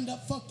they don't end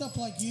up fucked up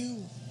like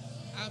you.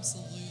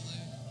 Absolutely.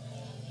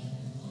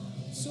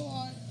 So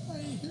I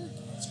hear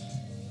kids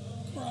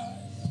cry.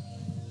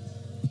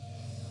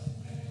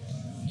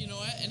 You know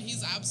what? And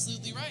he's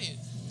absolutely right.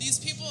 These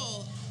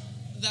people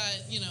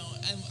that, you know,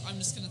 and I'm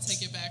just going to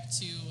take it back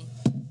to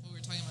what we were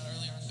talking about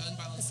earlier on gun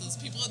violence. Those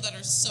people that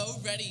are so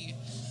ready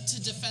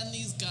to defend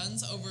these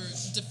guns over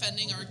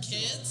defending our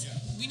kids.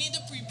 We need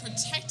to be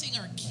protecting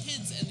our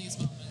kids in these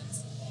moments.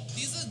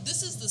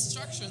 This is the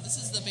structure, this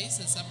is the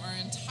basis of our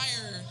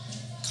entire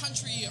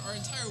country, our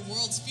entire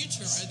world's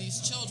future are these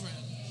children.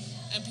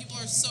 And people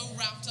are so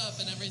wrapped up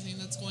in everything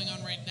that's going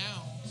on right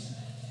now,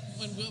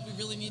 when what we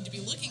really need to be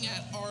looking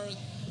at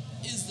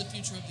is the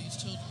future of these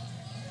children.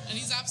 And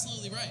he's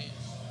absolutely right.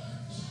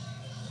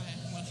 I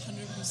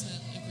 100%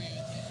 agree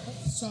with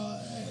you. So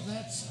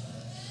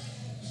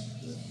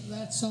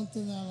that's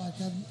something that I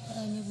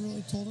never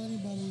really told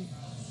anybody.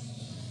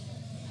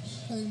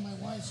 I think my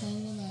wife's the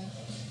only one that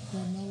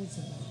knows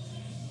that.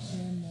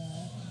 And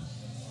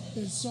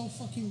it's so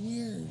fucking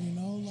weird, you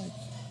know, like,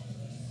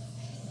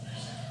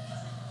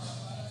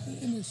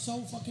 and it's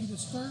so fucking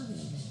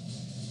disturbing.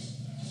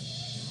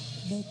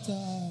 But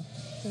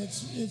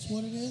it's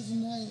what it is,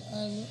 and I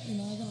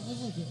gotta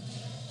live with it.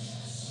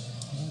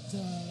 But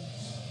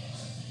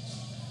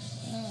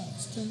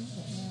it's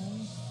terrible,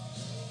 man.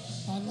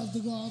 I'd love to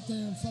go out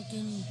there and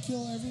fucking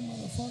kill every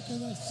motherfucker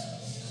that's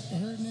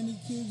hurting any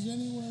kids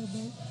anywhere,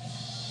 but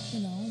you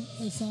know,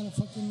 it's not a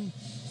fucking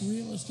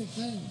realistic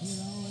thing, you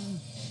know,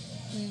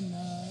 and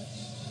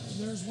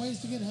there's ways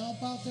to get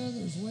help out there.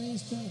 There's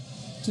ways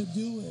to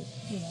do it,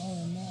 you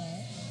know,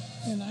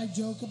 and I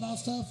joke about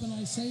stuff and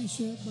I say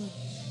shit, but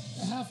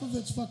half of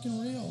it's fucking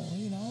real,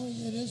 you know,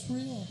 it is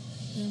real.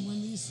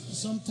 And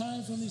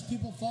sometimes when these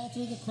people fall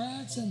through the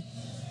cracks and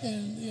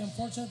the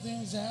unfortunate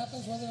things that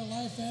happens, whether their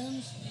life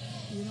ends,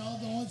 you know,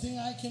 the only thing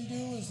I can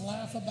do is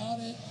laugh about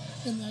it,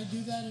 and I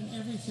do that in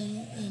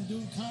everything. And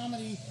doing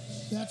comedy,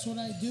 that's what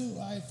I do.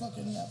 I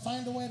fucking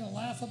find a way to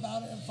laugh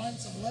about it and find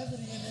some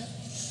levity in it.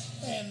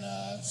 And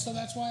so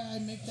that's why I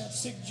make that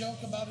sick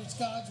joke about it's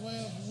God's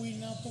way of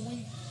weeding out the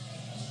wheat,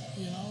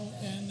 you know.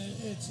 And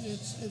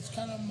it's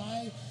kind of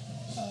my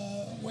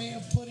way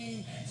of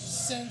putting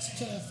sense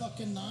to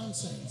fucking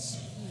nonsense,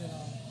 you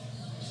know.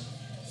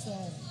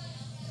 So.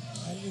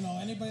 You know,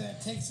 anybody that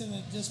takes it in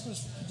a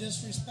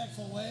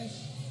disrespectful way,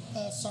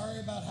 sorry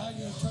about how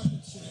you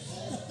interpret shit.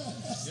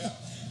 Yeah.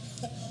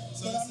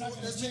 So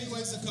there's many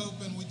ways to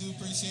cope, and we do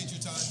appreciate your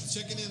time.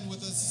 Checking in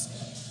with us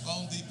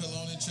on the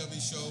Pallone and Chubby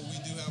Show. We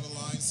do have a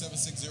line,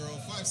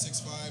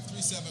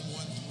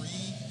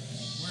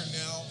 760-565-3713. We're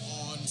now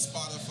on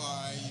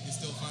Spotify. You can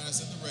still find us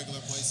in the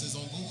regular places,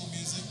 on Google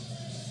Music,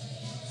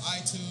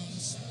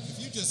 iTunes. If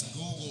you just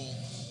Google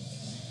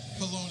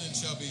Pallone and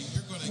Chubby,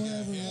 you're going to get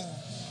a hit.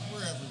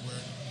 We're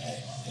everywhere.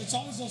 It's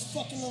always those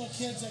fucking little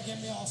kids that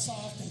get me all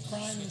soft and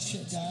crying and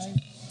shit, guy.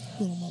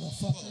 Little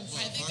motherfuckers.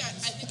 I think I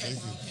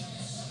broke it.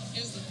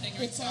 It was the thing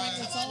right It's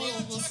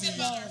always talking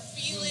about our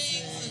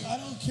feelings. I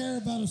don't care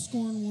about a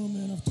scorned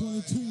woman of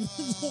 22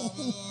 years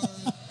old.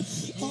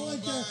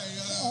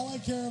 all I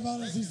care about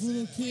is these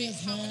little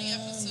kids, How man. many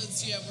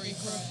episodes do you have where you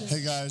broke?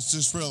 Hey guys,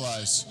 just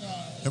realize,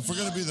 if we're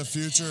going to be the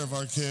future of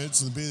our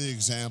kids and be the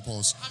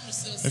examples, I'm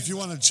just gonna say if you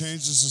want to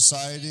change the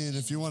society and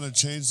if you want to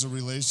change the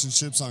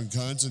relationships on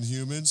guns and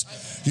humans,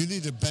 you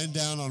need to bend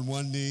down on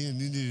one knee and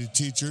you need to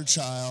teach your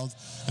child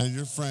and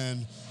your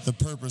friend the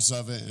purpose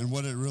of it and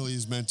what it really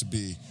is meant to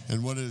be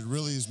and what it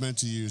really is meant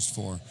to use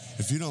for.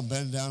 If you don't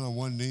bend down on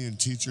one knee and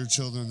teach your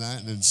children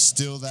that and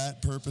instill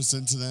that purpose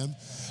into them,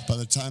 by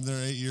the time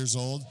they're 8 years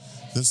old,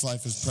 this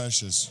life is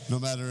precious, no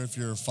matter if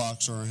you're a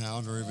fox or a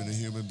hound or even a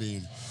human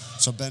being.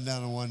 So bend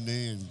down on one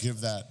knee and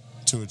give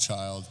that to a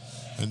child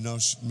and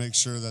make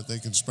sure that they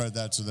can spread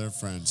that to their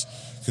friends,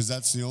 because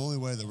that's the only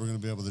way that we're going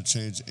to be able to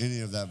change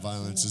any of that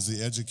violence is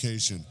the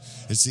education.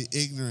 It's the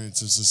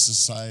ignorance as a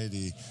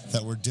society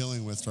that we're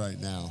dealing with right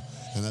now,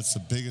 and that's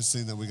the biggest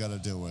thing that we got to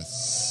deal with.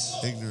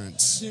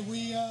 Ignorance. Did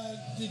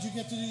you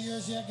get to do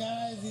yours yet,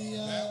 Guy?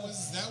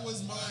 That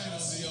was mine on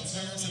the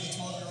parents and the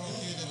 12-year-old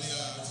kid and the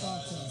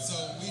so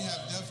we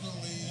have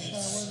definitely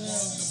swung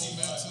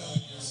the momentum.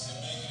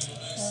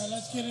 All right,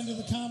 let's get into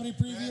the comedy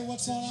preview.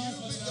 What's going on?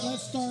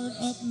 Let's start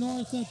up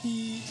north at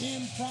the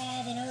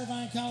Improv in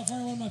Irvine,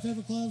 California, one of my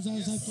favorite clubs,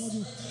 as I've told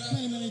you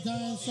many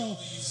times.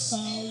 So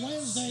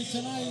Wednesday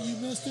tonight, you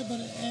missed it,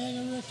 but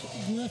Eric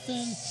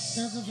Griffin,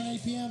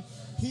 8 p.m.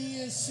 He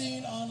is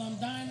seen on I'm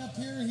Dying Up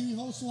Here. He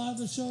hosts a lot of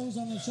the shows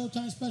on the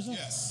Showtime special.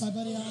 Yes. My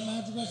buddy Alan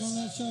Madrigal's on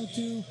that show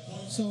too.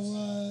 So,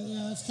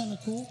 yeah, that's kind of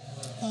cool.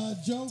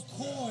 Joe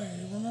Coy,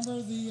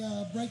 remember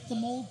the Break the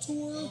Mold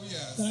tour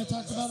that I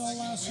talked about all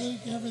last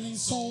week?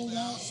 Everything's sold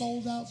out.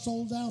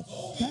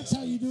 That's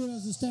how you do it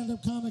as a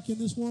stand-up comic in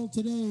this world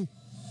today.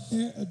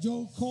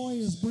 Joe Coy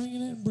is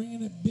bringing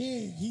it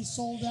big. He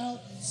sold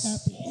out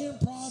at the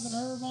Improv in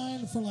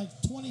Irvine for like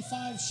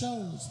 25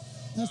 shows.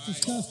 That's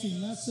disgusting.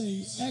 That's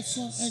a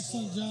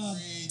excellent job.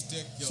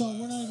 Ridiculous. So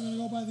we're not even going to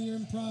go by the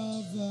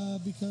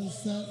Improv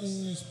because that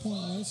is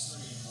pointless.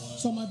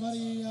 So my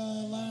buddy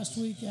last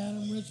week,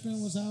 Adam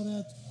Richmond, was out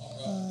at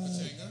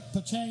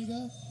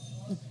Pachanga.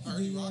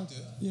 He rocked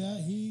it. Yeah,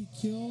 he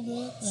killed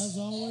it as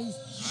always.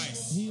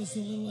 Nice. He is the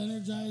little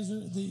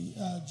energizer, the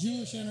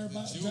Jewish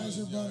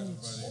energizer bunny.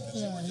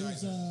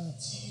 Yeah,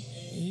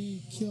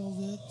 he killed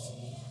it.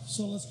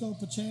 So let's go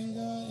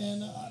Pachanga.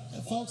 And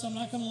folks, I'm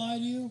not going to lie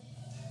to you.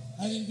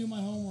 I didn't do my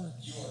homework.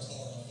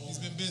 He's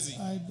been busy.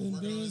 I've been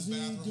working on his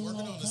busy bathroom, doing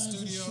working all on the kinds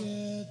of studio.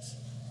 shit.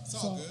 It's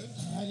all good.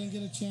 I didn't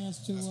get a chance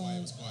to. That's why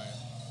he was quiet.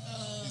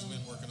 He's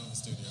been working on the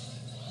studio.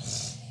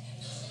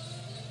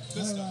 Good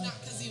all stuff. right. Not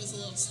because he was a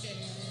little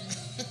scared.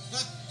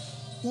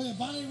 Look at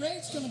Bonnie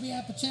Raitt's going to be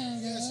at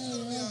Pachanga. Yeah, she's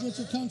gonna be out Get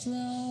your country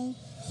on,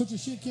 put your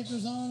shit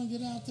kickers on, and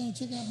get out there and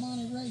check out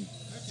Bonnie Raitt.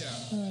 Heck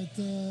yeah. All right,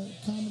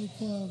 Comedy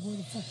Club. Where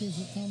the fuck is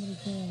it? Comedy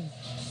Club,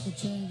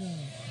 Pachanga.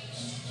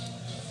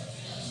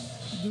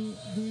 Do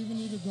we even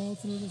need to go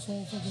through this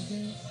whole fucking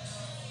thing?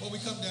 Well, we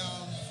come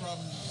down from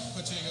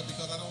Pachanga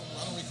because I don't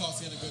recall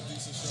seeing a good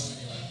decent show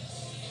anyway.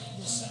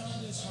 The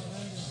sound is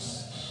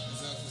horrendous. Is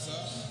that what's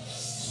up?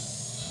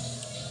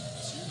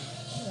 That's you,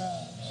 man.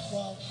 Yeah.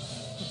 Well,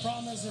 the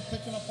problem is they're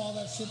picking up all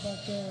that shit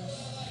back there.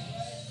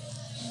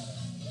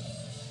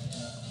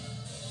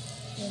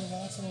 There we go.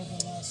 That's a little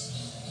bit less.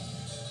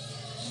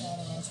 I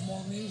don't know. It's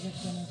more music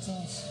than it's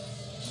us.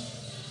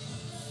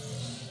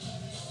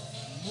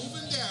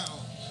 Moving down.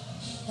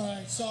 All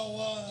right, so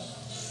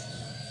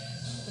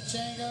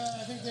Pachanga,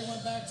 I think they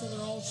went back to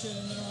their old shit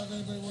and they don't have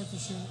anybody worth the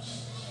shit.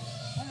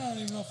 I don't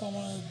even know if I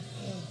want to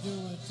do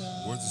it.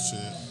 Worth the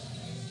shit.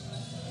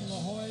 La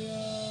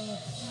Jolla,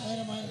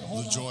 I might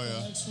hold La on Jolla.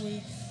 for next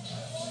week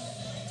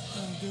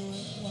and do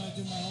it when I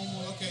do my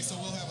homework. Okay, so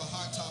we'll have a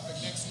hot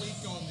topic next week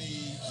on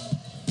the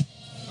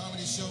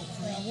comedy show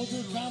preview. Yeah, we'll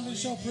do a comedy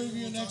show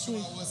preview We'll next talk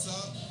week. about what's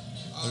up.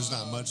 There's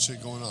not much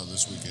shit going on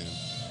this weekend.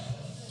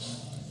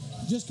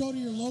 Just go to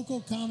your local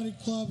comedy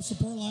club,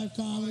 support live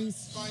comedy,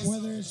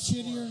 whether it's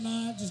shitty or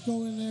not. Just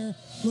go in there,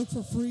 look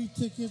for free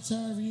tickets,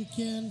 however you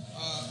can.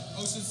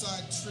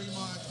 Oceanside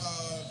Tremont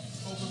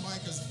open mic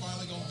is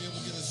finally going to be able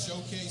to get a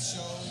showcase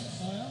show,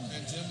 Oh yeah,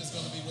 and Jim is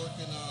going to be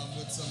working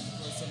with some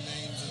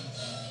names and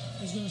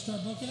he's gonna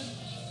start booking it.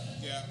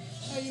 yeah.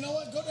 Hey, you know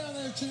what? Go down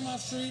there to Tremont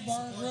Street,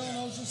 Bar and Grill in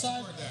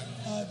Oceanside. Support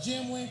that.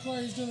 Jim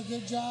Winkler, he's doing a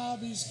good job.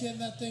 He's getting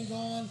that thing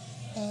going.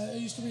 It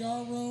used to be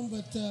our room,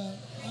 but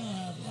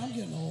I'm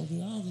getting old,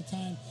 dude. I don't have the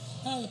time.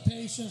 I don't have the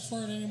patience for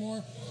it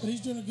anymore. But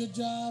he's doing a good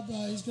job.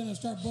 He's going to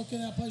start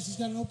booking that place. He's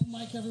got an open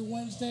mic every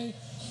Wednesday.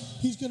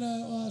 He's going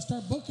to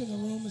start booking the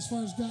room as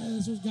far as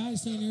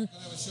guys staying here.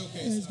 Gonna have a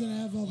showcase. He's going to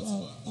have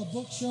a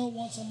book show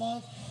once a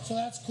month. So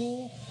that's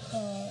cool.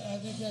 I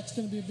think that's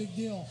going to be a big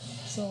deal.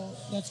 So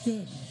that's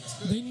good.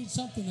 They need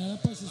something there.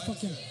 That place is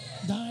fucking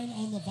dying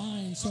on the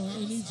vine. So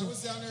it needs I it.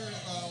 was down there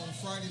on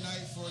Friday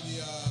night for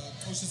the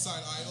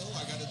Oceanside Idol.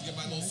 I got to get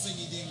my little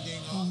singy ding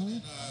ding on.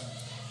 And,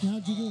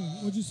 How'd you do?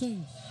 What'd you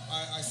sing?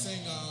 I sang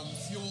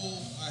Fuel.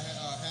 I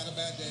had a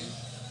bad day,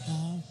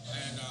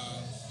 and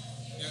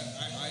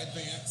I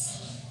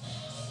advanced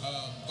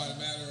by the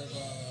matter of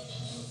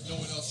no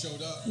one else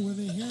showed up. Were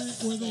they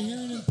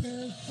hearing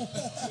impaired?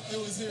 It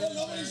was here. Oh,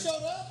 nobody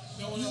showed up?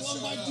 No one You else won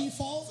showed by up.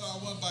 default? So I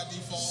won by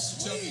default.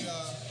 Sweet.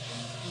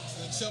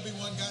 The chubby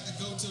one got to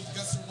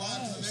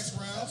survive to the next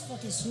round. That's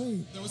fucking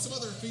sweet. There was some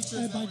other features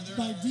Hey, that by were there.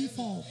 by that were-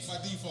 default. By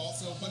default.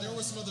 So, but there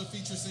were some other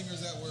feature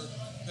singers that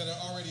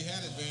already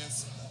had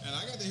advanced, and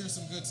I got to hear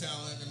some good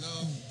talent. And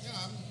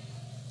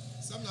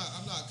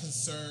I'm not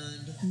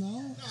concerned.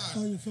 No? Nah.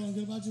 Oh, you're feeling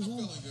good about I'm yourself?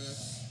 feeling good.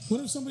 What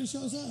if somebody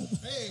shows up?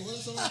 Hey, what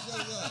if somebody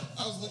shows up?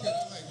 I was looking,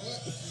 I was like,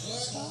 what?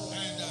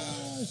 And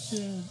Oh,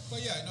 shit. but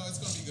yeah, no, it's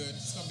gonna be good.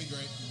 It's gonna be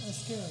great.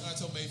 That's good. Not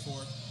until May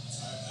 4th.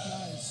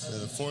 Nice. May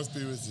the fourth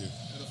be with you.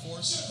 May the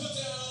 4th.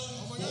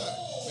 Oh my God.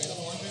 May the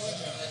 4th be with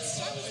you.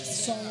 Stop with this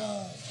So,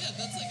 Yeah,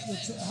 that's like a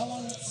thing. how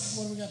long?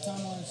 What do we got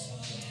time wise?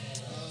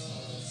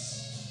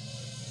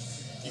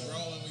 Keep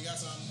rolling. We got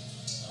some.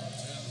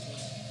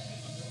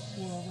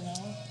 We're over an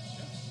hour.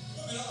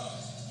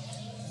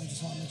 I just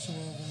want to make sure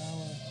we're over an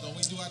hour. Don't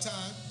we do our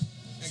time?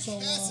 And So,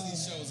 Cassidy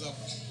shows up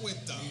with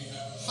the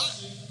hot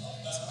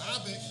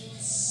topic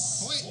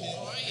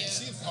appointment. And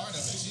she's part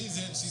of it. She's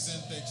in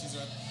thick. She's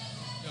right.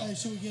 Yo, Hey,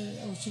 should we get Jay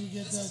in?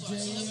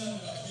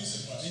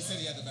 he said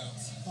he had to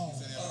bounce. Oh.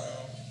 He said he had to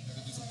go. Had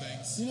to do some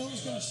things. You know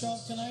who's going to show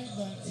up tonight,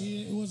 but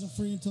it wasn't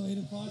free until 8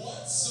 o'clock?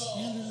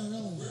 Andrew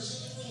Murillo.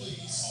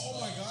 Oh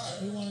my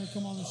God. He wanted to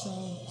come on the show.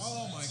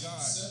 Oh my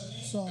God.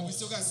 So And we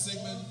still got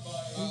Sigmund.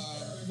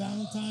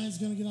 Valentine's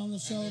going to get on the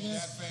show And there.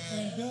 that fan.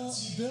 And Bill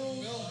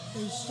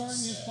is starting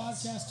his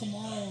podcast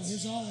tomorrow,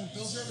 his own.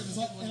 Bill Durbin is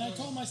But, getting one and I going.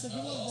 told him, I said,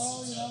 good luck,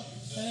 bro, you know.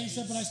 And he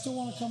said, but I still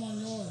want to come on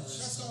yours.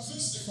 That's awesome.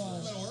 So,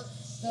 That'll work.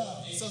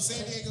 yeah. So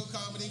San Diego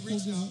Comedy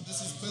reached out.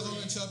 This is Pillow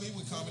and Chubby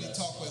with Comedy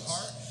Talk with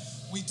Heart.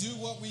 We do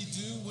what we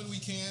do when we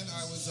can.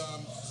 I was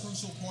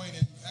crucial point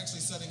in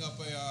actually setting up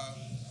a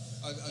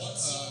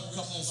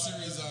couple of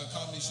series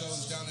comedy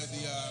shows down at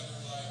the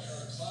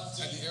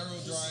Aero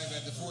Drive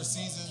at the Four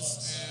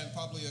Seasons and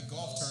probably a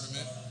golf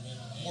tournament.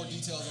 More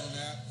details on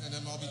that, and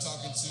then I'll be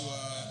talking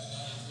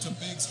to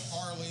Biggs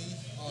Harley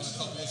on a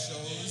couple of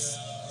shows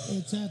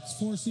It's at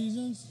Four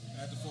Seasons.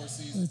 at the Four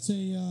Seasons. It's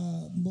a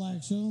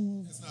black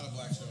show. It's not a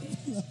black show.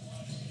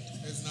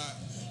 It's not.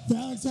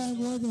 Valentine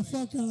wore the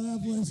fuck out of that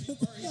place. He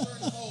burned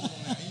the hole on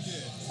that. He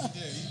did.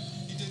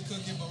 He did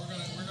cook it, but we're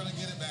gonna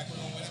get it back. We're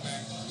gonna win it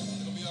back.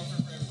 It'll be up for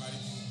everybody.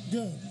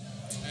 Good.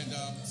 And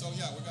so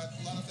yeah, we got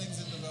a lot of things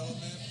in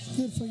development.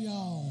 Good for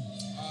y'all.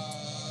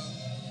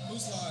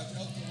 Moose Lodge,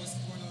 what's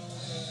going on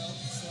with the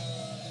Elks?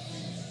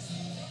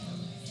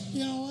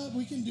 You know what?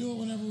 We can do it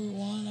whenever we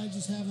want. I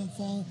just haven't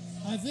fallen.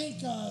 I think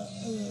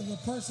the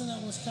person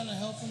that was kind of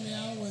helping me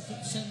out with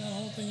setting that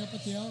whole thing up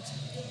at the Elks,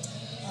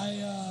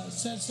 I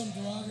said some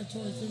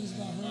derogatory things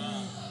about her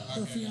and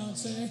her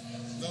fiance.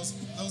 Those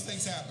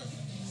things happen.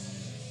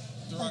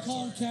 I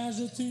call them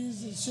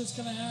casualties. It's just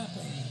gonna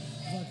happen.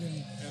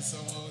 Fucking And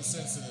someone was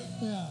sensitive.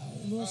 yeah,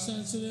 a little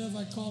sensitive.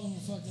 I called them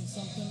fucking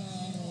something or I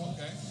don't know what.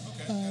 Okay.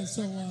 I I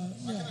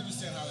can yeah,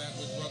 understand how that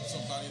would rub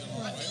somebody the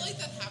wrong I way. feel like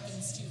that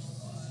happens too.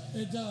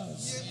 it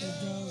does. It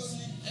does.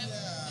 And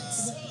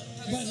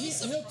But it's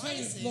so he'll tell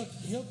you. surprising. Look,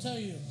 he'll tell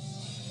you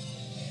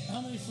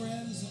how many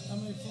friends, how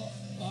many.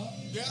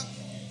 Yeah.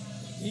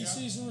 He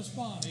sees the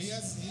response. He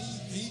has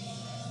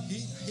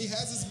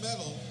his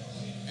medal,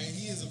 and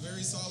he is a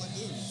very solid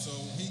dude. So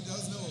he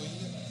does know.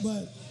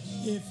 But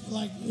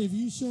if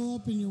you show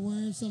up and you're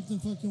wearing something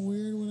fucking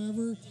weird,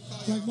 whatever,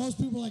 like most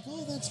people are like,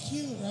 oh, that's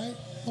cute, right?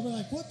 I'll be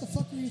like, what the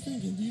fuck are you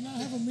thinking? Do you not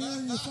have a mirror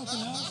in your fucking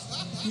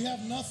house? You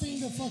have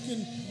nothing to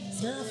fucking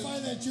verify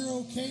that you're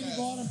okay to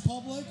go out in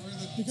public?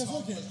 Because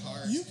look,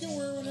 you can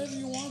wear whatever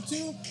you want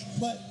to,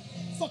 but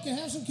fucking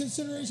have some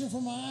consideration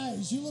for my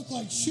eyes. You look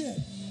like shit.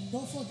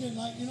 Don't fucking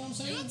like, you know what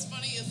I'm You know saying? what's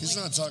funny is He's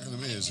like, not talking to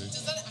me, is he?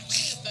 does that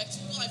actually affect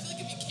people? I feel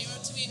like if you came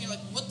up to me and you're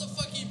like, "What the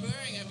fuck are you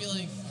wearing?" I'd be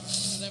like,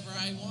 "Whatever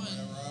I want."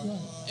 Yeah.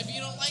 If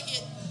you don't like it,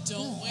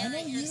 don't Yeah, I wear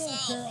know it you don't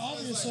yourself. care.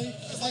 Obviously,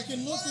 I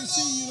can look and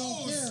see you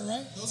don't care,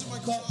 right? Those are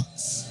my But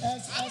Crocs.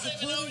 as I a don't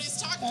even know what he's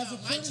talking as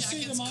a about. My courtesy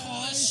to jacket's my cool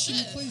as eyes, can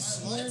you shit. please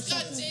wear It's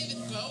got something?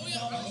 David Bowie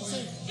No, on I'm it.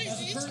 saying, What as are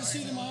a you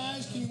courtesy talking to my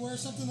eyes, can you wear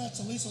something that's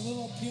at least a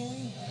little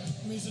appealing?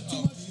 I mean, is it too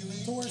much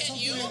to wear Can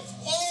something you? that?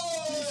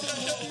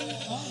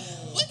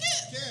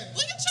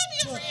 Look at Chubby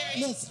over Look,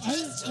 here. look, He's I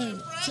just didn't- hey,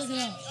 impressed check it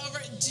and out. Over,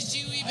 did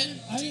you even?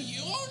 I do didn't-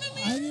 you own a I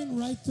mirror? didn't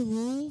write the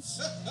rules.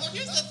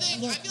 Here's the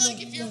thing. Look, I feel like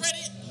look, if you're look.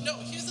 ready, no.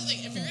 Here's the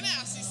thing. If you're gonna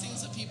ask these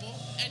things of people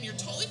and you're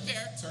totally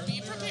fair,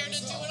 be prepared to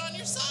do it on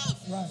yourself.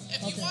 Right,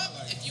 If okay.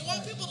 you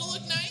want people to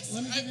look nice,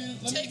 Let me give you.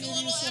 Let me take give a you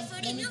little some,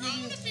 effort let in me your give own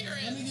you-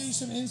 appearance. Let me give you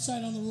some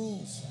insight on the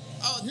rules.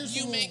 Oh, Here's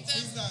you the make rules.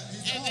 them, He's not-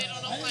 he's and not. they don't I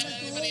apply didn't to make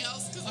the anybody rules.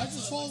 else. Because I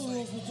just follow the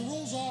rules, but the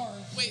rules are.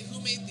 Wait,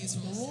 who made these The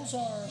rules? rules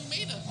are. Who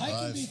made them? I can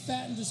Lies. be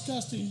fat and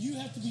disgusting. You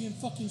have to be in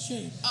fucking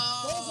shape. Those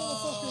are the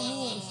fucking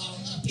rules.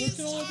 There He's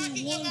can only be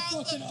talking one about the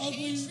fucking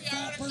ugly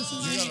fat person.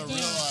 You in gotta the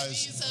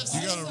realize.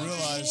 town. You gotta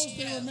realize.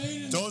 They were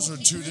made in Those the are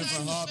fucking two creation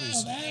different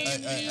hobbies. of Adam Hey,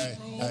 and hey, Eve. hey, And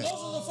hey. those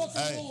are the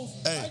fucking Hey, rules.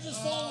 hey. I just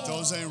follow them.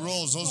 Those ain't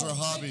rules. Those So are take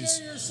hobbies.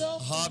 care of yourself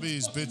and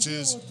Hobbies, fucking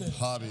bitches. deal with it.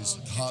 Hobbies,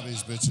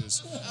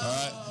 bitches. All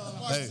right.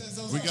 Hey,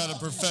 we got a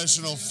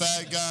professional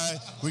fat guy.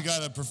 We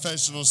got a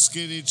professional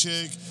skinny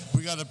chick.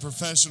 We got a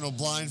professional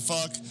blind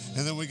fuck,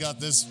 and then we got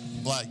this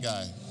black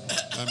guy.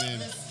 I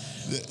mean,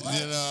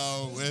 you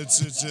know, it's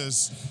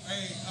just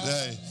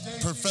hey,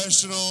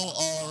 professional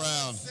all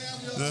around.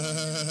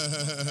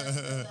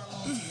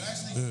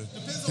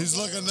 He's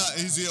looking.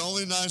 He's the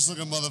only nice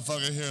looking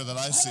motherfucker here that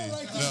I see. No.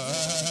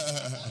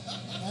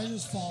 I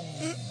just follow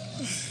them.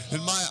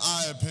 In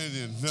my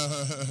opinion.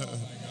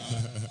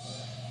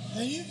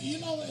 And you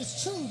know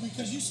it's true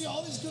because you see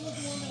all these good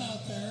looking women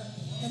out there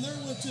and they're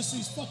with just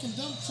these fucking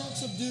dumb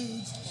trucks of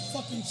dudes,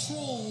 fucking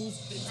trolls,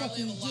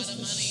 probably fucking have a lot just of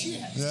the money.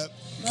 shit. Yep.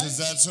 Because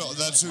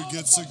that's who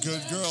gets the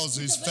good girls.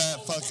 These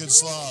fat fucking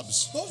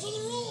slobs. Those are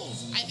the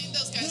rules. I think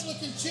those guys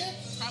Good-looking chick.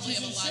 probably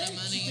she's have a in lot of shape,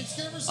 money. She takes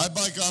care of I herself.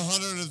 bike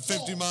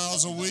 150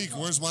 miles a week.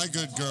 Where's my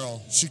good girl?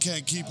 She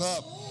can't keep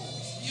up.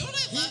 You know what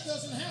I He love?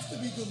 doesn't have to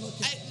be good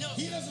looking. No.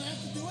 He doesn't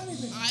have to do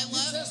anything. I He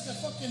love- just has to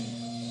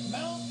fucking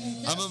mount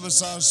and I'm a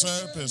massage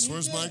therapist.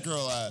 Where's my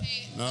girl at?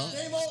 Hey, No?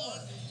 Game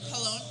over.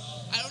 Cologne.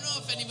 I don't know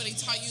if anybody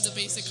taught you the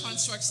basic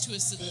constructs to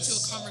a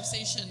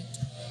conversation,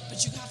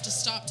 but you have to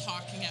stop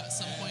talking at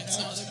some point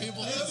so other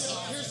people can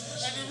talk.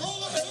 And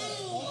rule number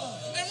two. Hold on.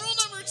 And rule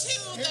number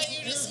 2 that you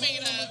just made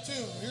rule up. number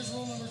two. Here's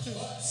rule number 2.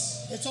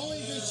 It's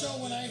only a good show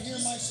when I hear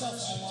myself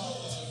a lot,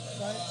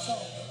 right? So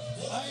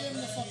I am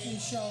the fucking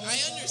show. I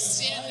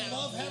understand I now.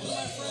 love having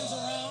my friends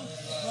around,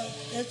 but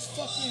it's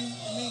fucking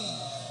me.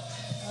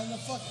 I'm the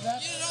fuck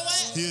that. You know what?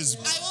 He is-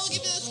 I will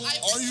give you this.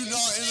 Are you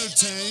not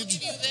entertained? I will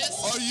give you this.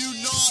 Are you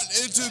not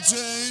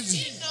entertained?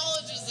 He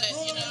acknowledges it.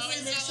 Rule You number know, 3,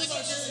 he's make not sure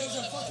like my beer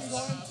doesn't fucking go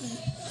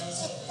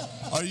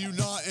empty. Are you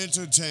not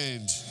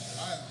entertained?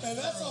 And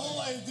that's the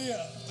whole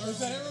idea, is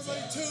that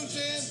everybody tunes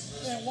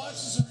in and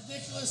watches the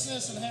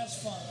ridiculousness and has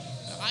fun.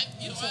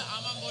 You know what?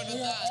 I'm on board with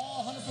We are that.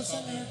 all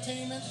 100%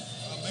 entertainment.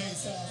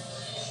 Amazing.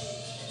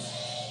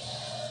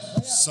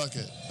 But yeah, Suck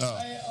it. Oh,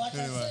 like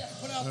I anyway. said,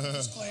 I put out the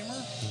disclaimer.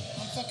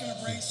 I'm fucking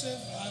abrasive.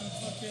 I'm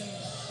fucking.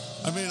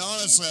 I mean,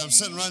 honestly, I'm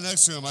sitting right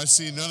next to him. I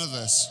see none of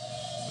this.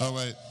 Oh,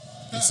 wait.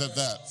 Except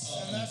that.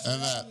 And that's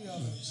And the that. reality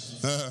of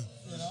it,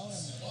 you know.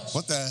 And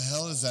What the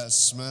hell is that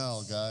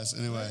smell, guys?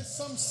 Anyway, there's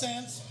some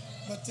sense,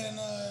 but then.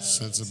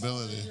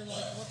 Sensibility. You're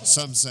like, what the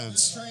some This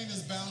sense. train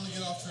is bound to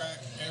get off track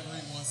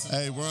every once in a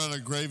Hey, we're on a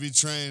gravy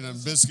train on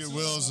biscuit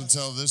wheels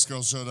until this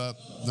girl showed up.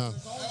 No.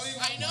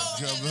 I know.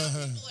 Go And back.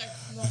 people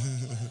are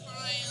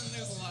crying.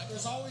 There's a lot.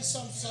 There's always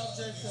some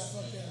subject that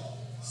fucking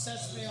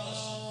sets me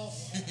off.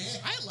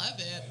 I love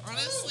it.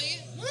 Honestly.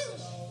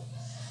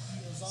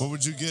 What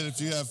would you get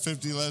if you have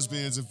 50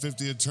 lesbians and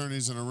 50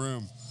 attorneys in a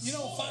room? You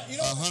know,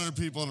 100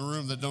 people in a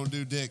room that don't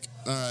do dick.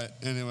 All right,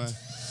 anyway.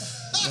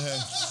 Hey,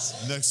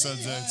 next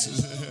subject. That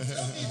was a good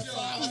You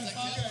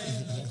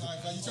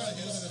try to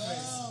hit him in the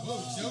face. Whoa,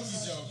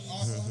 jokey joke.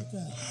 Awesome.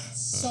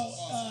 So,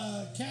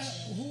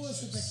 who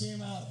was it that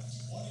came out?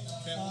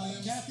 Cat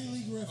Williams? Kathy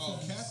Lee Griffin Oh,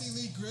 Kathy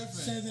Lee Griffin.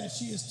 said that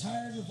she is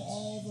tired of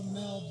all the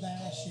male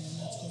bashing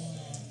that's going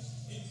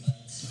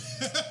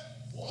on.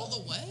 All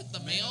the what? The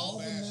All male?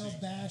 the male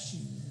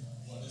bashing.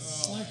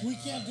 Like, we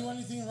can't do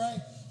anything right.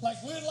 Like,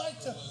 we'd like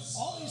to,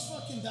 all these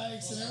fucking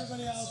dykes and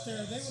everybody out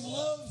there, they would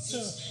love to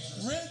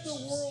rid the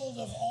world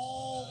of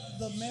all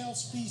the male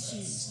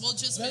species. Well,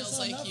 just There's males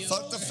like enough you.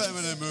 Fuck the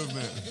feminine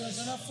movement.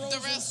 There's enough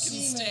frozen rest can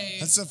semen stay.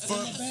 That's a in the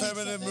banks that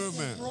feminine they can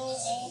movement. Grow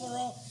all their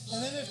own.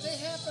 And then if they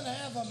happen to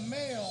have a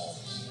male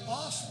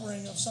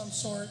offspring of some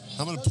sort,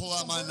 I'm gonna pull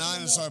out my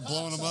 9 and start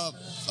blowing them up.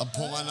 I'll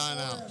pull my 9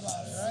 out.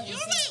 You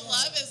know what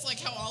I love is like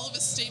how all of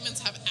his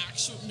statements have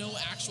no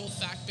actual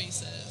fact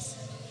basis.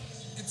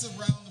 It's a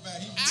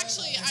roundabout.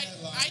 Actually, I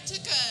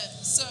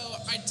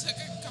took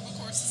a couple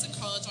courses in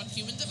college on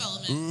human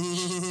development.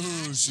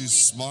 Ooh, she's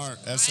smart.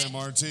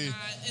 SMRT.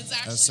 It's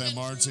actually been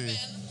SMRT.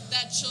 proven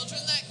that children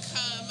that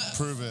come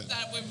Prove it.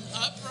 that were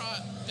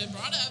been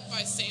brought up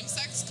by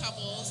same-sex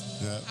couples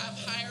Yeah. have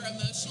higher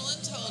emotional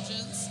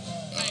intelligence,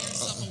 higher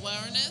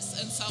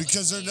self-awareness, and self.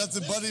 Because they're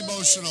nothing but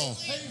emotional.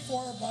 Paid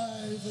for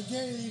by the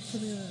gay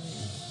community.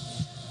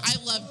 I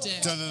love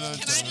dick. Dun-dun-dun,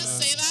 Can I just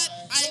say that?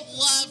 I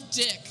love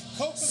dick.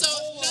 So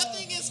Coca-Cola.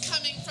 nothing is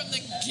coming from the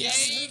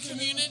gay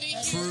community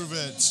here. Prove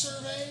it.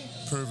 Survey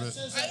Prove it.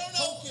 says I that don't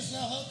know. Coke is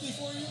now healthy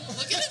for you.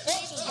 Look at him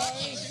keep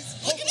talking.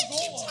 Look at him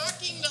keep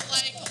talking to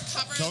like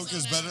cover his Coke own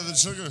is better than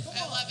ass. sugar.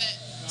 I love it.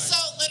 So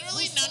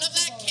literally none of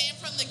that came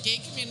from the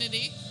gay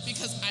community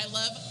because I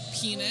love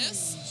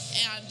penis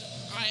and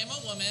I am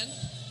a woman.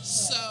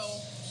 So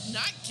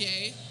not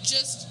gay,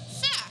 just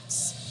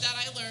facts that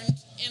I learned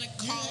in a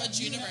college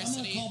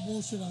university. I'm gonna call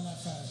bullshit on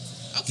that fact.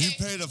 Okay. You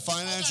paid a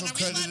financial Hold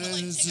on, are we credit allowed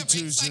to, take a break so I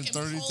institution can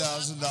pull up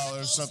 $30,000,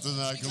 articles? something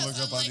that I can look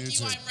Because up on unlike YouTube.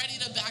 You, I'm ready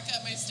to back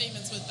up my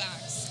statements with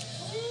facts.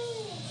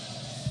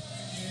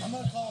 I'm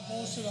gonna call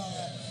bullshit on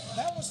that.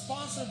 That was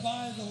sponsored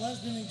by the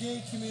lesbian and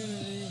gay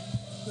community.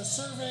 The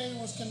survey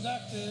was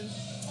conducted.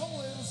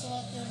 Oh, it was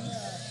up in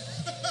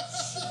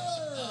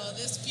sure.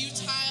 This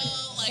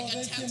futile like So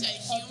they attempt can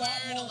at humor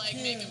adopt to more like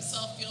make kids.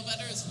 himself feel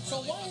better is really So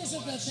why fun is to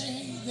it that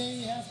watch. they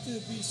have to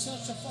be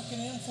such a fucking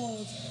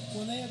influence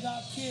when they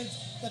adopt kids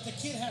that the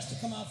kid has to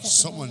come out fucking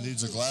Someone normal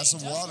needs a too? glass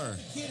of Why doesn't water.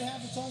 The kid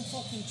have its own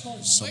fucking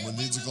choice. Someone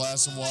needs a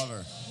glass of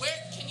water. Where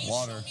can you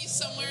Water. show me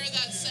somewhere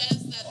that says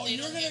that Oh, they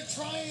you're don't gonna get...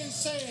 try and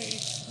say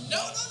No.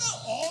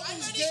 all I'm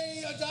these ready.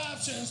 gay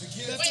adoptions that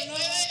kids- they're Wait, not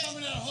wait, all wait.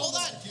 coming out Hold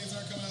homo. on. Kids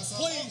aren't coming outside.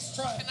 Please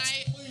try. Can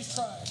I- Please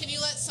try. Can you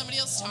let somebody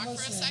else talk I'm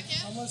for a listening.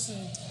 second? I'm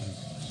listening.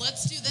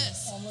 Let's do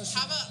this. I'm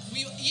listening. How about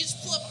we each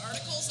pull up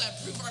articles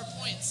that prove our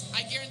points?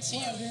 I guarantee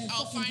What, are they you, in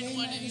I'll fucking find gay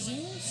one anyway.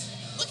 magazines?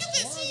 Look at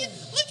this. Where are they?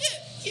 Look at.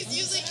 He's I'm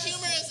using just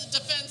humor as a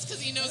defense because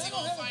he knows And I he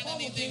don't won't have a find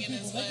problem with anything gay in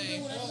his people. They can do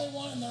way. whatever they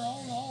want in their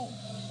own home.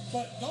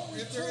 But don't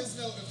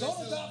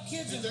adopt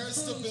kids and there is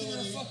recruit them to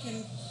your stability, fucking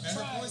and her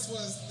tribe. point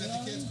was that You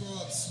know the kids what I mean? grow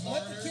up Let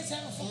smarter, the kids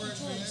have a more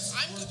fucking choice.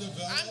 advanced, more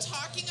developed. I'm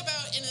talking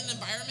about in an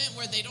environment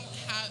where they don't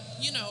have,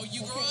 you know,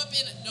 you grow Okay. up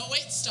in. No,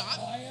 wait, stop.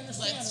 Well, I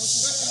understand what Let's.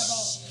 you're saying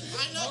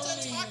about I'm not done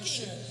learning and talking.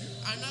 shit.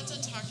 I'm not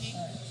done talking.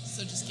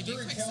 So just give me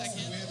a During quick counseling,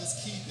 second. we had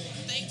this key thing.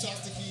 Thank you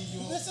toss the key,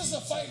 you This is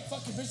a fight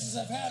fucking bitches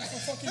have had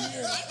for fucking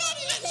years. I'm not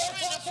even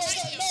trying to fight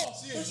you. No,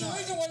 there's a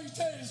reason why you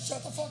tell you to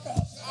shut the fuck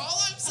up. All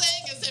I'm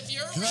saying is if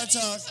you're Can I ready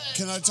talk? to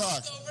Can I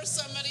talk? over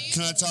somebody,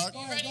 Can I talk?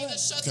 you ready Go to ahead.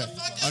 shut Okay, the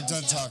fuck up? I'm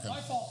done talking.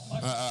 My fault. My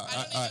fault.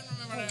 I don't even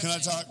remember what I was Can I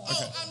saying. talk?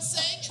 Okay. Oh, I'm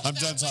saying I'm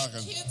that done when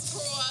talking. kids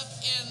grow up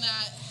in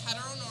that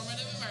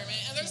heteronormative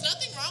environment, and there's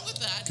nothing wrong with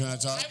that. Can I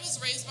talk? I was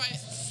raised by.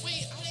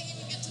 Wait, I didn't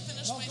even get to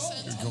finish No, my go.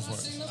 sentence. Go for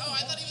it. Oh,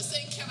 I thought he was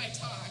saying, "Can I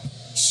talk?"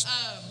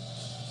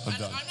 I'm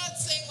done. I'm not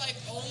saying like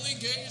only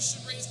gays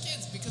should raise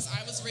kids because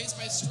I was raised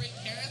by straight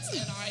parents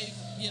and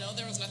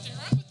there was nothing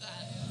wrong with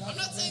that. I'm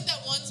not saying that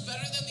one's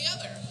better than the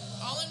other.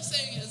 All I'm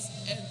saying is,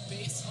 and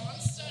based on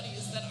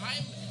studies that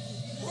I'm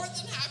more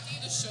than happy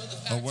to show the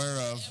facts Aware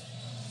of.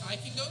 I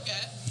can go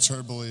get. It's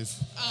her belief.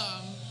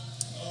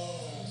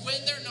 When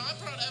they're not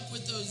brought up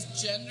with those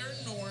gender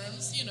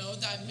norms,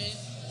 that men,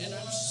 and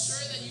I'm sure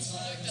that you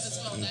predict that as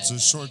well. It's that a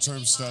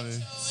short-term they need to be study.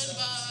 macho and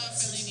buff,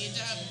 and they need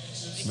to have,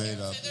 they Made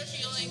can't up. say their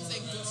feelings,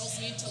 and girls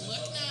need to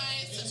look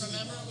nice, and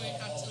remember we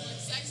have to look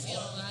sexy and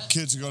all that.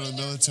 Kids who go to the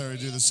military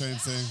do the same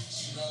thing.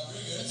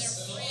 When they're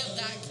free of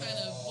that kind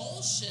of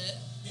bullshit,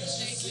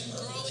 they can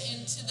grow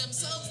into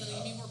themselves and they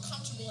can be more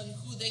comfortable in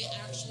who they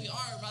actually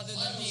are rather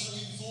than being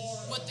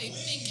what they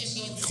think it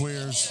means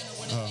Queers. to be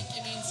a man or what they think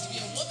it means to be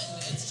a woman.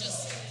 It's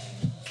just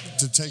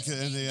To take it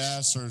in the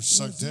ass or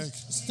suck There was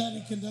dick. this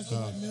study conducted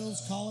at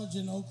Mills College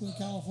in Oakland,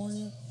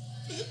 California.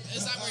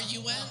 is that where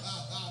you went?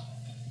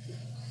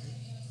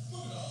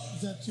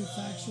 Is that too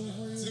factual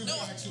for you? No,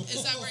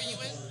 is that where you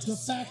went? The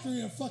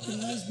factory of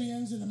fucking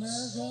lesbians in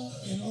America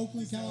in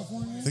Oakland,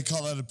 California. They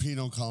call that a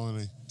penal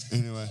colony.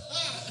 Anyway,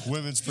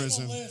 women's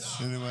prison.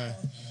 Anyway,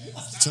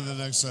 to the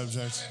next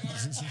subject.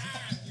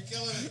 You're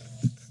killing it.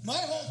 My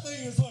whole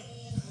thing is, look,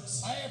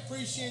 I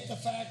appreciate the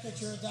fact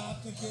that you're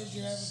adopting kids,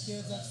 you're having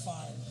kids, that's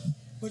fine.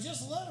 But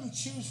just let them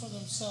choose for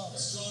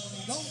themselves.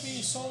 Don't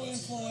be so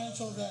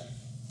influential that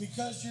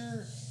because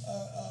you're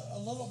a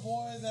little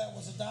boy that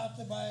was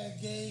adopted by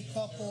a gay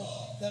couple,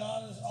 that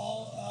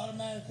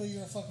automatically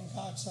you're a fucking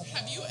cocksucker.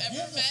 Have you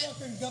Give ever the met?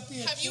 fucking guppy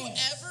a Have you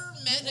chance. ever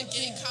met a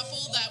gay chance. couple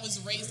that was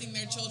raising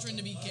their children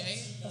to be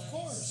gay? Of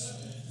course.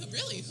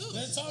 Really? Who?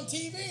 It's on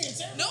TV.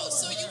 It's everywhere. No,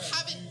 so you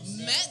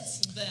haven't met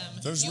them.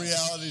 There's You've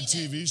reality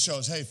seen it. TV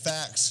shows. Hey,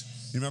 facts.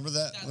 You remember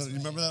that? That's You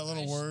remember that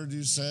little right. word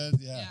you said?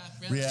 Yeah.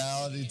 Yeah,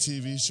 Reality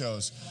TV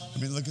shows. I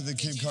mean, look at the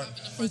Kim you Kar- happen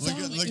to find look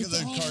at someone look It's at the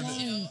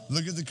online.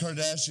 Look at the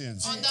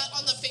Kardashians. On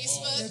the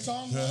Facebook. It's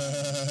on.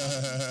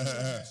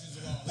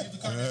 Leave the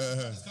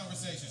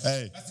conversation.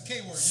 Hey, That's the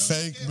K word.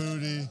 fake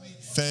booty,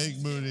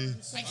 fake booty,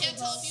 I can't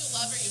tell if you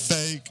love or you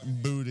fake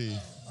booty.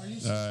 Are you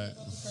All right.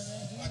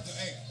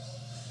 Hey,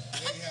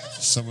 there you have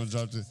it. Someone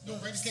dropped it.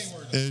 Don't break the K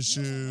word.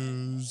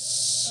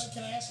 Issues.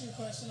 Can I ask you a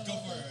question Go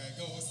about for it, that? man.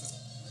 Go. What's this?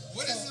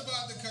 What is it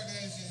about the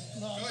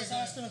Kardashians? No, I'm Go just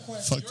ahead, asking a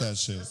question. Fuck that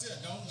shit. That's it.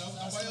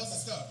 Nobody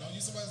else's stuff. Don't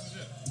use somebody else's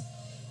shit.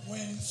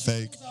 When she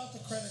Fake. pulls out the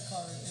credit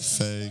card, is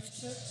Fake.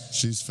 she swipes it?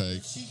 She's fake.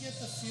 Does she get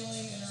the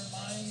feeling in her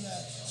mind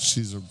that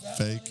She's a that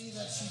fake. money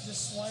that she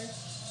just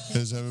swiped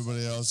Is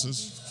everybody else's?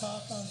 dude's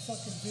cock on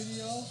fucking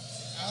video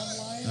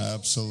online?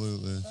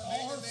 Absolutely.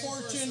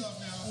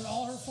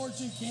 All her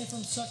fortune came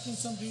from sucking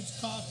some dude's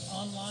cock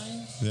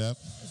online. Yep.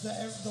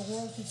 That the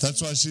world could That's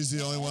see. why she's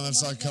the only one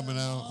that's not coming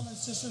Her out. Mom and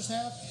sisters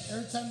have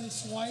every time they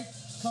swipe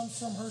comes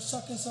from her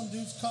sucking some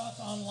dude's cock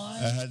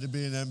online. It had to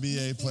be an Do you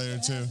NBA think player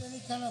it too. has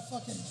any kind of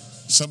fucking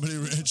Somebody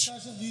rich.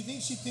 discussion? Do you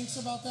think she thinks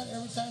about that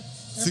every time?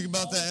 Think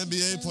about that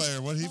NBA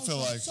player. What'd he feel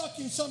like?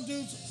 Sucking some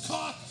dude's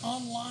cock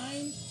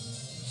online.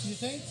 Do you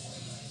think?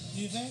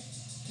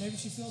 Maybe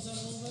she feels that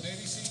a little bit.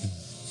 Maybe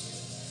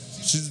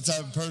She's the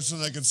type of person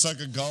that can suck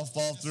a golf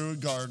ball through a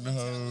garden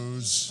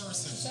hose.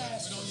 person.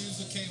 We don't use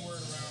the K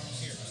word around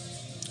here.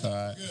 All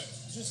right. Good.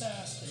 Just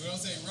ask. We don't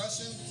say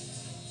Russian.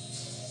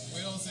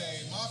 We don't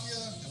say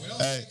mafia. And we don't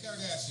Hey. say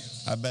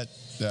Kardashian. I bet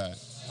that.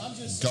 I'm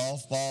just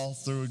Golf ball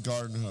through a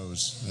garden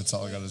hose. That's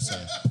all I got to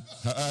say.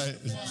 All right.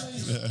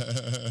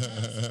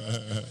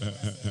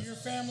 your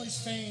family's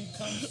fame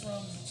comes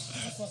from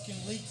a fucking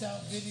leaked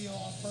out video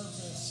on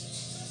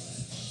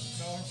purpose.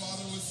 No, her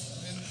father was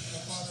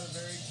a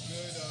very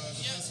good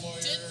defense Yeah,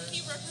 lawyer. didn't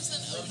he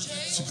represent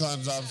She OJ?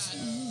 climbs up.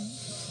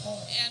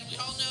 And we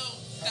all know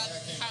that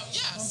how.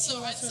 Yeah, I'm so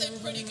sure I'd that's what say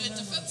pretty everybody good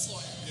remembers. defense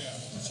lawyer. Yeah.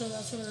 I'm sure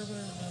that's what everybody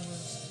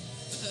remembers.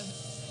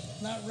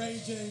 Not Ray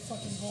J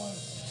fucking going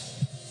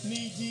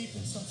knee deep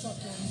in some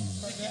fucking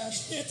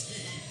Kardashian.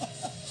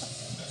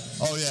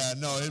 Oh yeah,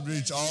 no, it'd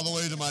reach all the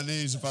way to my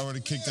knees if I were to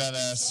kick that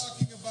ass.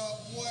 Talking about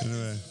what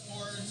Anyway. is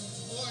important,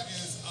 what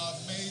is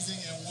amazing,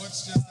 and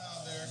what's just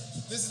out there.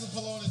 This is the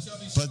Palone and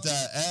Chubby Show. But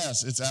that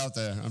ass, it's out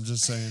there. I'm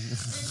just saying.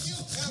 You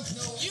have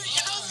no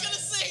I was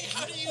gonna say,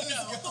 how do you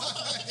know?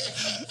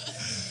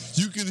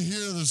 You can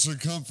hear the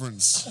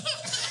circumference.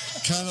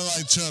 Kind of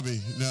like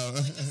Chubby. No.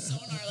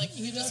 Sonar, like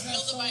you can just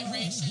feel the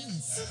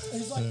vibrations.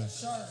 He's like a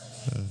shark.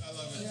 I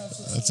love it. Yeah,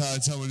 so That's how I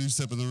tell when you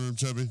step in the room,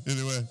 Chubby.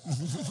 Anyway.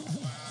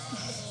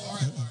 All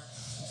right, Mark.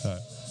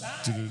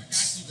 Dude.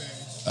 Got you,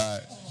 baby. All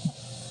right.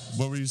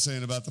 What were you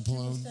saying about the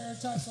Palone?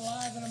 stereotypes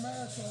alive in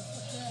America.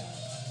 Fuck yeah.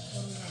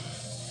 What are we doing?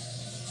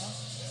 Huh?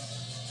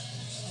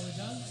 Are we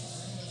done?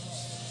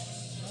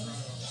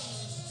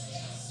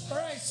 All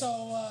right,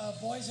 so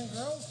boys and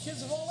girls,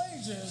 kids of all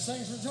ages,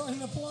 thanks for joining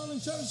the Palone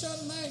and Chubby Show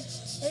tonight.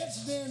 It's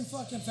been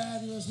fucking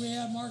fabulous. We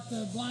have Mark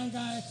the Blind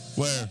Guy.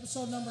 Where?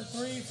 Episode number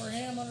 3 for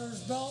him under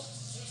his belt.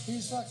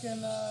 He's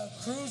fucking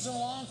cruising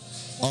along.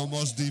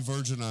 Almost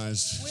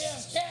de-virginized. We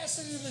have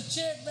Cassidy the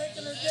chick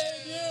making her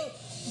debut,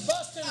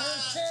 busting her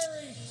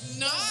cherry.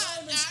 Not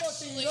Diamond's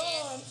fucking actually.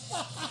 gone.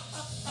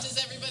 Does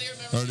everybody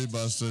remember? Already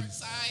busted. Dark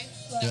Side? Right.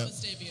 That Yep. was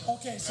debut.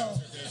 Okay, so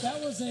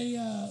that was a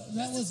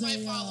This is my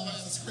follow-up.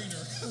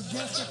 Screener.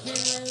 guest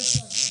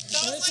appearance.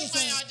 That was like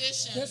my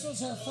audition. This was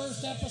her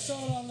first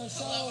episode on the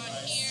show. Hello,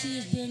 I'm here.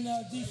 She's been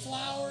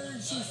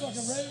deflowered. She's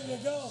fucking ready to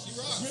go.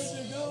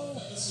 Good to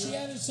go. She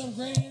added some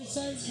great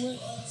insight.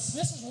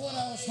 This is what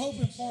I was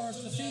hoping for,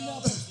 is the female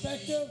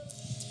perspective.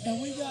 And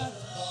we got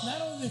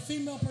not only the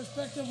female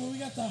perspective, but we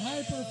got the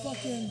hyper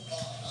fucking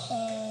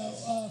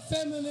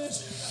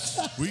feminist.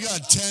 We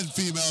got 10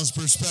 females'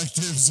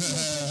 perspectives.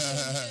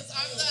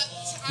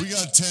 We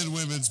got 10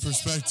 women's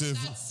perspective.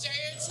 That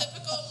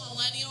stereotypical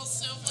millennial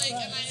snowflake,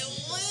 and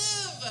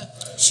I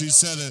live She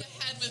said it.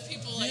 head with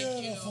people like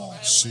Beautiful. you.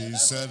 I She live-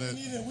 That's said what it.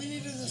 we needed. We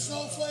needed the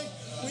snowflake.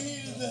 We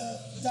needed the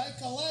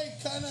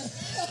Dyke-alike kind of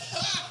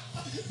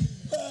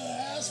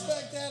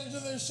aspect added to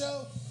their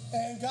show.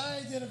 And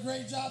Guy did a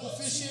great job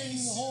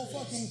officiating the whole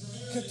fucking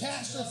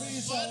catastrophe.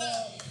 So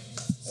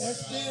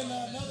it's been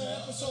another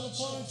episode of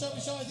Palone and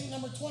Chubby Show. I think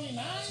number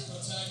 29.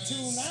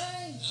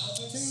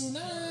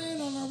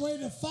 29 on our way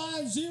to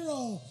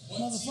 5-0.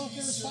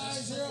 Motherfuckers,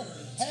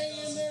 5-0.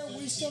 Hang in there.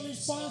 We still need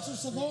sponsors,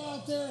 so go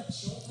out there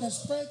and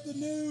spread the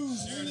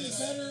news. We need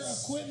better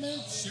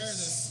equipment. Share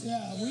this.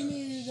 Yeah, we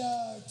need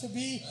to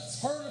be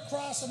heard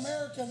across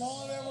America, and the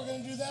only way we're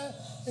going to do that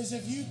is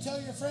if you tell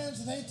your friends,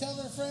 and they tell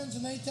their friends,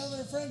 and they tell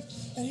their friends,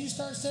 and you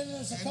start sending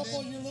us a And couple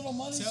then of your little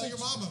money. Tell your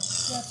mama.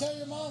 Yeah, tell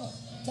your mama.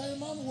 Tell your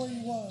mama where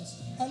you was.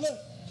 Look,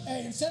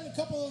 hey, and send a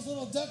couple of those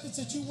little ducats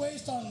that you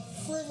waste on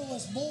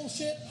frivolous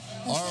bullshit.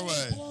 And Our send way.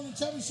 to Palone and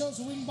Chubby Show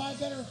so we can buy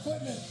better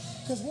equipment.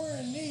 Because we're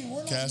in need.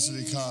 We're not Cassidy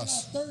needy,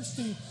 Costs. we're not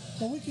thirsty.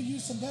 But we could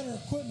use some better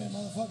equipment,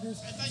 motherfuckers.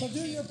 So do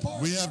your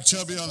part. We have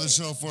Chubby on the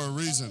show for a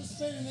reason.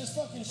 Participate in this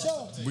fucking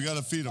show. We got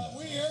to feed him.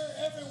 We here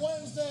every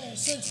Wednesday at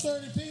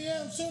 6:30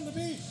 p.m. Soon to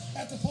be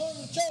at the Palone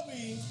and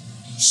Chubby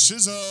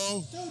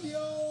Shizzo.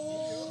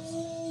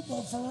 studio.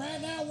 But for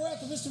right now, we're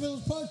at the Vista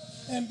Village Pub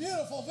in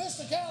beautiful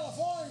Vista,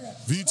 California.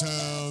 V-Town. Come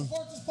down,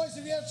 support this place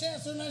if you have a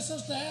chance. They're nice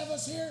enough to have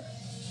us here.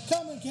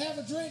 Come and have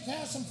a drink,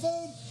 have some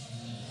food.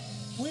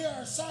 We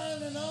are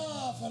signing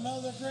off.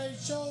 Another great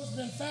show. It's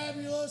been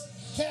fabulous.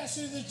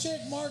 Cassidy the chick,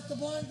 Mark the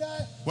blind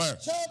guy. Where?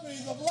 Chubby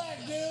the black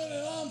dude,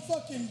 and I'm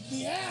fucking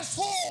the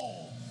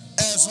asshole.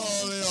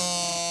 Asshole.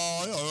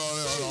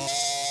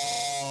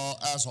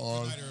 Asshole.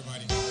 Good night,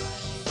 everybody.